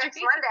Bed Street? Next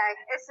Monday.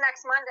 It's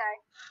next Monday.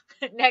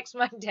 Next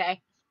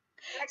Monday.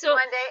 Next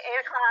Monday,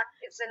 8 o'clock.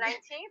 It's the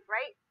 19th,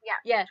 right? Yeah.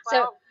 Yeah.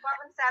 12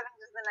 and 7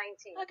 is the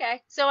 19th.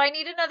 Okay. So I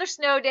need another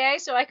snow day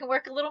so I can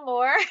work a little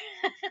more.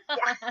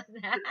 Yeah.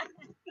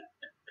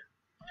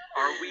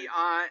 Are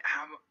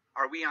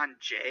we on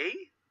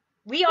J?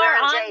 We are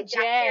on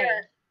J.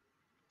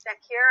 Jacquia,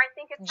 I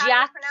think it's how you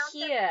pronounce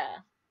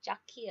it.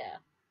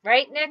 Jacquia.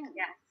 Right, Nick?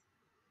 Yes.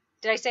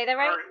 Did I say that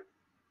right?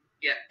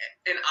 Yeah,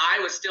 and I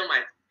was still my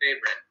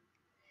favorite.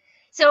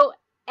 So,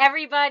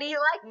 everybody, You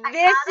like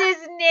this Itada?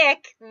 is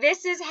Nick.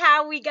 This is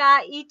how we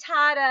got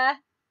Itada,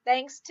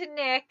 thanks to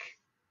Nick.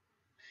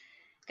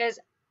 Because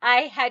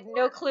I had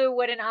no clue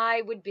what an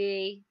I would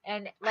be.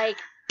 And, like,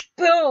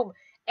 boom,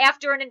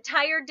 after an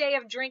entire day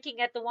of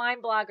drinking at the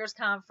Wine Bloggers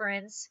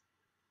Conference,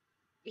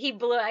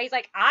 he's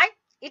like,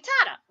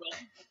 Itada. Well,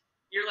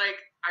 you're like,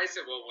 I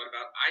said, well, what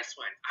about ice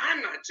wine?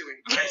 I'm not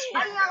doing ice Oh,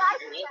 wine. yeah, I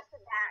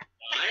suggested that.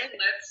 Fine,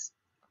 let's.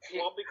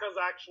 Well, because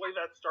actually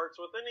that starts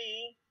with an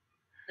E.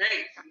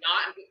 Hey,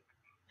 not.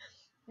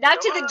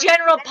 Not to the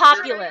general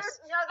populace.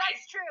 No,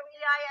 that's true.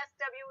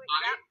 EISW.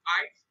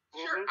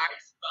 Sure,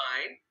 ice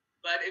fine.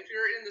 But if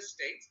you're in the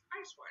States,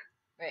 ice wine.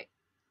 Right.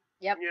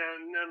 Yep. Yeah,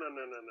 no.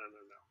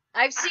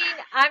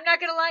 I'm not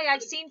gonna lie,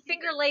 I've seen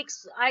Finger Lake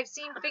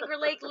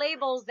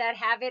labels that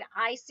have it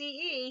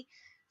ICE.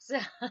 So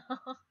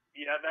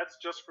Yeah, that's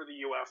just for the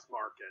U.S.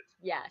 market.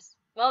 yes.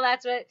 Well,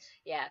 that's what.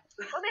 Yeah.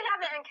 Well, they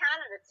have it in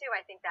Canada too.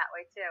 I think that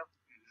way too,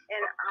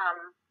 in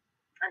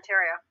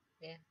Ontario.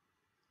 Yeah.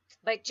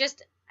 But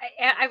just,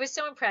 I was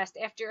so impressed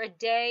after a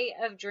day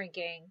of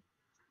drinking.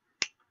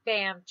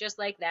 Bam, just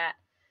like that.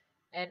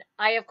 And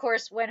I, of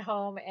course, went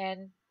home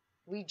and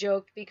we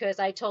joked because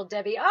I told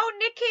Debbie, "Oh,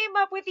 Nick came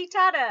up with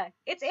Itata.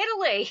 It's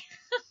Italy."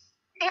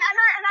 Yeah,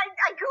 and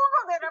I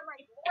Googled it. I'm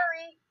like,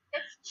 Lori,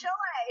 it's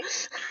Chile.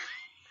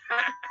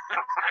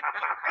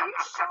 Are you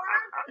sure?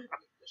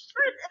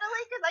 Sure it's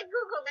Italy? Because I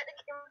Googled it. It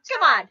came up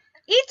Come on.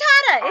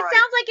 Itata. It right,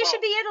 sounds like it well-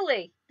 should be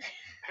Italy.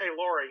 Hey,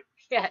 Lori.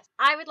 Yes.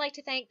 I would like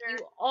to thank you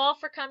all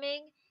for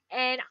coming.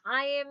 And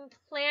I am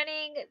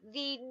planning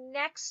the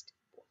next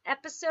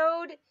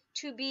episode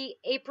to be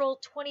April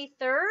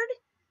 23rd.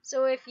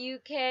 So if you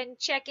can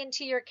check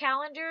into your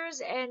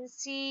calendars and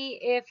see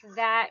if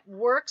that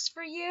works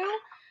for you.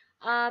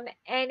 And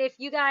if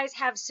you guys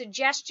have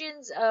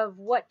suggestions of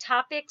what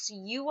topics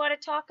you want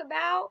to talk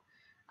about,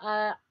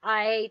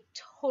 I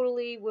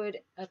totally would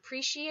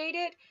appreciate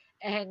it.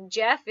 And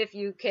Jeff, if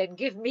you can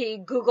give me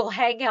Google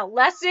Hangout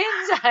lessons,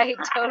 I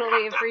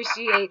totally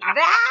appreciate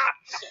that.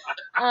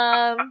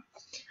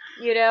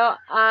 Let me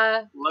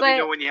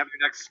know when you have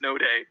your next snow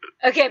day.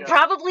 Okay, Yeah.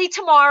 probably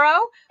tomorrow.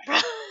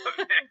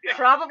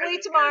 Probably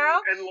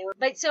tomorrow. And Lori,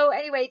 But so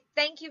anyway,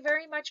 thank you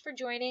very much for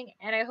joining,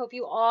 and I hope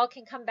you all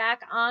can come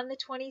back on the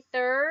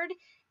 23rd.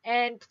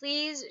 And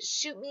please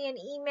shoot me an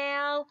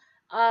email.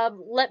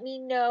 Let me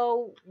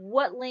know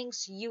what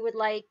links you would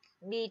like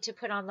me to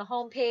put on the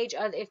homepage,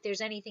 if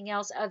there's anything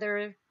else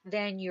other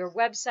than your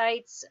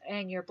websites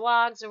and your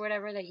blogs or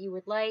whatever that you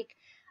would like.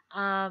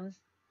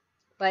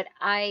 But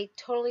I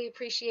totally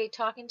appreciate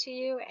talking to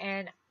you,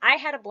 and I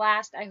had a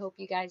blast. I hope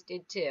you guys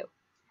did too.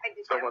 I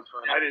did So too. much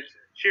fun. I did.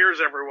 Cheers,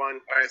 everyone.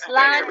 All right, thanks,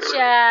 everyone. Have a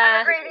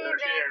Slancha. great evening.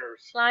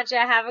 Cheers.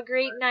 Slancha, have a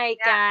great night,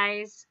 Yeah.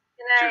 guys.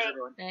 Good Cheers, night.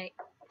 everyone. Night.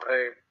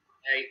 Bye.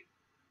 Hey.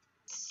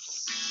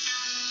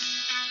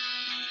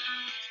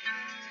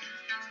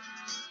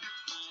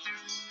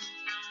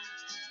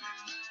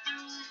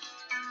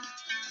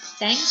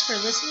 Thanks for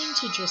listening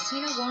to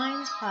Dracaena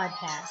Wines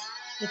podcast.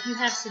 If you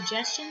have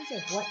suggestions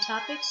of what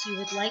topics you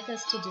would like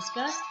us to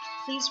discuss,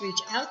 please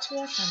reach out to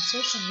us on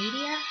social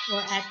media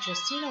or at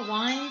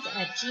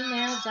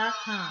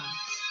dracaenawines@gmail.com.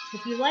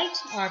 If you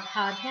liked our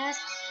podcast,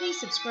 please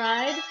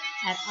subscribe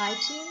at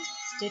iTunes,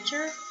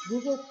 Stitcher,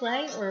 Google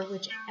Play, or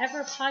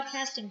whichever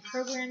podcasting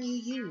program you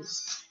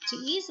use. To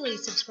easily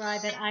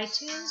subscribe at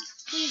iTunes,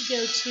 please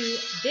go to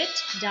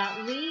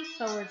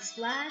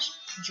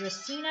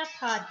bit.ly/Dracaena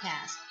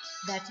podcast.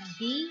 That's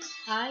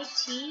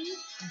bit.ly/D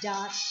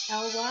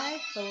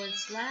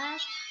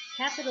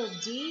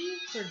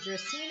for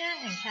Dracaena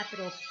and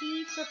capital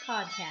P for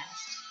podcast.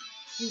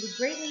 We would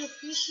greatly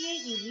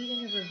appreciate you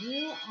leaving a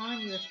review on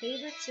your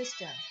favorite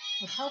system.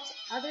 It helps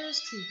others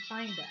to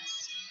find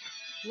us.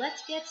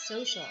 Let's get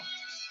social.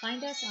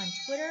 Find us on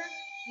Twitter,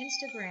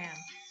 Instagram,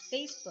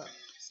 Facebook,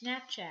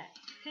 Snapchat,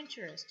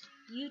 Pinterest,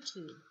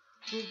 YouTube,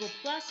 Google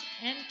Plus,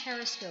 and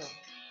Periscope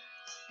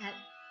at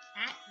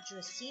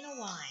Dracaena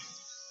Wines.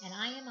 And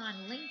I am on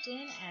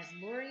LinkedIn as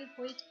Lori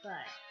Hoyt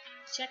Budd.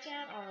 Check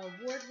out our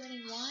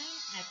award-winning wine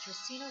at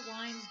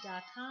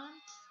dracaenawines.com,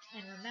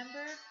 and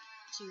remember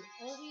to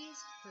always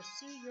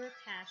pursue your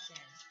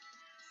passion.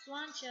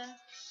 Slancha.